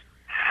into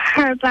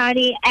her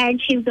body, and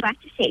she would go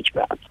back to Sage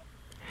World.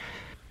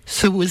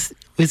 So was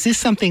this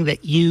something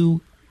that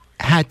you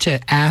had to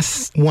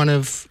ask one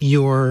of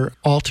your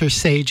alter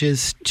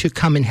sages to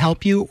come and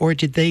help you, or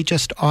did they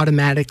just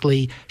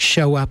automatically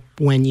show up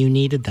when you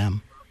needed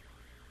them?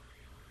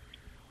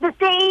 But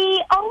they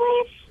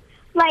always,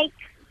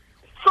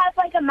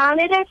 have, a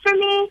monitor for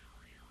me,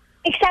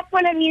 except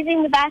when I'm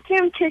using the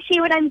bathroom to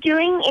see what I'm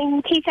doing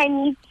in case I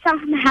need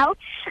some help.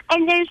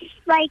 And there's,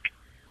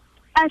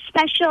 a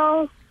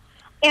special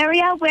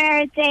area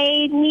where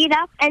they meet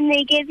up and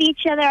they give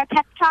each other a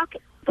pep talk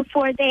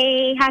before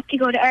they have to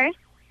go to Earth.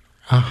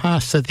 Uh-huh.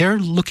 So they're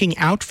looking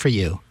out for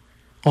you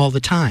all the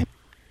time.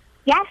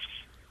 Yes.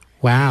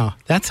 Wow.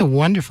 That's a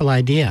wonderful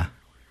idea.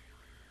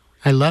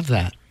 I love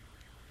that.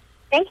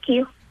 Thank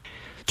you.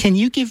 Can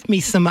you give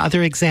me some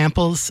other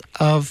examples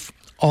of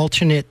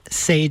alternate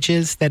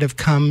sages that have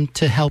come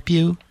to help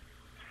you?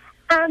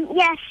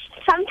 Yes,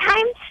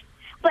 sometimes,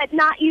 but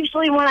not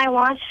usually when I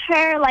want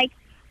her.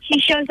 She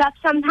shows up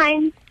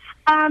sometimes.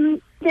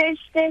 There's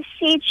this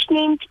sage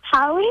named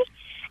Polly,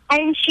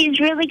 and she's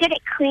really good at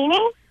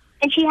cleaning,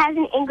 and she has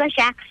an English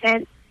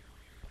accent.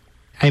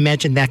 I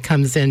imagine that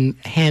comes in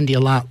handy a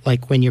lot,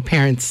 like when your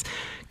parents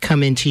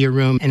come into your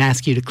room and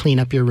ask you to clean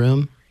up your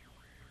room.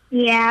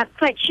 Yeah,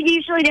 but she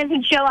usually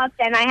doesn't show up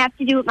then. I have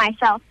to do it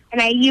myself,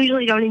 and I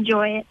usually don't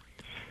enjoy it.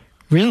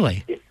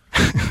 Really?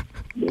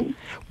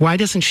 Why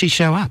doesn't she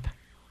show up?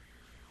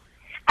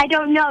 I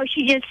don't know.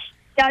 She just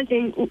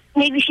doesn't.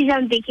 Maybe she's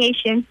on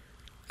vacation.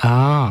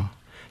 Oh,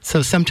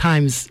 so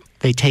sometimes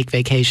they take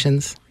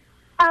vacations?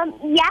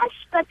 Yes,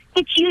 but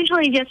it's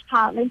usually just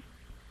Polly.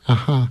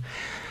 Uh-huh.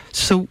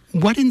 So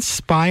what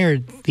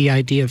inspired the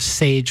idea of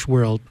Sage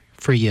World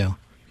for you?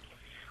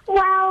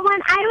 Well, when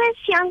I was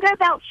younger,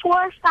 about 4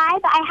 or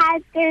 5, I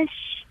had this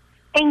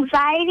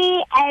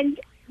anxiety and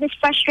this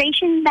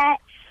frustration that,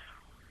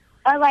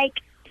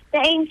 the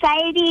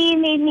anxiety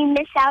made me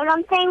miss out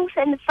on things,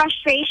 and the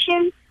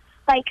frustration,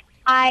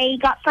 I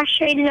got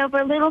frustrated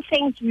over little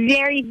things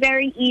very,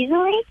 very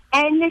easily.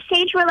 And the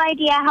Sage World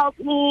idea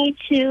helped me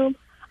to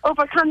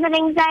overcome that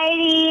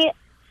anxiety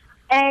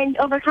and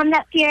overcome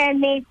that fear, and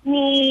made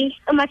me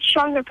a much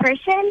stronger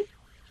person,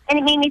 and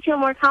it made me feel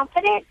more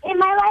confident in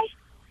my life.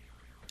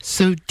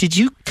 So did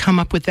you come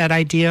up with that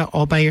idea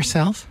all by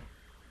yourself?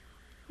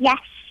 Yes.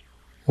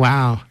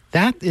 Wow,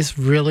 that is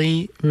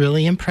really,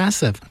 really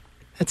impressive.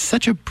 That's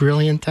such a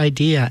brilliant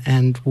idea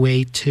and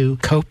way to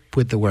cope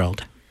with the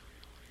world.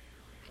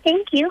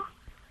 Thank you.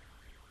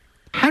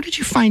 How did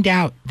you find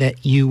out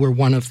that you were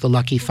one of the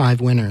lucky 5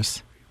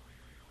 winners?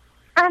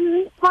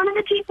 One of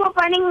the people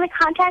running the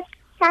contest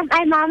sent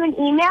my mom an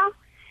email,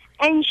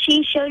 and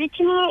she showed it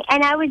to me,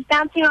 and I was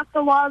bouncing off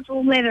the walls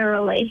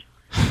literally.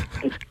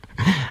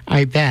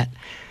 I bet.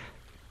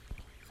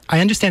 I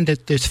understand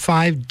that there's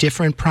 5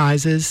 different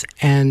prizes,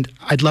 and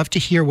I'd love to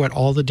hear what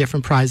all the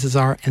different prizes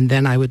are, and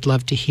then I would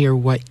love to hear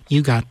what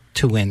you got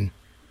to win.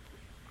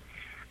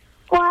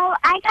 Well,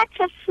 I got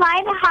to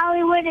fly to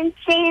Hollywood and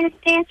stay in a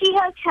fancy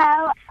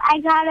hotel. I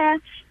got a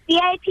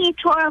VIP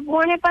tour of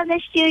Warner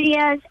Brothers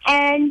Studios,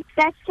 and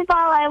best of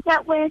all, I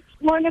went with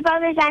Warner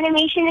Brothers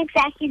animation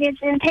executives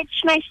and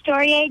pitched my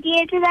story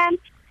idea to them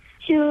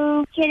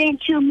to get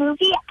into a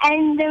movie.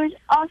 And there was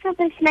also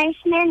this nice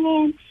man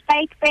named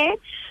Spike Brand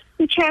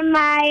who turned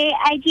my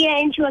idea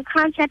into a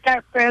concept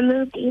art for a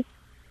movie.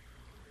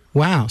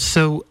 Wow.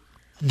 So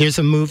there's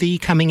a movie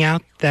coming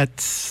out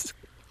that's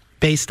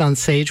based on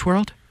Sage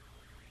World?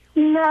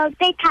 No,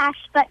 they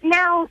passed, but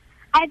now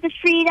I have the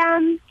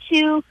freedom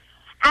to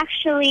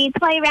actually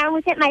play around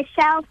with it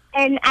myself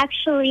and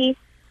actually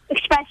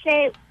express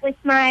it with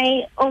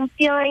my own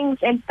feelings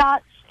and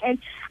thoughts. And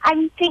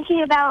I'm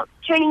thinking about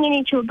turning it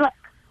into a book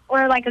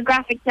or like a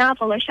graphic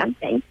novel or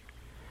something.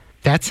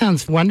 That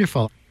sounds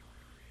wonderful.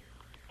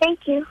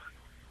 Thank you.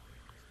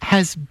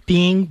 Has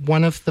being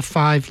one of the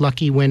 5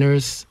 lucky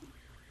winners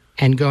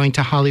and going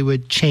to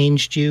Hollywood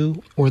changed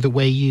you or the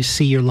way you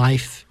see your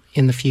life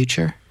in the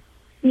future?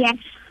 Yes.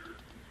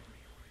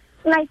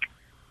 Like,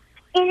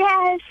 it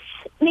has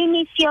made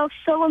me feel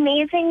so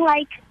amazing.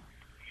 Like,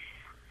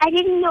 I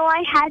didn't know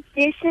I had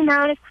this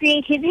amount of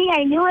creativity.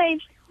 I knew I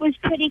was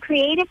pretty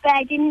creative, but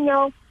I didn't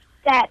know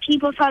that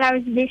people thought I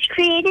was this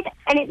creative,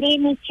 and it made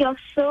me feel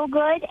so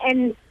good,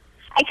 and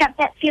I kept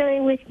that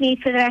feeling with me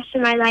for the rest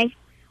of my life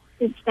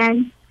since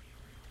then.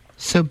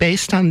 So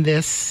based on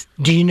this,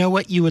 do you know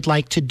what you would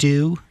like to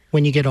do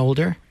when you get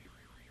older?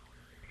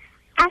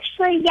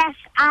 Actually, yes.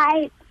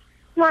 I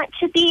want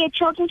to be a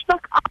children's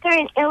book author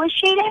and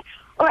illustrator,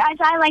 or as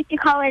I like to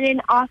call it,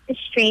 an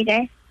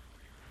offistrator.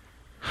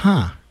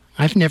 Huh.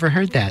 I've never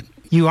heard that.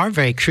 You are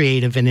very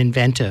creative and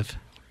inventive.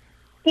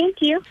 Thank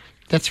you.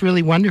 That's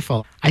really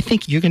wonderful. I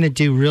think you're going to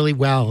do really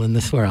well in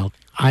this world.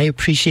 I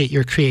appreciate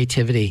your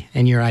creativity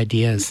and your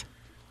ideas.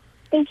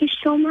 Thank you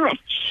so much.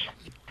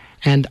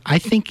 And I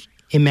think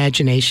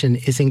imagination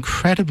is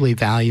incredibly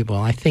valuable.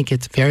 I think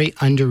it's very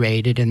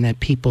underrated and that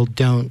people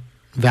don't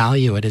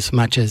value it as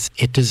much as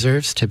it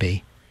deserves to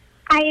be.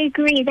 I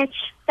agree.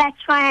 That's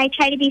why I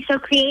try to be so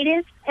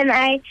creative, and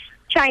I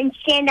try and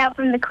stand out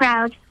from the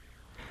crowd.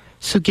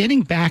 So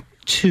getting back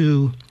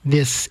to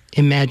this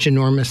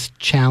Imaginormous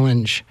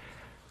challenge,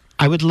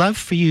 I would love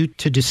for you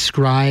to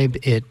describe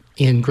it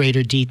in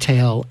greater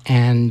detail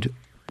and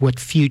what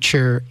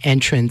future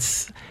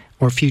entrants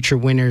or future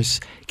winners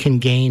can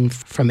gain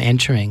from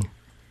entering.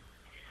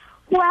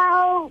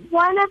 Well,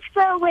 one of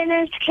the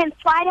winners can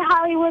fly to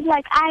Hollywood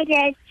like I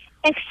did,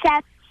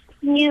 except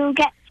you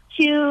get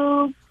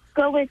to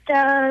go with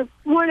the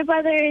Warner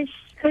Brothers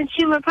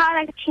consumer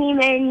product team,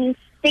 and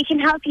they can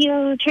help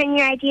you turn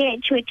your idea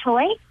into a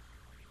toy.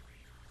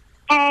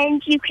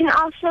 And you can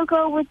also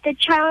go with the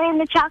Charlie and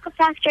the Chocolate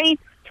Factory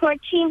tour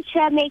team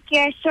to make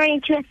your story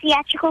into a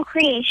theatrical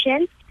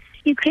creation.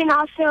 You can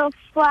also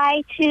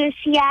fly to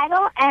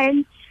Seattle,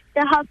 and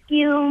they'll help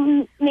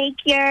you make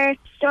your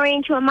story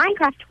into a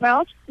Minecraft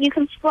world. You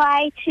can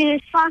fly to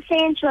Los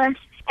Angeles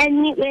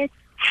and meet with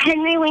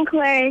Henry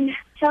Winkler, and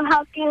he'll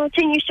help you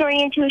turn your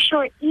story into a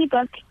short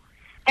ebook.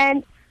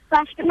 And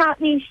last but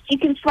not least, you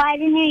can fly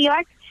to New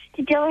York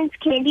to Dylan's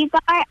Candy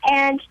Bar,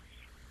 and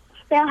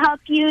they'll help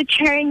you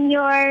turn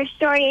your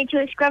story into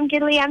a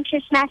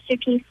scrumdiddlyumptious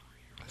masterpiece.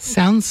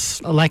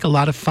 Sounds like a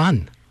lot of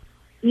fun.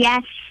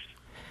 Yes.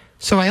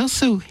 So I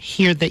also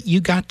hear that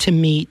you got to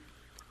meet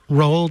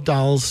Roald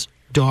Dahl's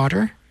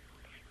daughter?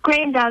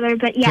 Granddaughter,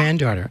 but yeah.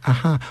 Granddaughter,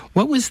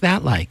 What was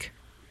that like?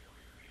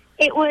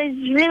 It was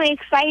really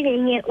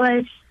exciting. It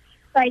was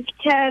like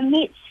to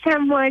meet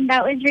someone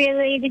that was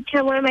related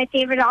to one of my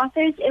favorite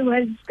authors. It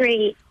was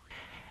great.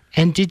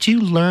 And did you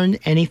learn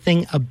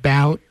anything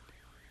about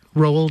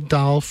Roald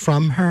Dahl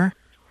from her?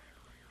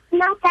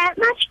 Not that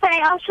much, but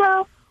I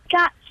also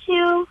got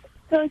to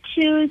go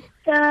to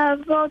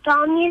the Roald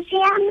Dahl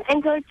Museum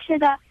and go to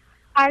the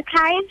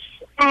archives,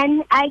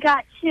 and I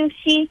got to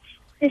see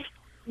this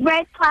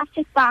red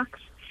plastic box.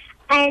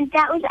 And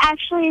that was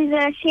actually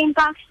the same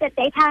box that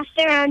they passed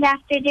around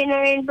after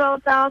dinner in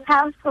Roald Dahl's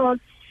household,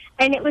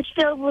 and it was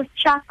filled with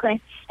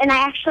chocolates. And I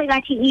actually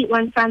got to eat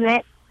one from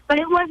it, but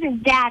it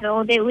wasn't that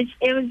old. It was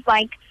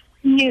like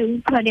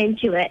new put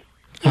into it.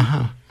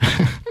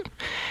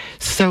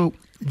 So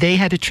they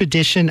had a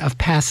tradition of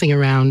passing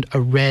around a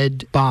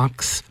red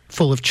box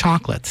full of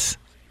chocolates.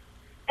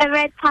 A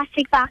red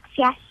plastic box,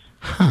 yes.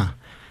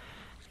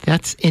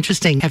 That's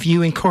interesting. Have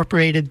you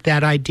incorporated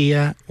that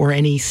idea or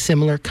any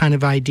similar kind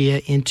of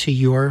idea into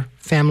your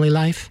family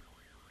life?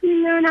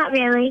 No, not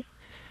really.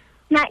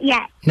 Not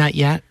yet. Not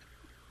yet?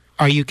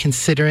 Are you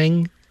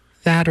considering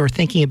that or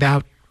thinking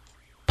about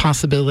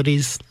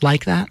possibilities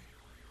like that?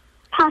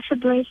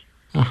 Possibly.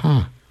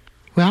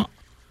 Well,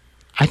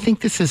 I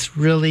think this is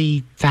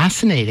really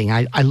fascinating.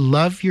 I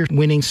love your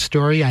winning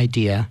story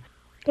idea.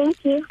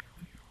 Thank you.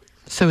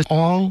 So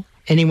all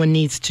anyone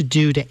needs to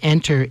do to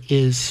enter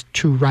is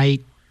to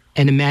write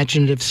an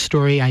imaginative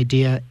story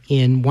idea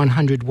in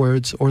 100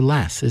 words or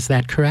less. Is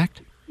that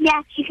correct?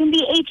 Yes, you can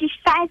be ages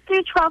 5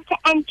 through 12 to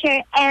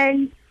enter,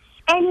 and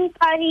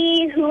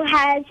anybody who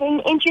has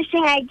an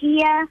interesting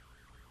idea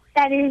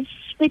that is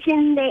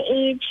within the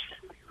age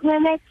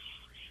limits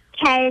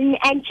can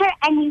enter.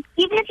 And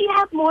even if you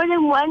have more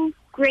than one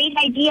great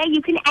idea,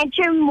 you can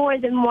enter more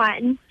than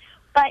one.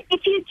 But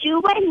if you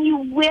do win, you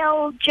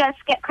will just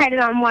get credit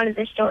on one of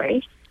the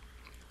stories.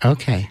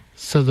 Okay,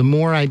 so the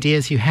more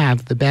ideas you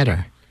have, the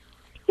better.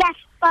 Yes,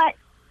 but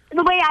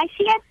the way I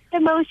see it, the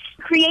most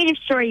creative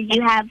stories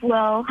you have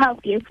will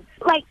help you.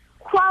 Like,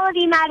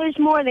 quality matters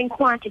more than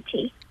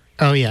quantity.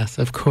 Oh, yes,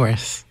 of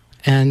course.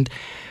 And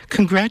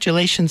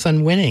congratulations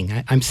on winning.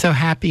 I'm so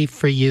happy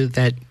for you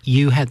that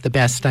you had the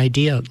best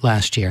idea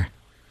last year.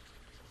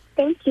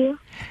 Thank you.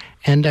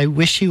 And I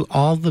wish you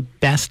all the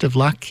best of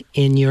luck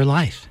in your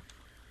life.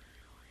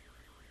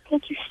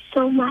 Thank you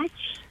so much.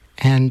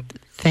 And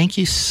thank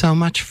you so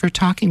much for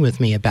talking with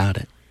me about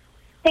it.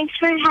 Thanks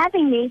for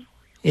having me.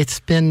 It's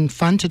been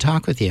fun to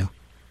talk with you.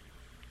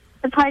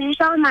 The pleasure's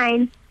all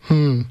mine.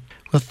 Well,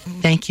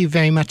 thank you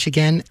very much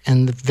again,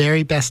 and the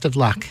very best of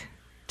luck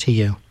to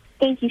you.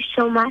 Thank you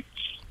so much.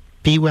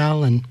 Be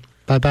well, and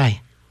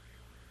bye-bye.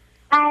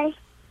 Bye.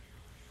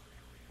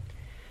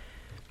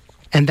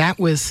 And that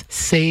was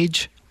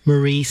Sage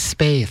Marie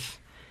Spaeth.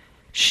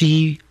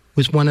 She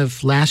was one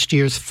of last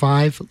year's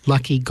 5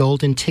 lucky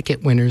golden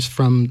ticket winners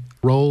from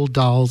Roald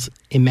Dahl's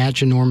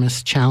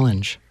Imaginormous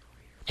Challenge.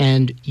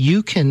 And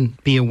you can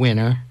be a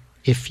winner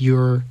if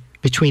you're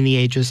between the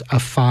ages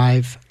of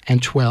 5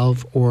 and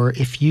 12, or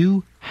if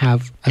you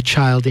have a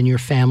child in your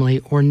family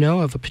or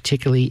know of a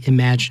particularly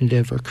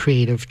imaginative or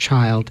creative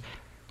child.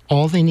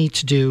 All they need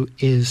to do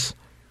is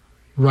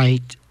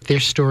write their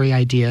story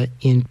idea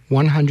in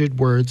 100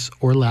 words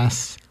or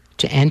less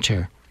to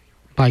enter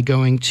by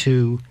going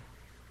to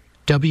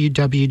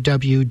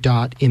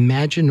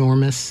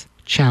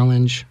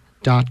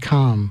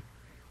www.imaginormouschallenge.com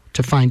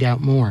to find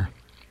out more.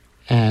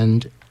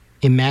 And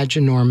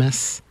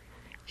Imaginormous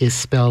is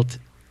spelled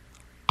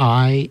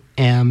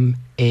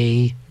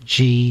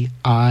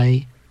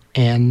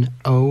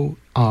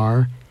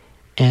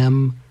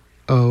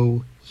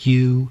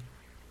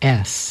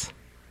IMAGINORMOUS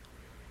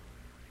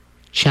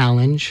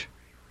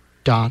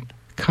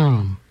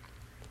challenge.com.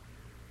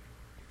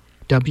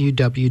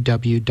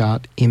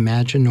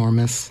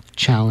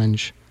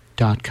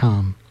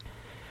 www.imaginormouschallenge.com.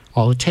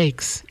 All it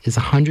takes is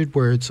 100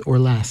 words or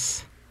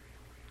less.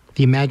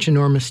 The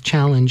Imaginormous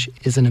Challenge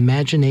is an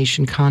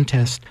imagination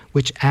contest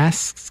which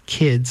asks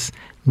kids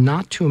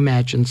not to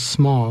imagine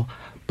small,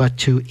 but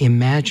to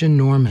imagine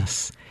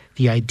enormous.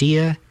 The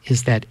idea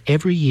is that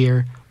every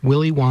year,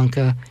 Willy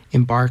Wonka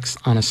embarks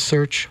on a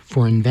search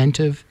for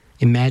inventive,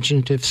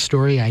 imaginative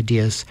story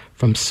ideas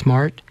from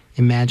smart,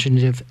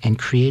 imaginative, and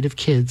creative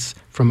kids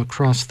from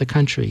across the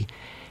country.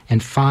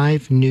 And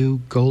 5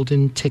 new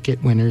golden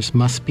ticket winners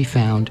must be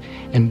found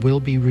and will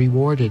be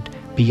rewarded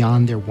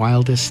beyond their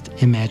wildest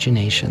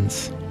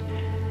imaginations,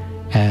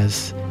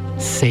 as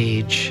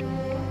Sage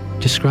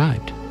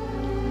described.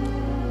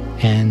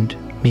 And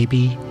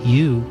maybe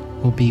you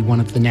will be one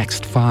of the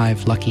next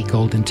 5 lucky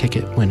golden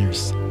ticket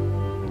winners.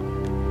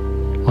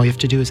 All you have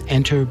to do is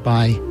enter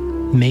by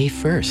May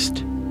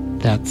 1st.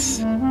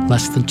 That's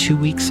less than 2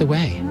 weeks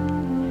away.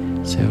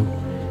 So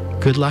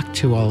good luck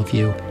to all of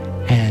you,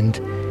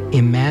 and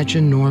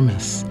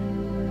Imaginormous.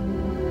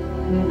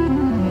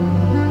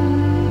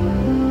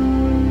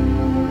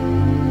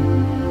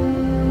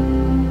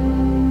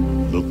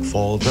 Look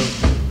for the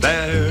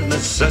bare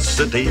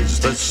necessities,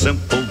 the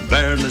simple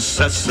bare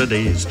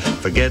necessities.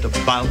 Forget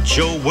about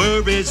your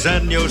worries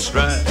and your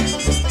strife.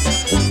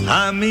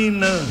 I mean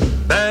the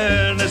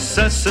bare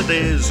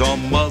necessities are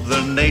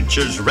Mother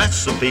Nature's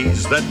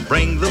recipes that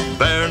bring the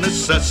bare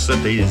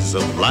necessities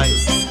of life.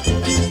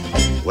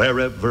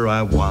 Wherever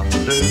I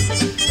wander,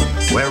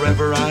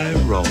 wherever I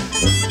roam,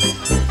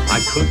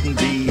 I couldn't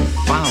be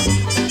found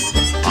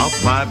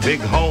off my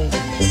big home.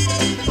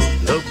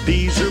 The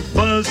bees are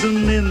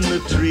buzzing in the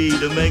tree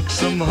to make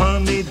some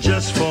honey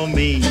just for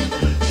me.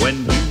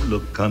 When you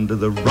look under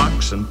the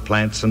rocks and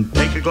plants and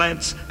take a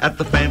glance at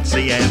the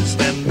fancy ants,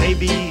 then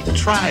maybe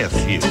try a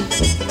few.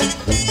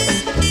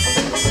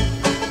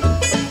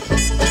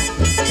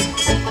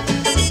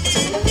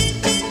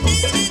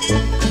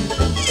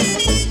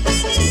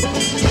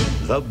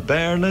 The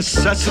bare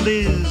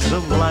necessities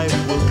of life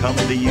will come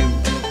to you.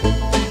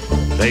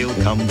 They'll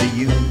come to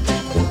you.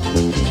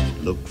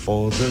 Look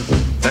for the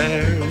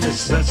bare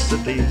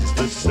necessities,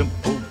 the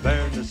simple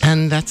bare necessities.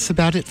 And that's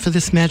about it for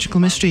this Magical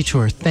Mystery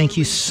Tour. Thank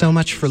you so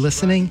much for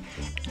listening.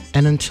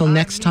 And until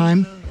next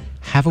time,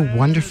 have a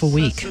wonderful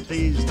week.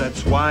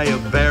 That's why a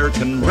bear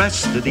can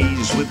rest at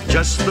ease with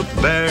just the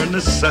bare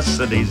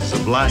necessities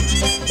of life.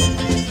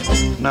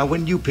 Now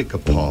when you pick a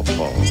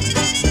pawpaw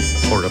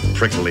or a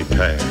prickly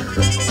pear,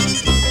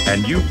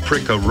 and you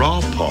prick a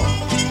raw paw,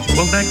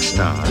 Well, next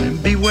time,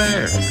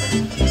 beware.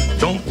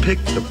 Don't pick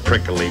the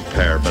prickly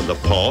pear by the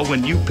paw.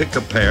 When you pick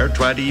a pear,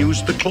 try to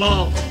use the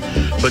claw.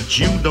 But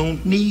you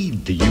don't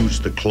need to use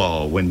the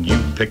claw when you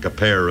pick a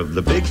pear of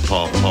the big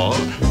paw.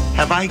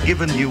 Have I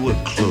given you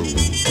a clue?